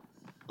know. Yeah.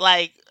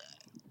 Like,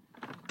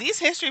 these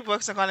history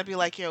books are going to be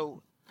like,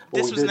 yo,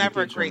 Well, this we was did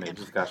never a impeach him. great. It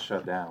just got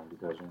shut down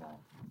because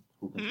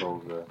who Hmm?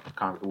 controls the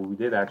Congress. Well, we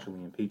did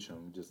actually impeach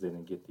him. We just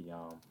didn't get the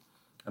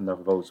enough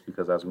votes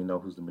because, as we know,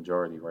 who's the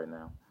majority right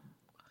now.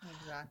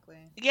 Exactly.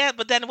 Yeah,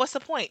 but then what's the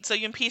point? So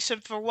you impeach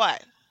him for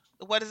what?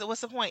 What is it?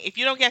 What's the point? If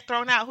you don't get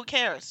thrown out, who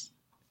cares?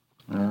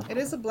 Yeah. It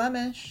is a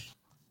blemish.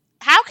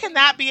 How can I'm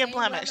that not be a saying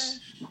blemish?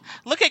 blemish.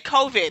 Look at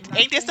I'm COVID. not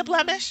Ain't this a saying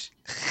blemish.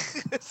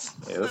 blemish?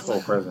 Yeah, this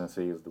whole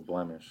presidency is the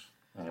blemish,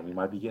 and we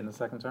might be getting a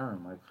second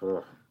term. Like,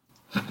 ugh.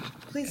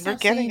 Please We're stop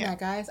getting saying it. that,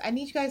 guys. I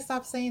need you guys to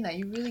stop saying that.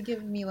 You're really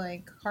giving me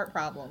like heart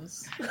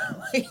problems.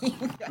 Like,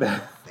 you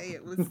guys say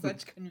it with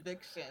such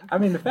conviction. I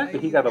mean, the fact Like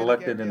that he he's got gonna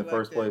get elected in the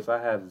first reelected. place,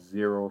 I have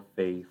zero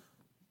faith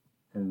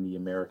in the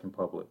American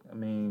public. I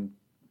mean,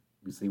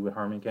 you see with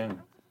Herman Cain.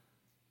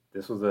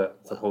 This was a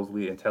Well,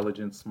 supposedly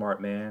intelligent,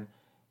 smart man.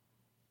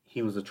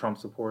 He was a Trump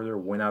supporter,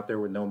 went out there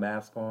with no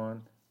mask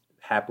on,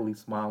 happily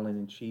smiling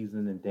and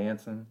cheesing and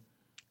dancing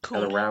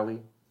at a Cooning.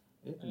 rally.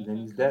 Yeah, and then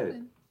Hmm. he's dead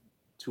cooning.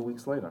 2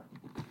 weeks later.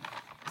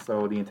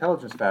 So the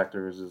intelligence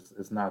factor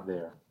is not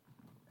there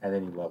at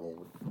any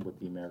level with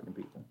the American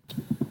people.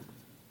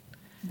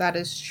 That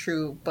is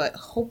true, but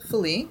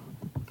hopefully,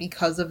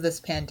 because of this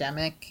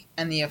pandemic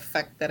and the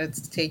effect that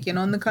it's taken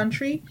on the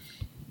country,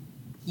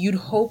 you'd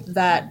hope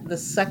that the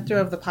sector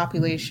of the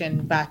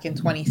population back in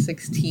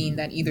 2016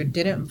 that either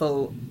didn't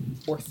vote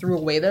or threw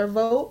away their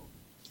vote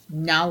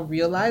now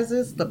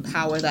realizes the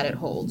power that it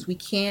holds. We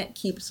can't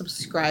keep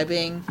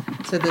subscribing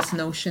to this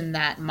notion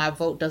that my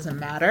vote doesn't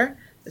matter,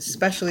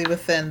 especially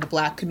within the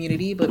black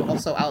community, but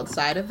also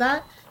outside of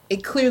that.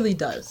 It clearly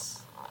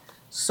does.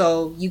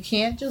 So you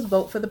can't just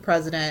vote for the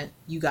president.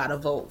 You got to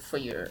vote for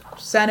your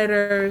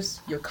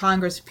senators, your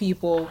congress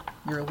people,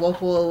 your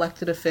local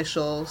elected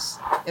officials.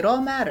 It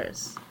all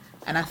matters.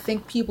 And I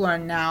think people are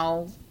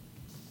now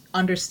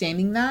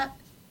understanding that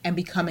and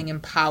becoming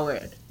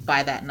empowered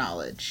by that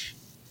knowledge.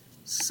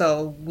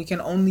 So we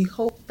can only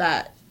hope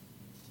that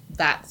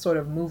that sort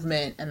of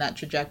movement and that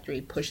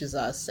trajectory pushes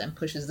us and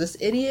pushes this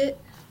idiot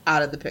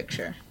out of the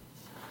picture.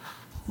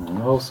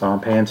 No, so I'm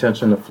paying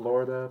attention to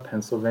Florida,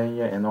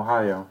 Pennsylvania, and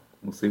Ohio.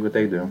 We'll see what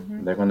they do.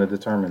 Hmm. They're going to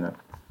determine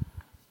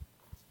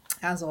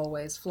As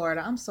always,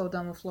 Florida. I'm so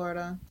done with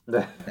Florida. it.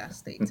 I need that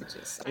state to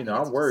just. I need it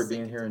I'm to worried just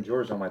being sink here into in the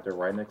Georgia. earth. I'm like, they're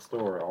right next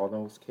door. All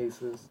those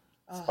cases.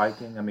 Oh,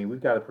 spiking. I mean,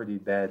 we've got it pretty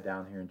bad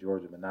down here in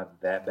Georgia, but not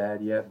that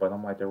bad yet. But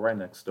I'm like, they're right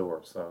next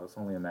door, so it's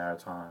only a matter of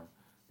time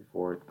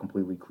before it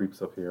completely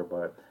creeps up here.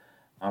 But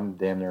I'm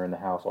damn near in the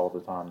house all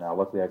the time now.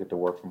 Luckily, I get to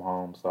work from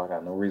home, so I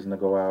got no reason to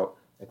go out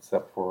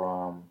except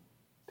for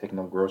picking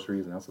up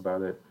groceries, and that's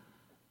about it.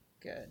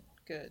 good,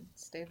 good.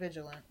 Stay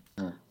vigilant.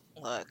 Mm.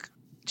 Look,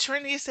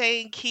 Trinity is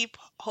saying keep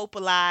hope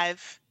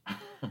alive.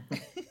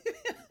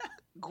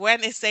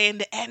 Gwen is saying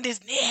the end is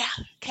near.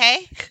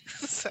 Okay,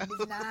 so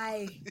It's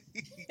nigh.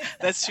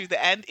 that's true.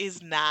 The end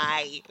is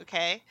nigh.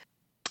 Okay,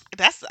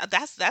 that's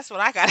what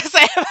I gotta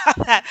say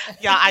about that.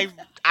 Y'all,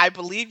 I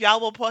believe y'all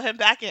will put him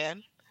back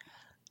in,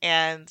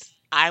 and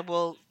I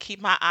will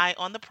keep my eye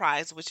on the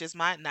prize, which is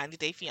my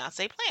 90-day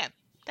fiance plan.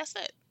 That's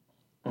it.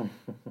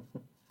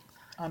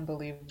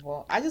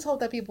 Unbelievable. I just hope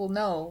that people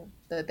know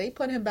that they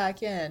put him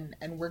back in,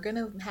 and we're going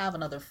to have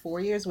another 4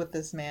 years with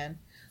this man.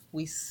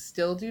 We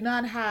still do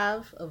not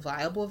have a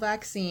viable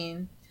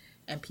vaccine,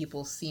 and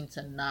people seem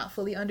to not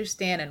fully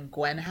understand. And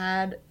Gwen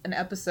had an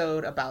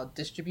episode about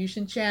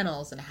distribution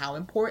channels and how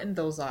important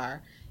those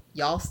are.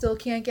 Y'all still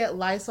can't get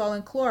Lysol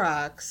and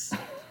Clorox.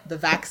 The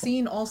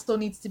vaccine also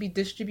needs to be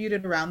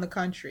distributed around the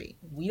country.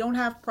 We don't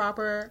have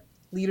proper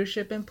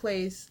leadership in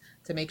place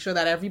to make sure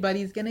that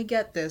everybody's going to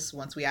get this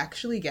once we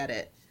actually get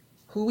it.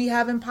 Who we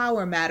have in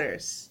power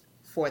matters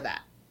for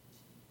that.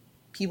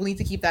 People need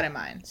to keep that in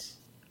mind.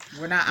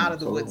 We're not out of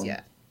the woods Absolutely.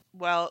 yet.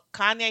 Well,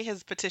 Kanye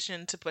has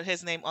petitioned to put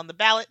his name on the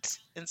ballot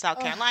in South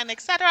Oh, Carolina,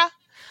 etc.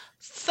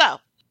 So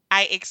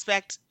I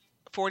expect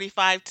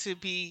 45 to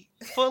be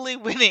fully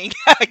winning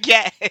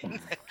again.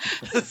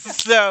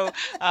 So,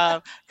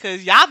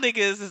 because y'all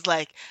niggas is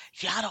like,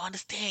 y'all don't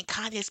understand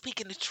Kanye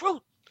speaking the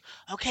truth.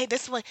 Okay,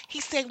 this is what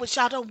he's saying what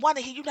y'all don't want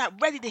to hear. You're not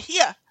ready to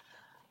hear.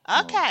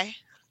 Well, Okay,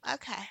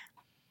 okay.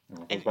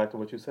 it goes And back to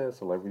what you said: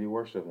 celebrity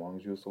worship. As long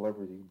as you're a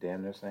celebrity, you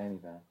damn near say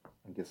anything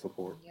and get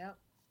support. yep.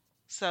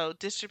 so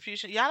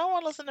distribution, y'all don't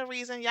want to listen to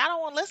Reason. Y'all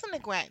don't want to listen to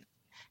Gwen.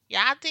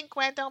 Y'all think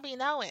Gwen don't be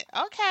knowing.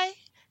 Okay,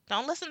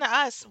 don't listen to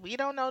us. We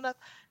don't know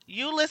nothing.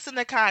 You listen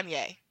to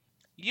Kanye.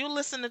 You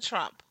listen to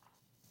Trump.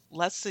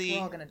 Let's We're see.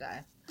 all going to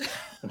die.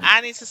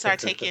 I need to start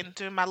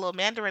doing my little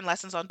Mandarin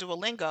lessons on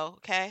Duolingo,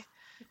 okay?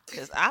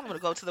 Because I'm going to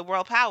go to the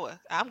world power.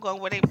 I'm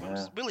going where they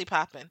Yeah. really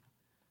popping.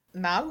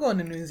 Nah, I'm going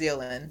to New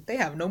Zealand. They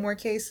have no more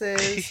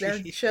cases. They're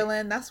They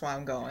chilling. That's why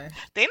I'm going.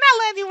 not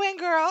letting you in,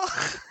 girl.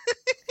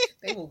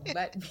 They will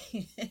let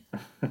me in.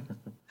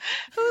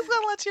 Who's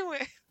going to let you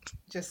in?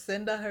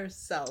 Jacinda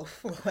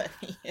herself will let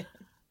me in.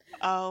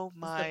 Oh,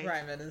 It's the my.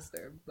 prime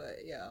minister.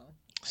 But, yo,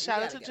 we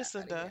Shout out got to to get out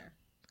of Jacinda. here.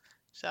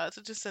 Shout out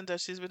to Jacinda.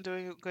 She's been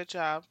doing a good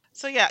job.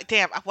 So yeah,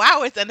 damn. Why I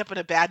always end up on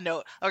a bad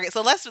note? Okay,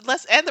 so let's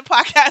end the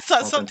podcast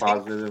on Something something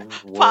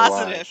positive worldwide.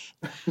 positive.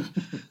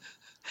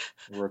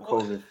 We're Wha-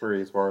 COVID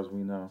free as far as we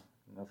know.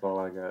 That's all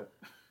I got.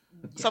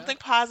 Something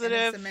Yep. And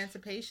it's positive.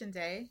 Emancipation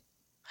Day.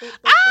 Boop,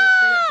 boop, boop.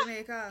 Big up Ah,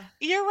 Jamaica.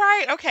 you're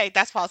right. Okay,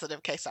 that's positive.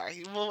 Okay,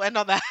 sorry. We'll end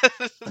on that.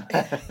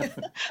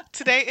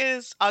 Today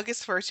is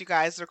August 1st, you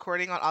guys.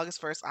 Recording on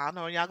August 1st. I don't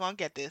know when y'all gonna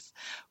get this,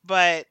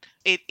 but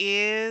it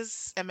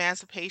is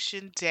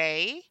Emancipation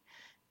Day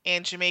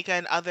in Jamaica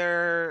and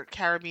other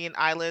Caribbean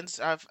islands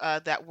of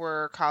that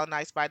were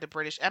colonized by the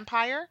British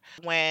Empire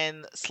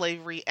when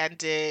slavery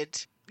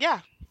ended.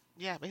 Yeah,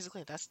 yeah.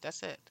 Basically, that's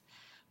it. Yep.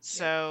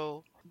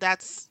 So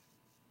that's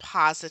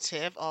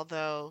positive,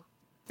 although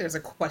There's a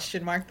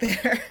question mark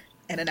there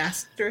and an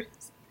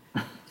asterisk.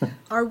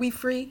 Are we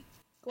free,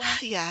 Gwen?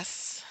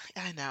 yes,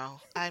 I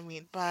know. I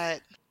mean,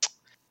 but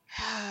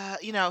yeah,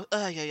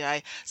 yeah.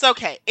 So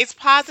okay, it's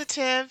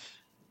positive.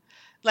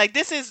 Like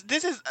this is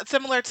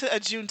similar to a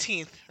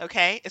Juneteenth,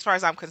 okay? As far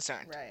as I'm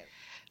concerned, Right.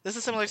 this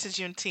is similar to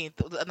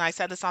Juneteenth, and I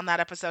said this on that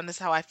episode. And this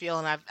is how I feel,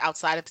 and I've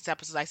outside of this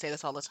episode, I say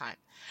this all the time.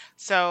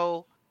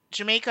 So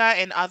Jamaica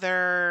and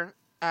other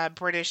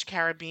British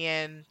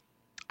Caribbean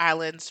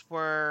islands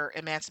were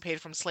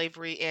emancipated from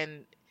slavery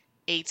in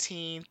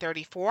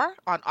 1834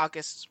 on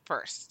August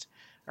 1st.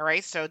 All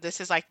right, so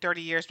this is like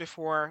 30 years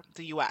before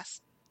the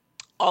U.S.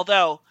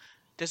 Although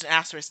there's an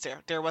asterisk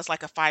there. There was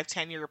like a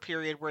 5-10 year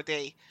period where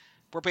they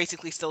were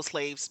basically still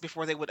slaves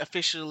before they would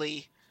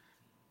officially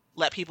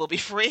let people be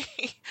free.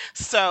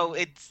 So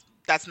Mm.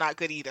 that's not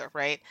good either,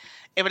 right?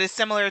 But it's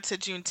similar to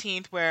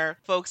Juneteenth, where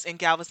folks in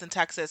Galveston,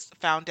 Texas,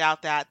 found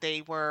out that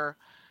they were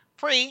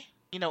free,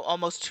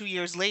 almost 2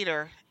 years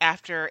later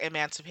after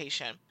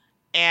emancipation,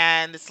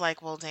 and it's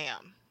like, well,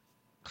 damn,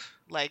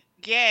 like,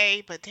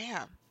 yay, but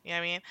damn, you know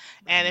what I mean?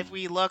 And if Mm.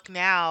 we look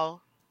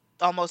now,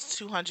 almost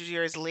 200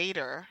 years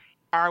later,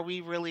 are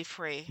we really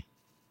free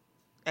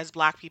as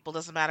Black people?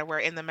 Doesn't matter where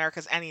in the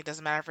Americas, it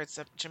doesn't matter if it's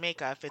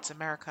Jamaica, if it's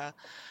America.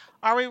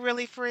 Are we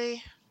really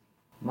free?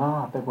 No,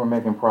 I think we're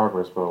making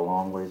progress, but a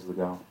long ways to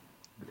go.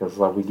 Because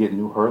like we get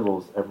new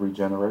hurdles every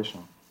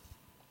generation,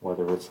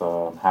 whether it's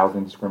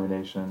housing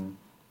discrimination,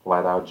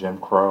 flat out Jim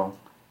Crow.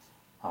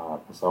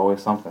 It's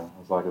always something.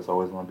 It's like it's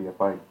always going to be a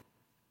fight.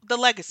 The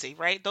legacy,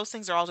 right? Those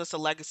things are all just a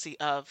legacy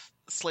of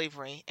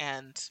slavery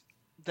and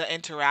the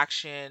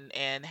interaction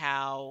and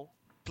how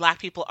Black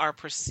people are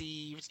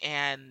perceived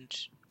and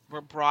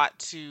were brought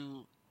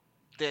to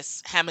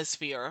this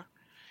hemisphere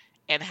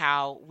and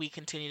how we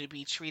continue to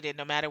be treated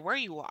no matter where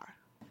you are,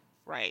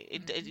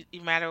 right?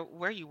 No matter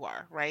where you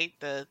are, right?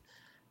 The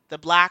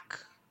black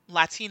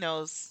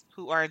Latinos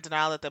who are in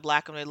denial that they're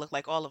black and they look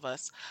like all of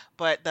us,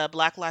 but the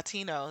black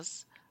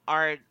Latinos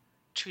are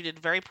treated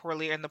very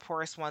poorly and the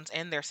poorest ones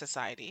in their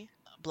society.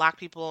 Black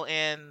people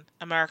in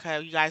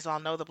America, you guys all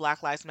know the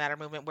Black Lives Matter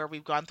movement where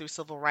we've gone through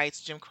civil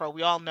rights, Jim Crow.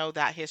 We all know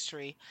that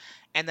history.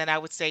 And then I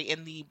would say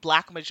in the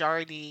black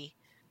majority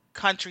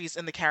countries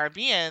in the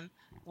Caribbean,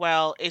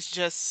 well, it's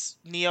just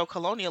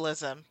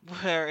neo-colonialism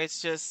where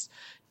it's just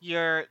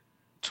your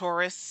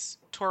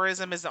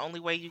tourism is the only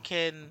way you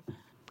can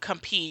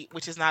compete,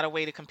 which is not a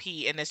way to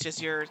compete, and it's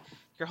just your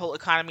whole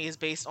economy is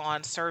based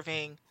on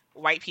serving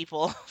white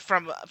people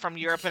from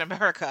Europe and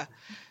America.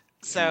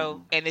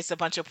 So, and it's a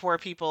bunch of poor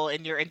people,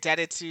 and you're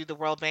indebted to the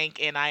World Bank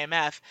and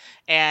IMF,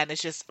 and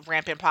it's just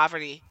rampant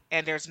poverty,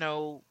 and there's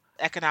no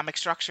economic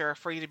structure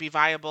for you to be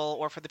viable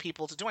or for the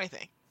people to do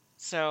anything.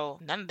 So,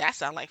 none of that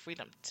sounds like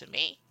freedom to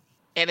me.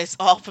 And it's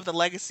all from the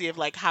legacy of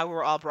like how we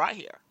were all brought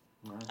here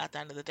Right. at the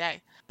end of the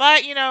day.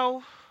 But,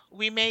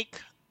 we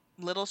make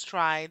little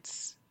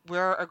strides.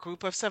 We're a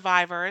group of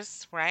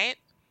survivors, right?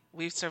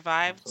 We've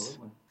survived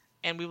Absolutely.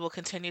 and we will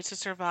continue to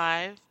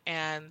survive.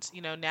 And,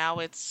 now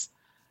it's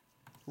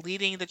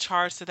leading the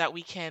charge so that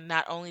we can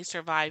not only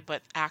survive,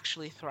 but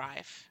actually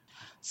thrive.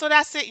 So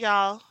that's it,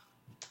 y'all.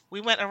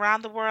 We went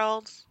around the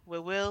world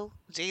with Will,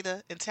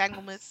 Jada,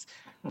 entanglements,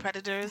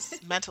 predators,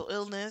 mental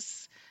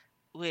illness,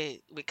 with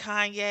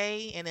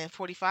Kanye, and then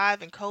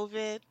 45 and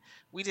COVID.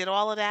 We did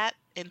all of that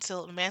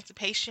until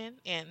emancipation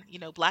and,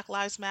 Black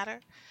Lives Matter.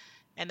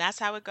 And that's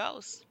how it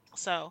goes.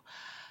 So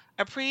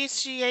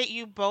appreciate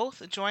you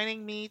both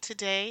joining me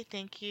today.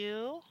 Thank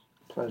you.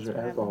 Thanks Pleasure for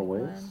as having me,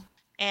 always. Glenn.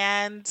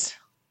 And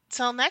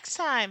till next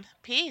time,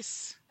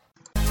 peace.